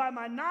measured by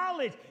my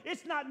knowledge.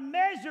 It's not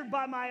measured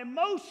by my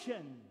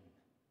emotion.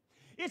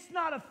 It's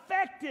not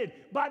affected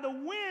by the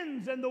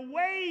winds and the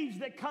waves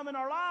that come in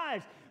our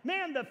lives.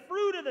 Man, the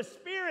fruit of the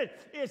Spirit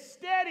is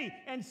steady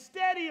and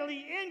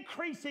steadily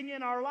increasing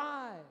in our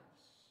lives,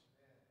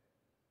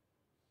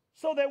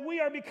 so that we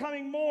are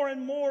becoming more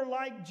and more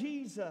like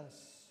Jesus,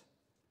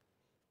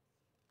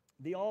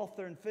 the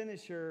author and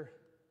finisher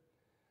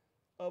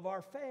of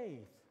our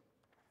faith.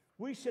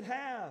 We should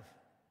have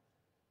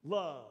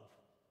love,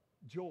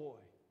 joy,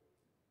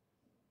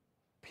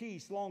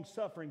 peace,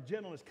 long-suffering,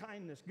 gentleness,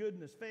 kindness,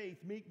 goodness, faith,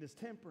 meekness,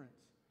 temperance.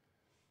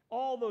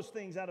 All those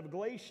things out of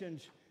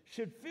Galatians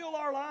should fill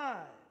our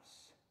lives,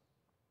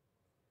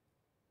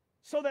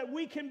 so that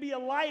we can be a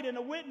light and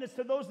a witness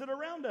to those that are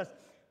around us.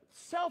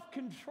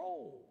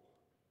 Self-control.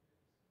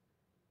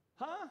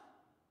 Huh?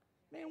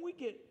 Man, we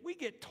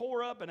get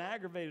tore up and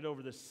aggravated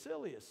over the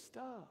silliest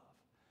stuff.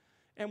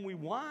 And we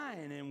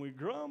whine and we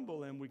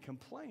grumble and we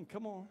complain.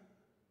 Come on.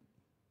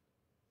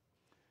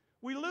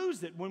 We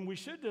lose it when we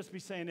should just be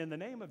saying, in the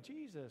name of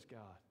Jesus, God,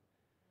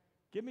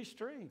 give me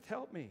strength,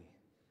 help me.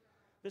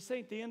 This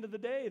ain't the end of the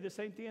day. This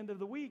ain't the end of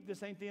the week.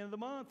 This ain't the end of the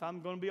month. I'm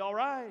going to be all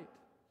right.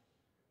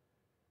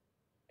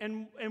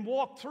 And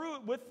walk through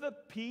it with the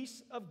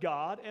peace of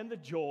God and the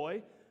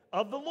joy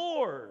of the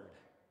Lord.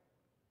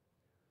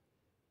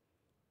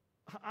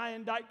 I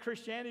indict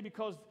Christianity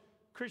because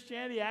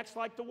Christianity acts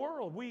like the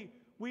world.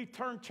 We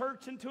turn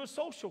church into a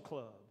social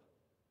club.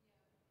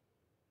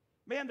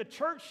 Man, the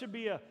church should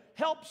be a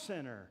help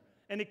center,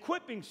 an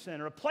equipping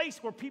center, a place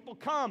where people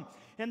come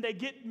and they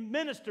get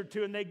ministered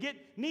to and they get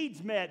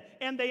needs met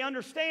and they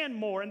understand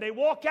more and they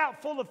walk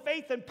out full of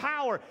faith and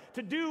power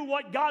to do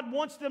what God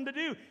wants them to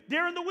do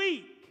during the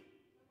week.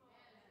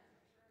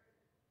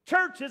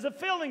 Church is a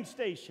filling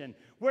station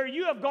where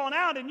you have gone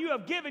out and you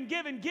have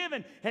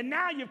given, and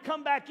now you've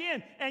come back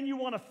in and you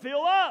want to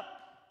fill up.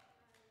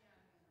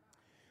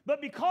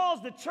 But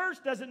because the church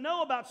doesn't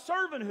know about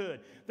servanthood,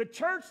 the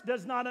church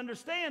does not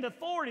understand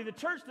authority, the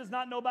church does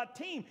not know about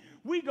team,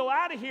 we go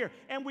out of here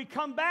and we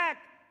come back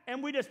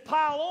and we just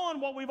pile on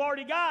what we've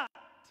already got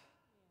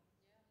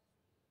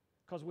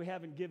because we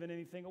haven't given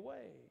anything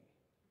away.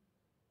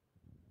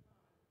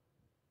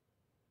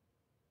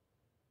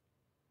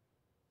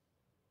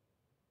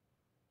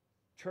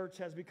 Church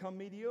has become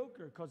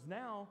mediocre because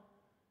now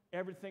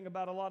everything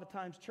about a lot of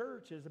times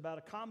church is about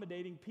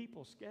accommodating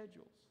people's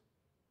schedules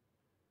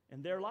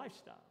and their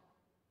lifestyle.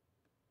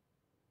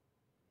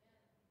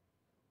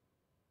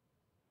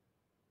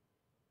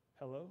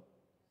 Hello?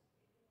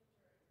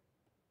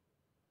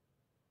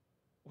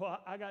 Well,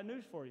 I got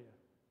news for you.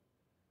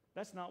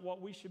 That's not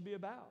what we should be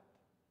about.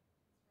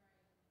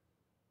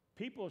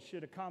 People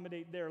should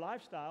accommodate their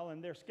lifestyle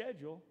and their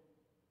schedule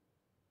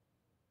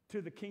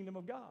to the kingdom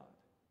of God.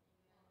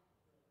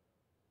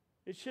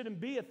 It shouldn't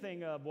be a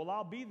thing of, well,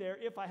 I'll be there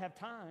if I have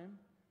time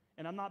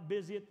and I'm not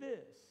busy at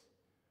this.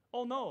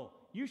 Oh, no,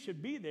 you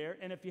should be there,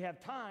 and if you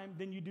have time,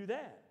 then you do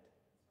that.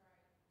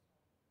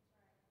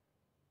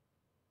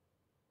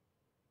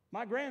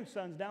 My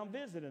grandson's down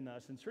visiting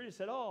us, and Srita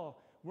said, oh,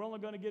 we're only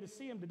going to get to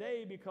see him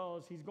today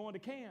because he's going to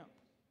camp.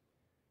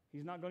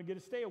 He's not going to get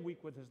to stay a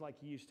week with us like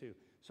he used to.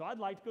 So I'd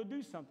like to go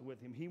do something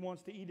with him. He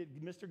wants to eat at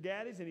Mr.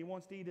 Gaddy's, and he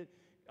wants to eat at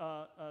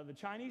the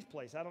Chinese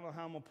place. I don't know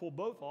how I'm going to pull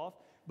both off,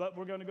 but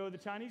we're going to go to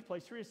the Chinese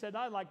place. Srita said,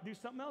 I'd like to do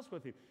something else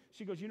with you.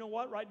 She goes, you know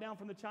what? Right down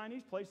from the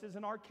Chinese place is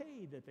an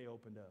arcade that they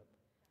opened up.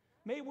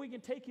 Maybe we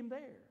can take him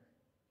there.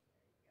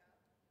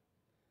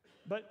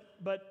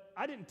 But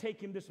I didn't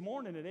take him this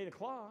morning at 8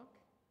 o'clock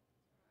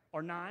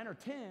or 9 or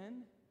 10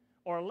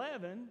 or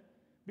 11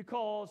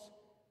 because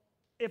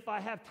if I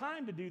have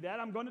time to do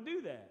that, I'm going to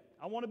do that.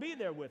 I want to be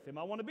there with him.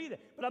 I want to be there.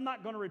 But I'm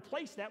not going to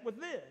replace that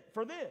with this,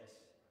 for this.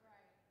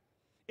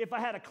 if I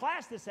had a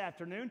class this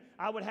afternoon,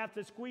 I would have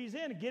to squeeze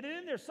in and get it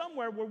in there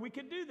somewhere where we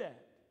could do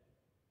that.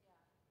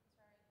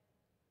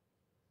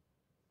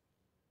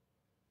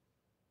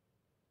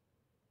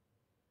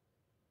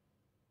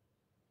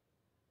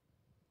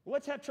 Well,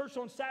 let's have church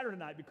on Saturday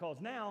night because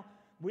now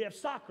we have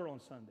soccer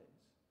on Sundays.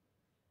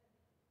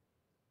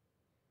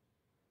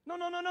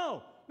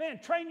 No. Man,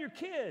 train your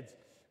kids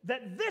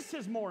that this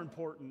is more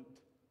important.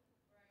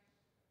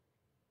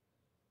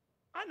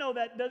 I know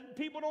that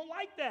people don't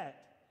like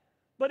that.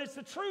 But it's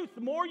the truth.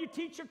 The more you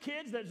teach your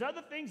kids there's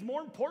other things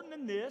more important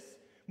than this,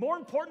 more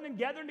important than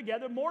gathering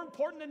together, more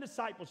important than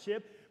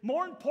discipleship,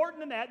 more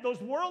important than that,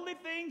 those worldly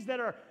things that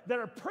are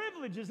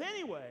privileges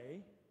anyway,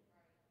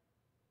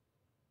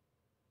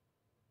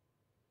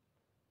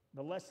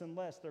 the less and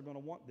less they're going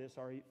to want this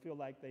or feel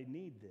like they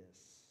need this.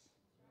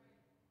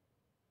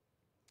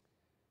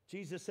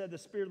 Jesus said the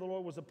Spirit of the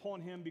Lord was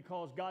upon him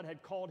because God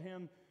had called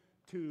him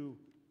to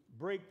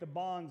break the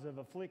bonds of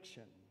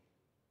affliction,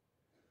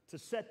 to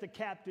set the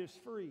captives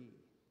free,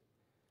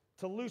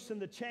 to loosen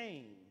the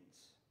chains,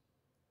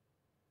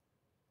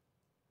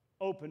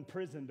 open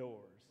prison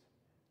doors.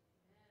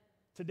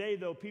 Today,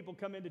 though, people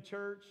come into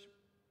church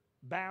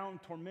bound,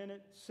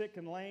 tormented, sick,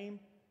 and lame,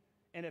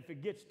 and if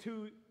it gets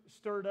too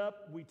stirred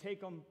up, we take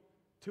them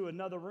to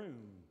another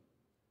room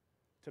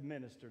to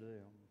minister to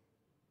them.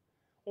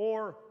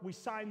 Or we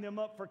sign them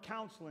up for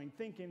counseling,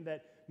 thinking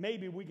that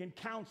maybe we can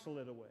counsel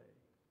it away.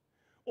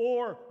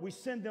 Or we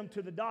send them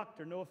to the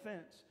doctor, no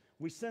offense.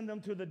 We send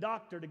them to the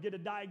doctor to get a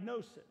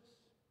diagnosis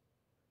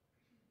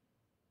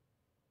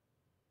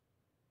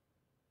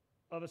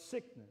of a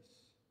sickness,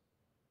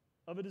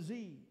 of a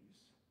disease,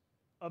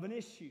 of an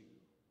issue.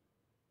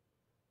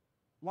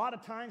 A lot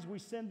of times we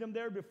send them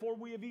there before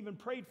we have even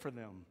prayed for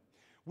them.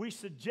 We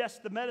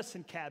suggest the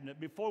medicine cabinet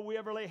before we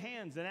ever lay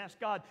hands and ask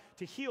God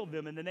to heal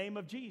them in the name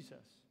of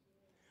Jesus.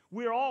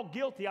 We are all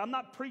guilty. I'm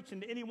not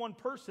preaching to any one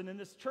person in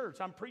this church.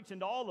 I'm preaching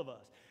to all of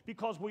us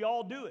because we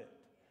all do it.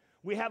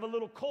 We have a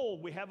little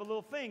cold. We have a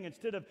little thing.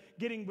 Instead of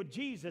getting with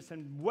Jesus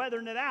and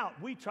weathering it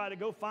out, we try to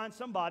go find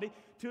somebody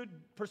to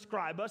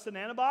prescribe us an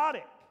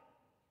antibiotic.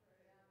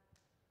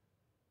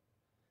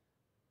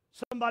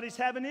 Somebody's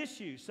having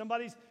issues.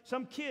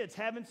 Some kids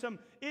having some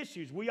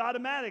issues. We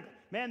automatically,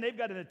 man, they've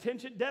got an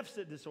attention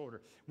deficit disorder.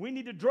 We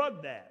need to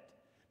drug that.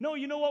 No,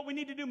 you know what we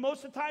need to do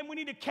most of the time? We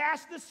need to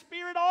cast the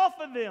spirit off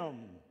of them.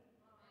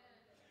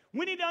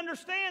 We need to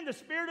understand the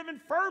spirit of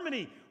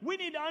infirmity. We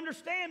need to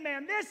understand,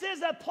 man, this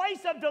is a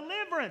place of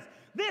deliverance.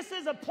 This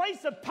is a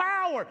place of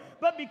power.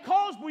 But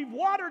because we've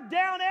watered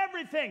down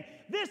everything,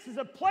 this is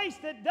a place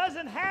that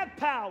doesn't have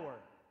power.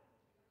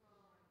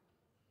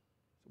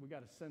 So we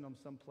got to send them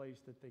someplace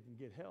that they can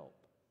get help.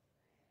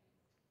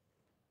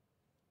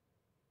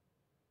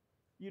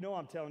 You know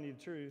I'm telling you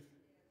the truth.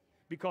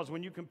 Because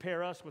when you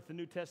compare us with the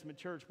New Testament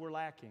church, we're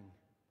lacking.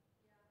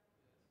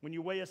 When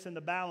you weigh us in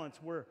the balance,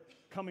 we're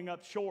coming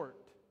up short.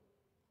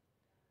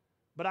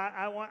 But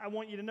I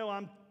want you to know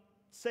I'm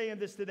saying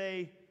this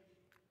today,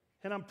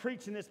 and I'm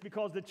preaching this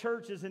because the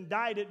church is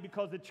indicted,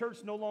 because the church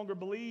no longer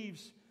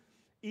believes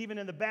even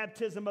in the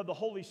baptism of the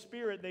Holy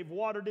Spirit. They've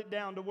watered it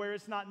down to where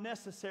it's not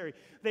necessary.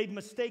 They've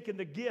mistaken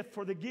the gift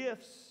for the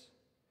gifts.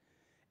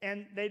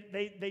 And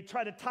they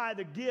try to tie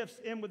the gifts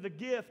in with the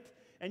gift,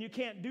 and you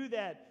can't do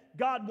that.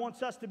 God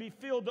wants us to be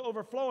filled to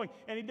overflowing,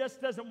 and He just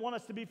doesn't want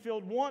us to be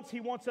filled once. He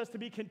wants us to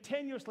be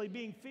continuously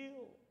being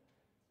filled.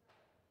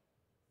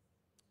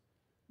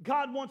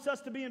 God wants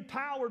us to be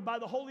empowered by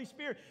the Holy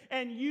Spirit,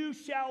 and you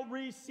shall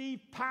receive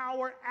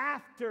power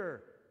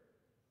after.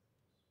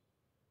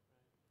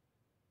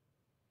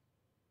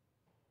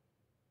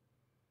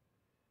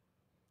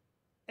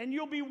 And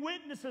you'll be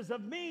witnesses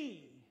of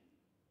me,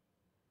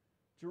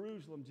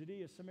 Jerusalem,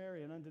 Judea,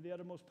 Samaria, and unto the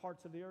uttermost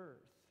parts of the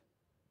earth.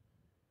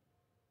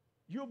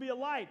 You'll be a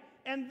light.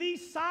 And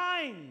these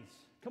signs,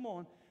 come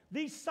on,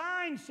 these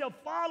signs shall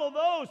follow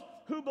those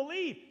who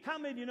believe. How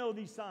many of you know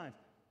these signs?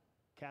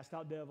 Cast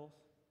out devils,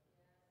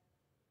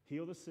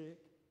 heal the sick,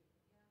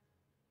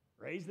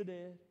 raise the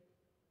dead,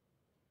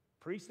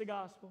 preach the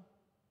gospel,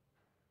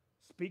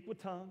 speak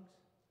with tongues.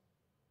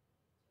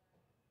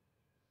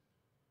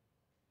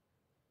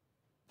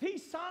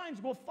 These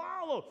signs will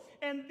follow,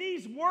 and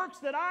these works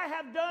that I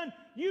have done,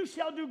 you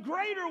shall do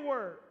greater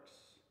works.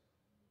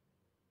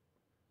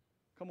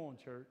 Come on,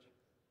 church.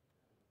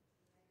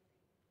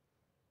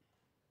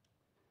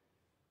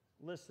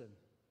 Listen.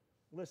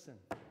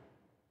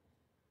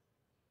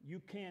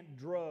 You can't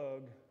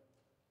drug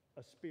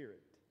a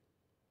spirit.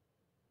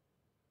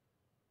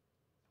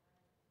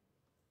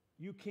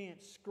 You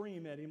can't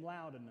scream at him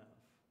loud enough.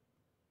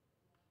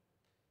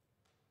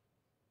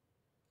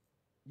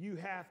 You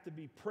have to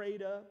be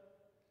prayed up,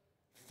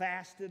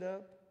 fasted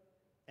up,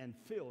 and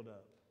filled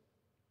up.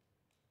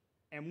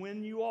 And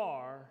when you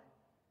are,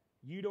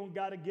 you don't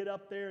got to get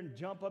up there and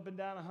jump up and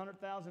down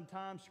 100,000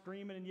 times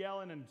screaming and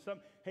yelling. And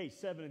hey,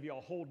 7 of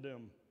y'all hold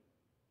them.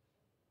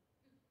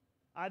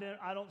 I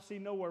don't see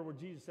nowhere where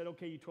Jesus said,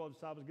 okay, you 12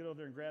 disciples, get over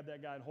there and grab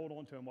that guy and hold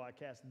on to him while I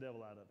cast the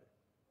devil out of it.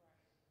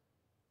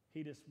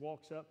 He just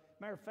walks up.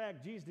 Matter of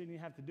fact, Jesus didn't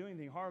even have to do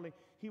anything hardly.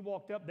 He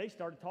walked up. They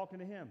started talking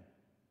to him.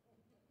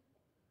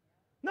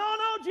 No,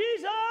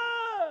 Jesus!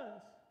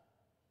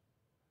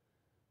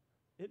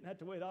 Isn't that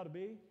the way it ought to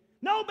be?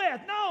 No,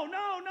 Beth,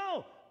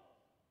 no.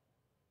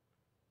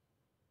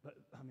 But,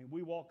 I mean,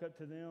 we walk up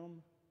to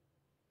them,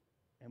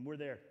 and we're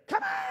there.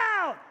 Come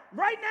out!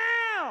 Right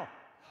now!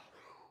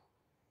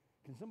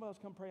 Can somebody else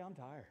come pray? I'm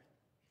tired.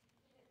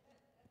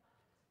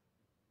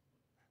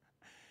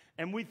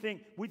 And we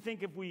think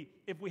if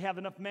we have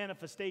enough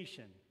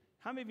manifestation.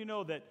 How many of you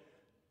know that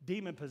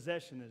demon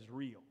possession is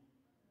real?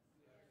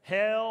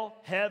 Hell,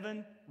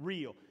 heaven,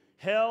 real.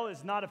 Hell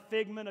is not a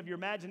figment of your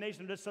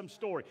imagination or just some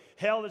story.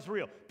 Hell is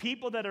real.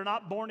 People that are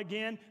not born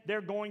again,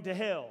 they're going to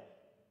hell.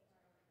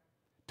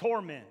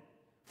 Torment.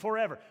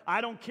 Forever.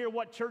 I don't care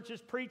what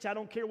churches preach. I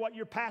don't care what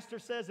your pastor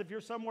says if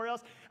you're somewhere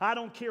else. I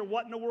don't care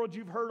what in the world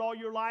you've heard all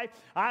your life.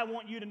 I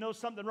want you to know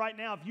something right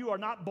now. If you are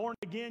not born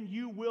again,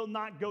 you will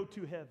not go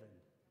to heaven.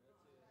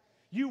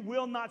 You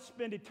will not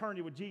spend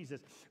eternity with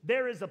Jesus.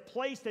 There is a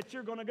place that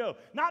you're going to go.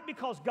 Not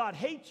because God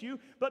hates you,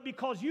 but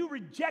because you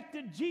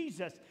rejected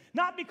Jesus.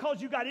 Not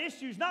because you got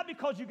issues, not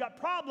because you got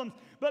problems,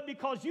 but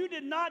because you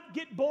did not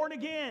get born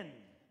again.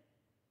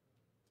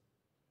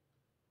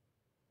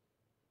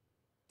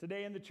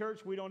 Today in the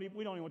church, we don't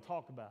even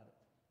talk about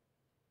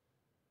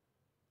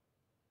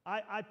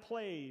it. I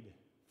played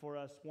for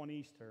us one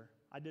Easter.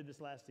 I did this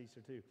last Easter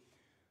too.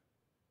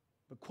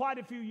 But quite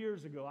a few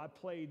years ago, I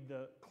played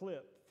the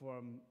clip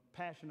from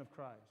Passion of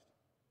Christ.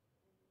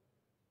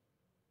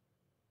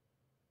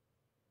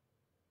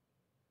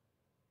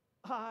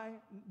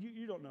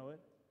 You don't know it.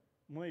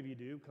 Maybe you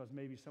do, because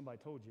maybe somebody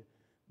told you.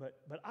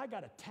 But I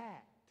got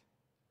attacked.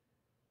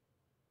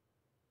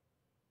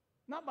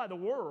 Not by the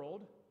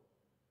world,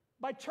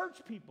 by church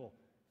people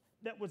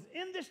that was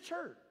in this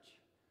church.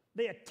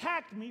 They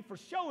attacked me for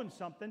showing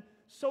something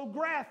so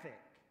graphic.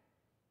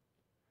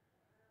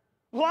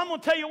 Well, I'm going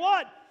to tell you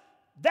what.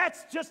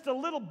 That's just a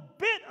little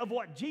bit of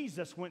what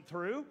Jesus went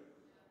through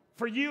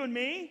for you and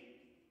me.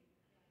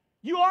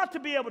 You ought to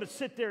be able to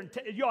sit there and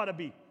you ought to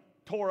be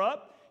tore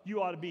up.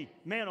 You ought to be,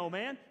 man, oh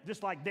man,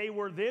 just like they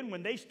were then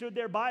when they stood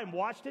there by and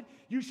watched it.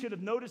 You should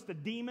have noticed the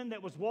demon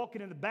that was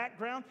walking in the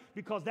background,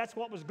 because that's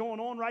what was going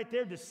on right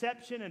there.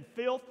 Deception and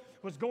filth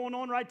was going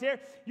on right there.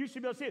 You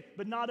should be able to see it,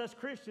 but not us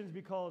Christians,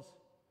 because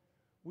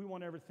we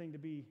want everything to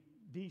be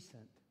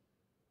decent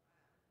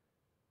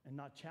and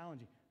not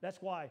challenging.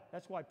 That's why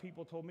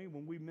people told me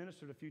when we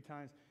ministered a few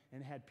times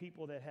and had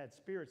people that had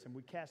spirits, and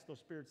we cast those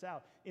spirits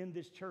out in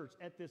this church,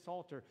 at this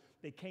altar,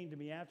 they came to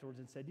me afterwards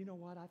and said, you know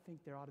what, I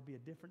think there ought to be a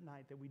different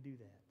night that we do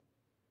that.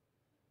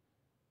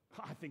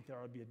 I think there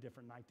ought to be a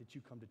different night that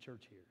you come to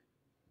church here.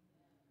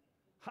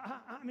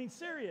 I mean,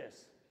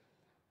 serious.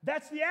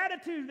 That's the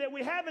attitude that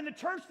we have in the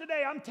church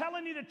today. I'm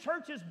telling you, the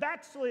church is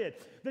backslid.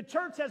 The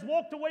church has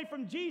walked away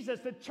from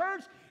Jesus. The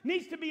church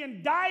needs to be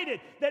indicted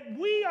that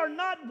we are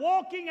not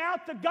walking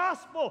out the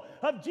gospel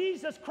of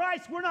Jesus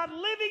Christ. We're not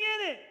living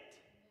in it.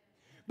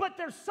 But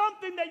there's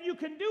something that you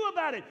can do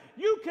about it.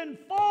 You can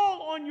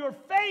fall on your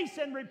face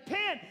and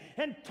repent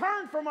and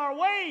turn from our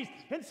ways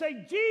and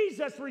say,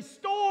 Jesus,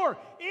 restore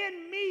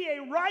in me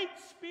a right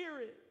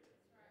spirit.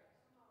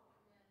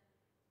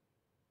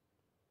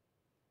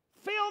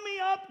 Fill me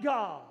up,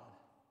 God.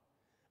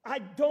 I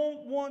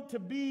don't want to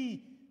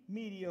be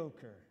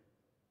mediocre.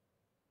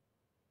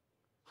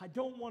 I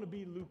don't want to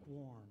be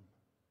lukewarm.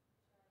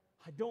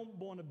 I don't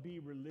want to be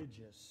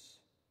religious.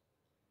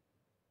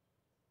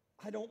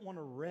 I don't want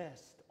to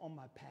rest on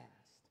my past.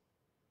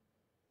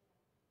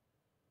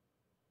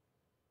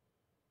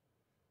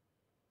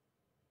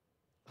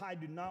 I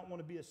do not want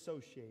to be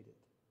associated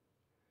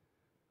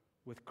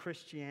with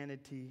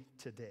Christianity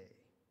today,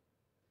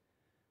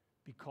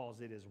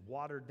 because it is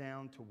watered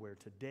down to where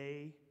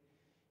today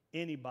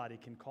anybody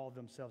can call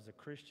themselves a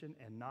Christian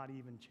and not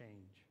even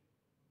change.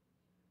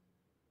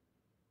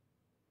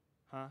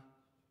 Huh?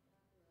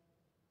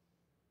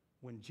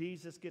 When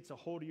Jesus gets a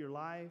hold of your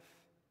life,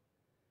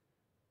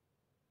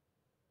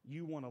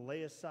 you want to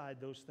lay aside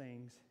those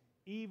things,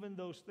 even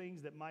those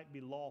things that might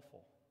be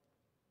lawful.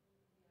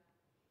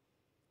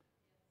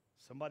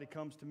 Somebody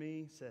comes to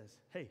me and says,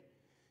 hey,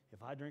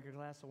 if I drink a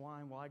glass of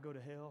wine, will I go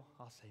to hell?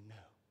 I'll say no.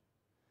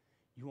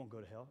 You won't go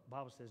to hell. The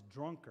Bible says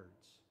drunkards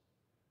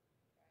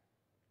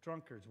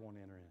won't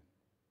enter in.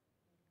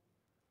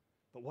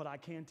 But what I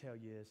can tell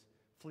you is,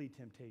 flee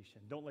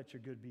temptation. Don't let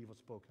your good be evil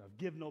spoken of.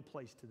 Give no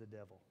place to the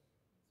devil.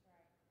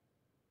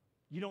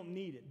 You don't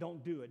need it.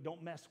 Don't do it.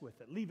 Don't mess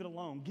with it. Leave it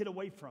alone. Get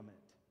away from it.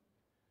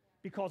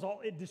 Because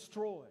it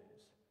destroys.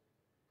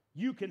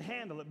 You can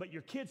handle it, but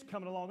your kids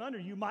coming along under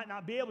you might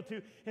not be able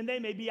to, and they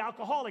may be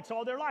alcoholics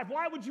all their life.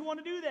 Why would you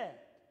want to do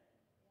that?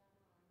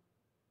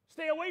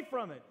 Stay away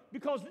from it.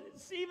 Because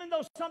even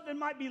though something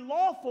might be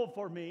lawful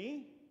for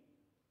me,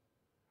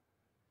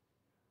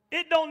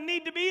 it don't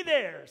need to be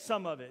there,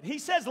 some of it. He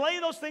says,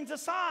 lay those things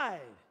aside.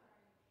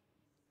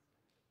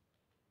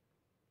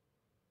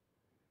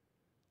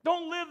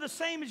 Don't live the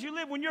same as you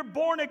live. When you're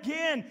born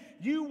again,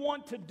 you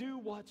want to do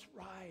what's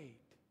right.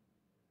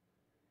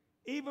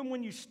 Even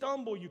when you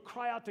stumble, you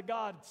cry out to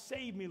God,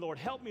 save me, Lord,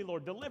 help me,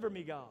 Lord, deliver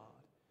me, God.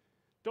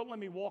 Don't let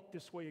me walk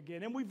this way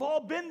again. And we've all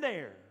been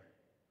there.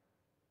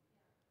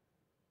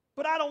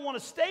 But I don't want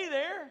to stay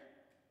there.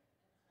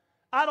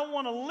 I don't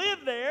want to live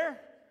there.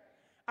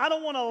 I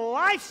don't want a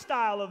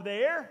lifestyle of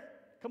there.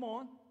 Come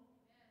on.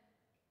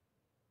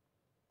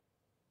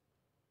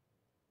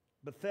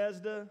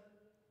 Bethesda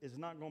is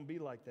not going to be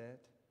like that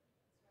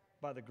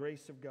by the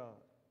grace of God.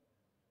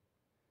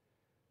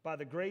 By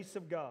the grace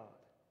of God.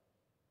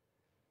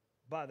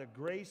 By the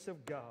grace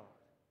of God.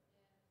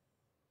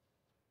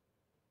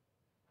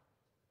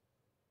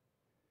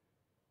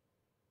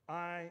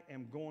 I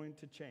am going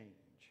to change.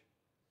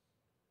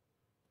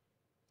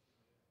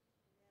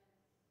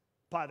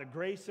 By the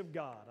grace of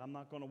God, I'm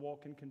not going to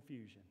walk in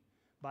confusion.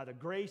 By the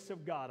grace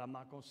of God, I'm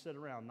not going to sit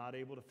around not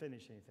able to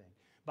finish anything.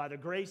 By the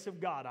grace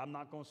of God, I'm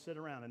not going to sit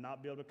around and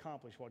not be able to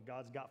accomplish what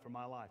God's got for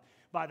my life.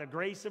 By the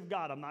grace of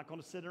God, I'm not going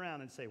to sit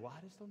around and say, well,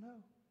 I just don't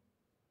know.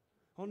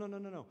 Oh, no, no,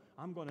 no, no.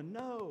 I'm going to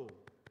know.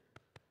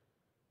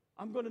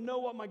 I'm going to know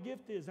what my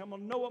gift is. I'm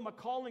going to know what my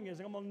calling is.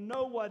 I'm going to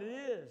know what it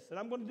is. And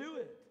I'm going to do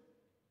it.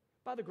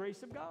 By the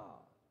grace of God.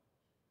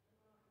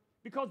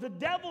 Because the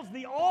devil's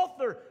the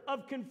author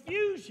of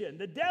confusion.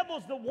 The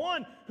devil's the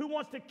one who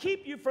wants to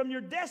keep you from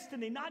your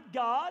destiny, not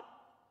God.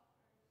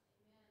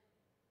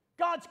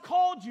 God's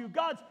called you.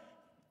 God's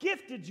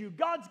gifted you.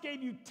 God's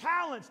gave you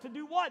talents to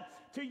do what?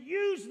 To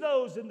use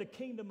those in the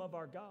kingdom of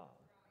our God.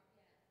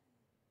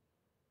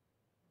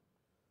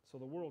 So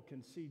the world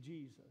can see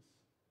Jesus.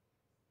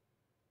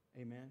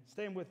 Amen.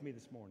 Stand with me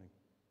this morning.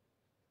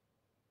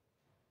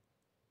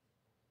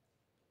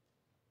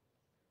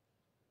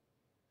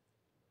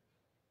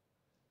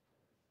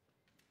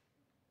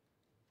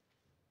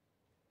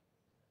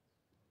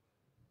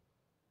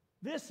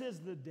 This is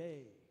the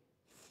day.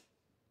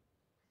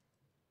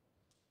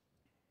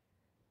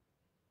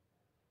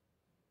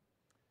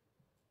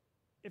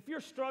 If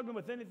you're struggling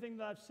with anything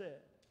that I've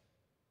said,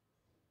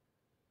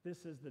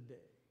 this is the day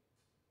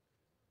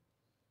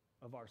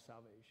of our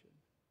salvation.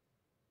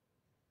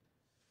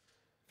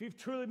 If you've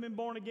truly been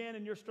born again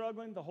and you're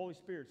struggling, the Holy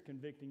Spirit's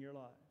convicting your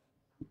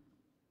life.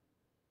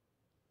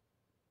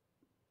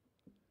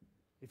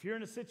 If you're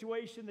in a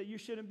situation that you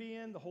shouldn't be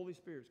in, the Holy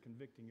Spirit's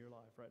convicting your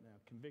life right now,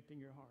 convicting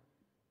your heart.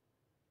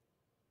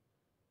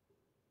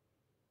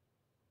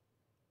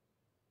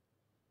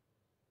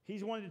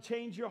 He's wanting to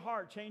change your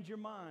heart, change your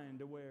mind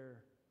to where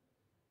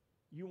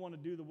you want to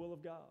do the will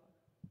of God.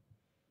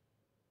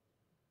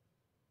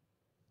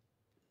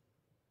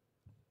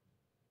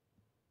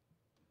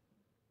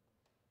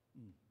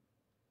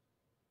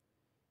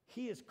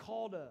 He has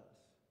called us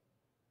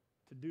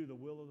to do the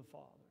will of the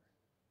Father.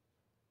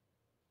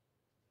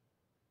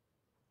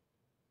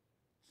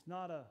 It's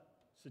not a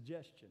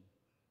suggestion.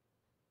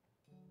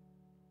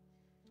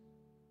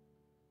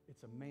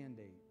 It's a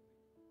mandate.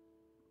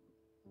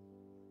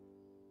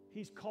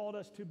 He's called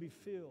us to be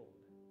filled,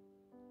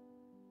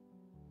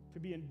 to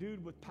be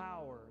endued with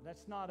power.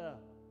 That's not a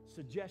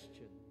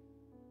suggestion.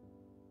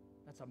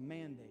 That's a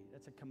mandate.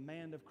 That's a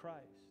command of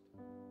Christ.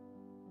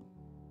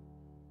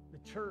 The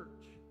church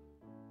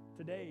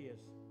today is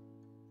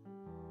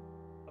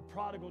a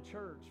prodigal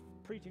church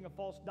preaching a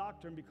false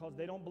doctrine because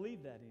they don't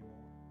believe that anymore.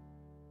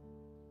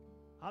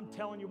 I'm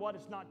telling you what,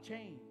 it's not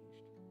changed.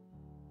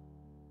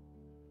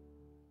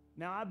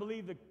 Now, I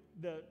believe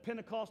the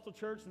Pentecostal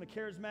church and the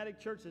charismatic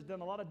church has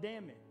done a lot of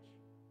damage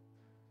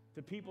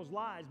to people's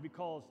lives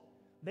because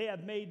they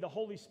have made the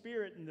Holy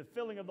Spirit and the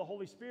filling of the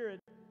Holy Spirit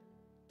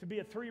to be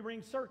a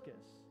three-ring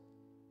circus.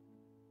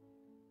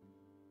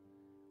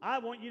 I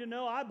want you to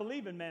know I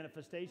believe in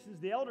manifestations.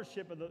 The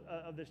eldership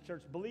of this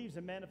church believes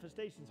in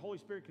manifestations. The Holy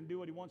Spirit can do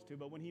what He wants to,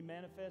 but when He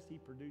manifests, He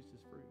produces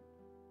fruit.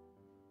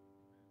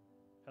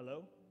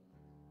 Hello?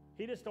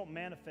 He just don't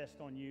manifest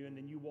on you and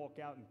then you walk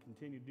out and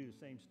continue to do the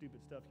same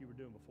stupid stuff you were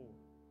doing before.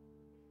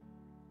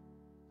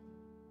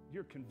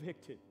 You're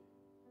convicted.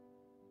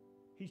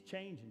 He's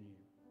changing you.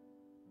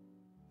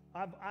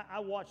 I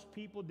watched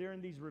people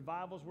during these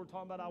revivals we're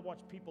talking about, I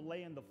watched people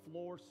lay on the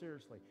floor,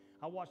 seriously.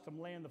 I watched them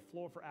lay on the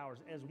floor for hours.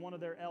 As one of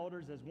their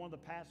elders, as one of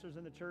the pastors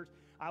in the church,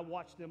 I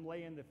watched them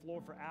lay on the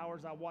floor for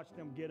hours. I watched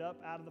them get up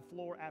out of the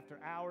floor after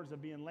hours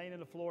of being laying on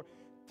the floor,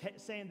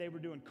 saying they were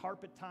doing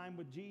carpet time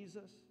with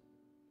Jesus.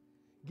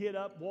 Get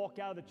up, walk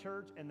out of the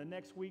church, and the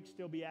next week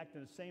still be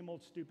acting the same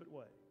old stupid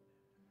way.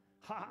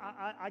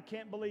 I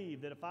can't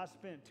believe that if I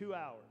spent 2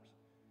 hours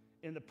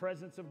in the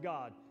presence of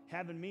God,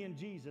 having me and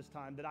Jesus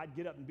time, that I'd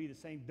get up and be the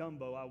same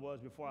Dumbo I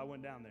was before I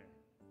went down there.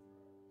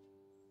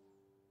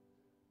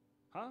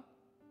 Huh?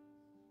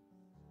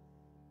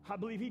 I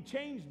believe He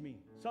changed me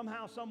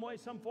somehow, some way,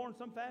 some form,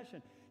 some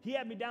fashion. He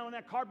had me down on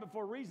that carpet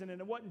for a reason, and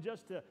it wasn't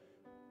just to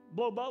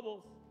blow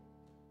bubbles.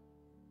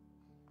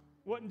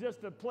 It wasn't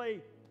just to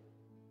play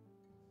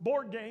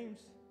board games.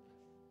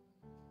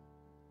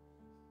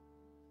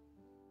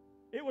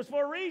 It was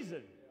for a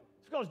reason.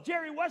 It's because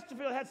Jerry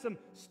Westerfield had some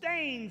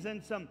stains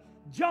and some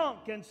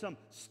junk and some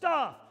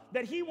stuff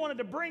that he wanted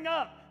to bring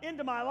up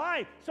into my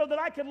life so that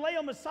I could lay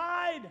them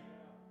aside,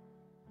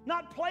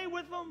 not play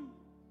with them.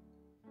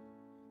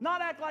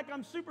 Not act like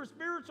I'm super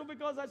spiritual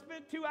because I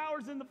spent 2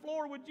 hours in the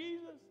floor with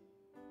Jesus.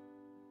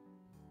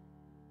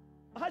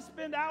 I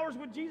spend hours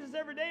with Jesus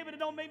every day, but it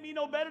don't make me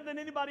no better than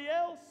anybody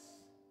else.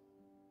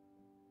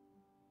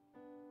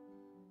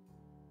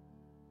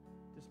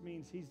 This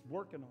means He's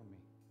working on me.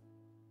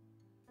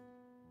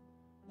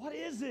 What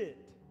is it,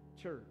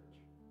 church?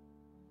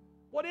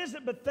 What is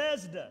it,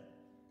 Bethesda?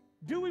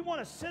 Do we want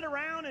to sit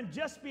around and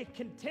just be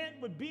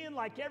content with being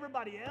like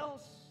everybody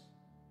else?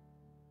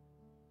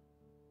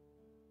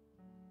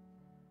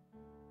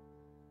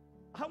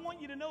 I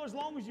want you to know, as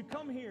long as you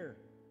come here,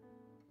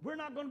 we're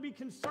not going to be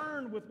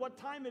concerned with what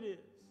time it is.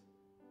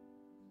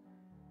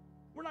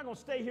 We're not going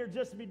to stay here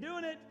just to be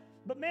doing it.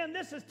 But man,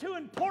 this is too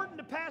important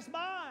to pass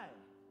by.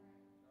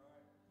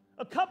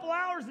 A couple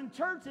hours in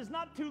church is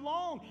not too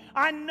long.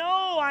 I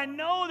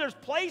know there's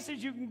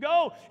places you can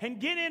go and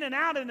get in and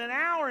out in an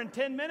hour and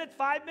 10 minutes,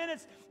 5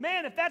 minutes.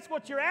 Man, if that's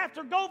what you're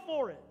after, go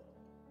for it.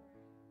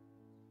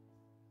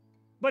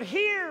 But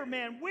here,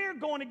 man, we're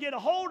going to get a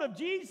hold of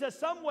Jesus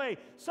some way,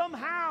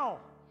 somehow.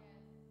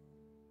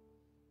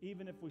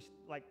 Even if we,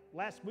 like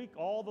last week,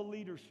 all the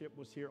leadership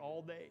was here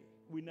all day.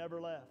 We never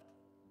left.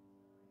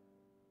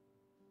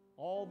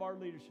 All of our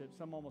leadership,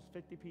 some almost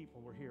 50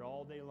 people, were here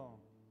all day long.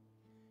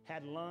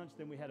 Had lunch,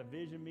 then we had a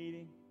vision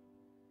meeting.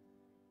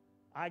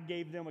 I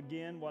gave them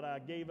again what I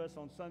gave us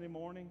on Sunday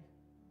morning.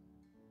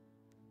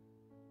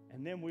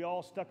 And then we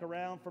all stuck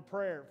around for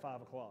prayer at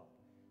 5 o'clock.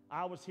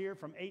 I was here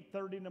from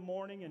 8:30 in the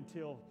morning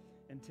until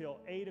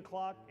 8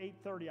 o'clock,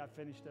 8:30 I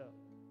finished up.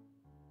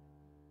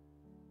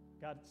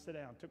 Got to sit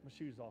down, took my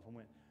shoes off and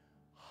went,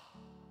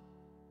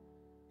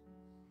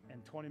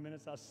 and 20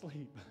 minutes I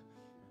sleep.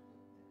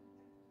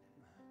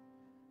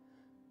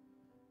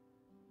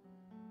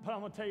 But I'm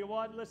going to tell you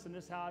what, listen,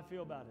 this is how I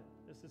feel about it.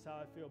 This is how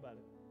I feel about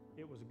it.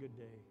 It was a good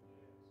day.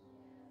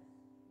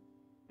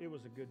 It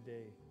was a good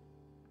day.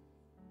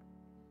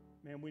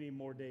 Man, we need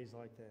more days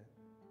like that.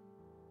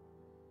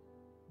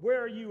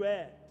 Where are you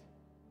at?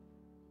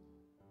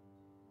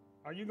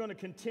 Are you going to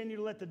continue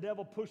to let the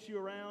devil push you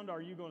around, or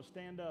are you going to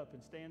stand up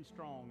and stand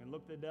strong and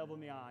look the devil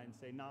in the eye and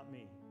say, not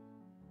me?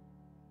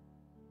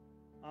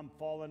 I'm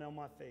falling on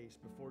my face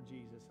before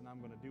Jesus, and I'm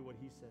going to do what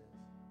He says.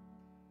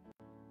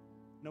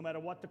 No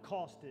matter what the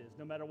cost is,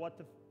 no matter what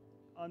the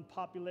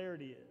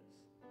unpopularity is,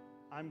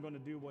 I'm going to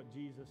do what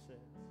Jesus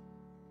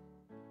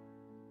says.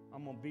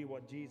 I'm going to be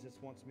what Jesus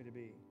wants me to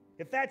be.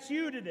 If that's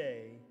you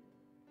today,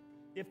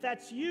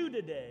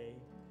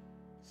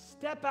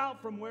 step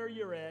out from where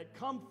you're at,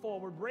 come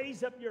forward,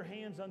 raise up your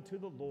hands unto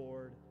the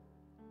Lord,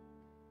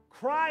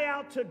 cry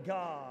out to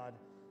God.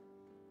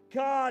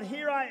 God,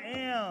 here I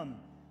am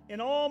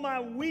in all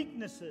my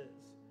weaknesses.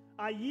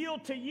 I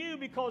yield to You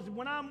because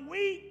when I'm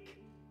weak,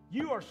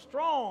 You are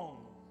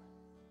strong.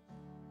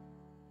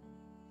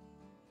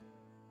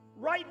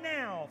 Right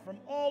now, from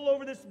all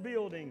over this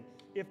building,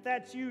 if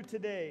that's you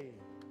today,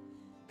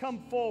 come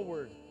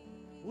forward.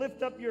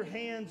 Lift up your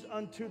hands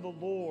unto the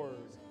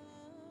Lord.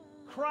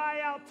 Cry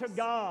out to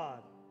God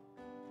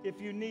if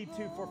you need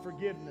to for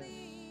forgiveness.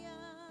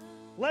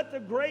 Let the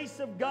grace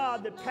of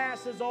God that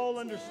passes all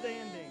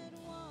understanding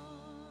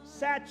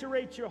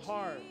saturate your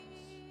hearts.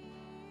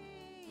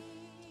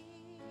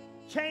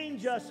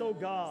 Change us, O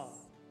God.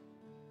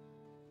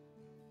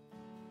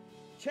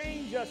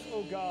 Change us,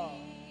 O God.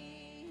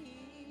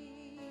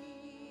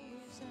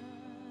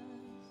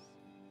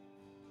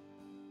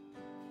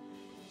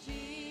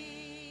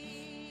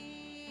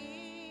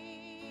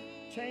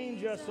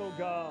 Change us, O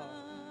God.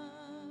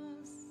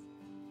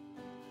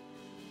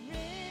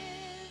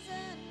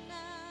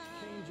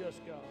 Change us,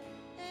 God.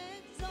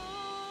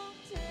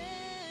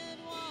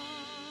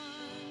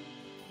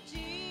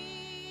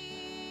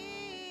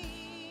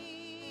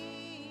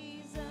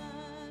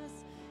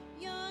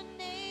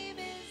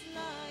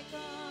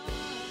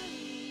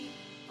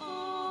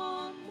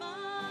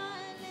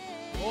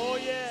 Oh,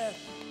 yeah.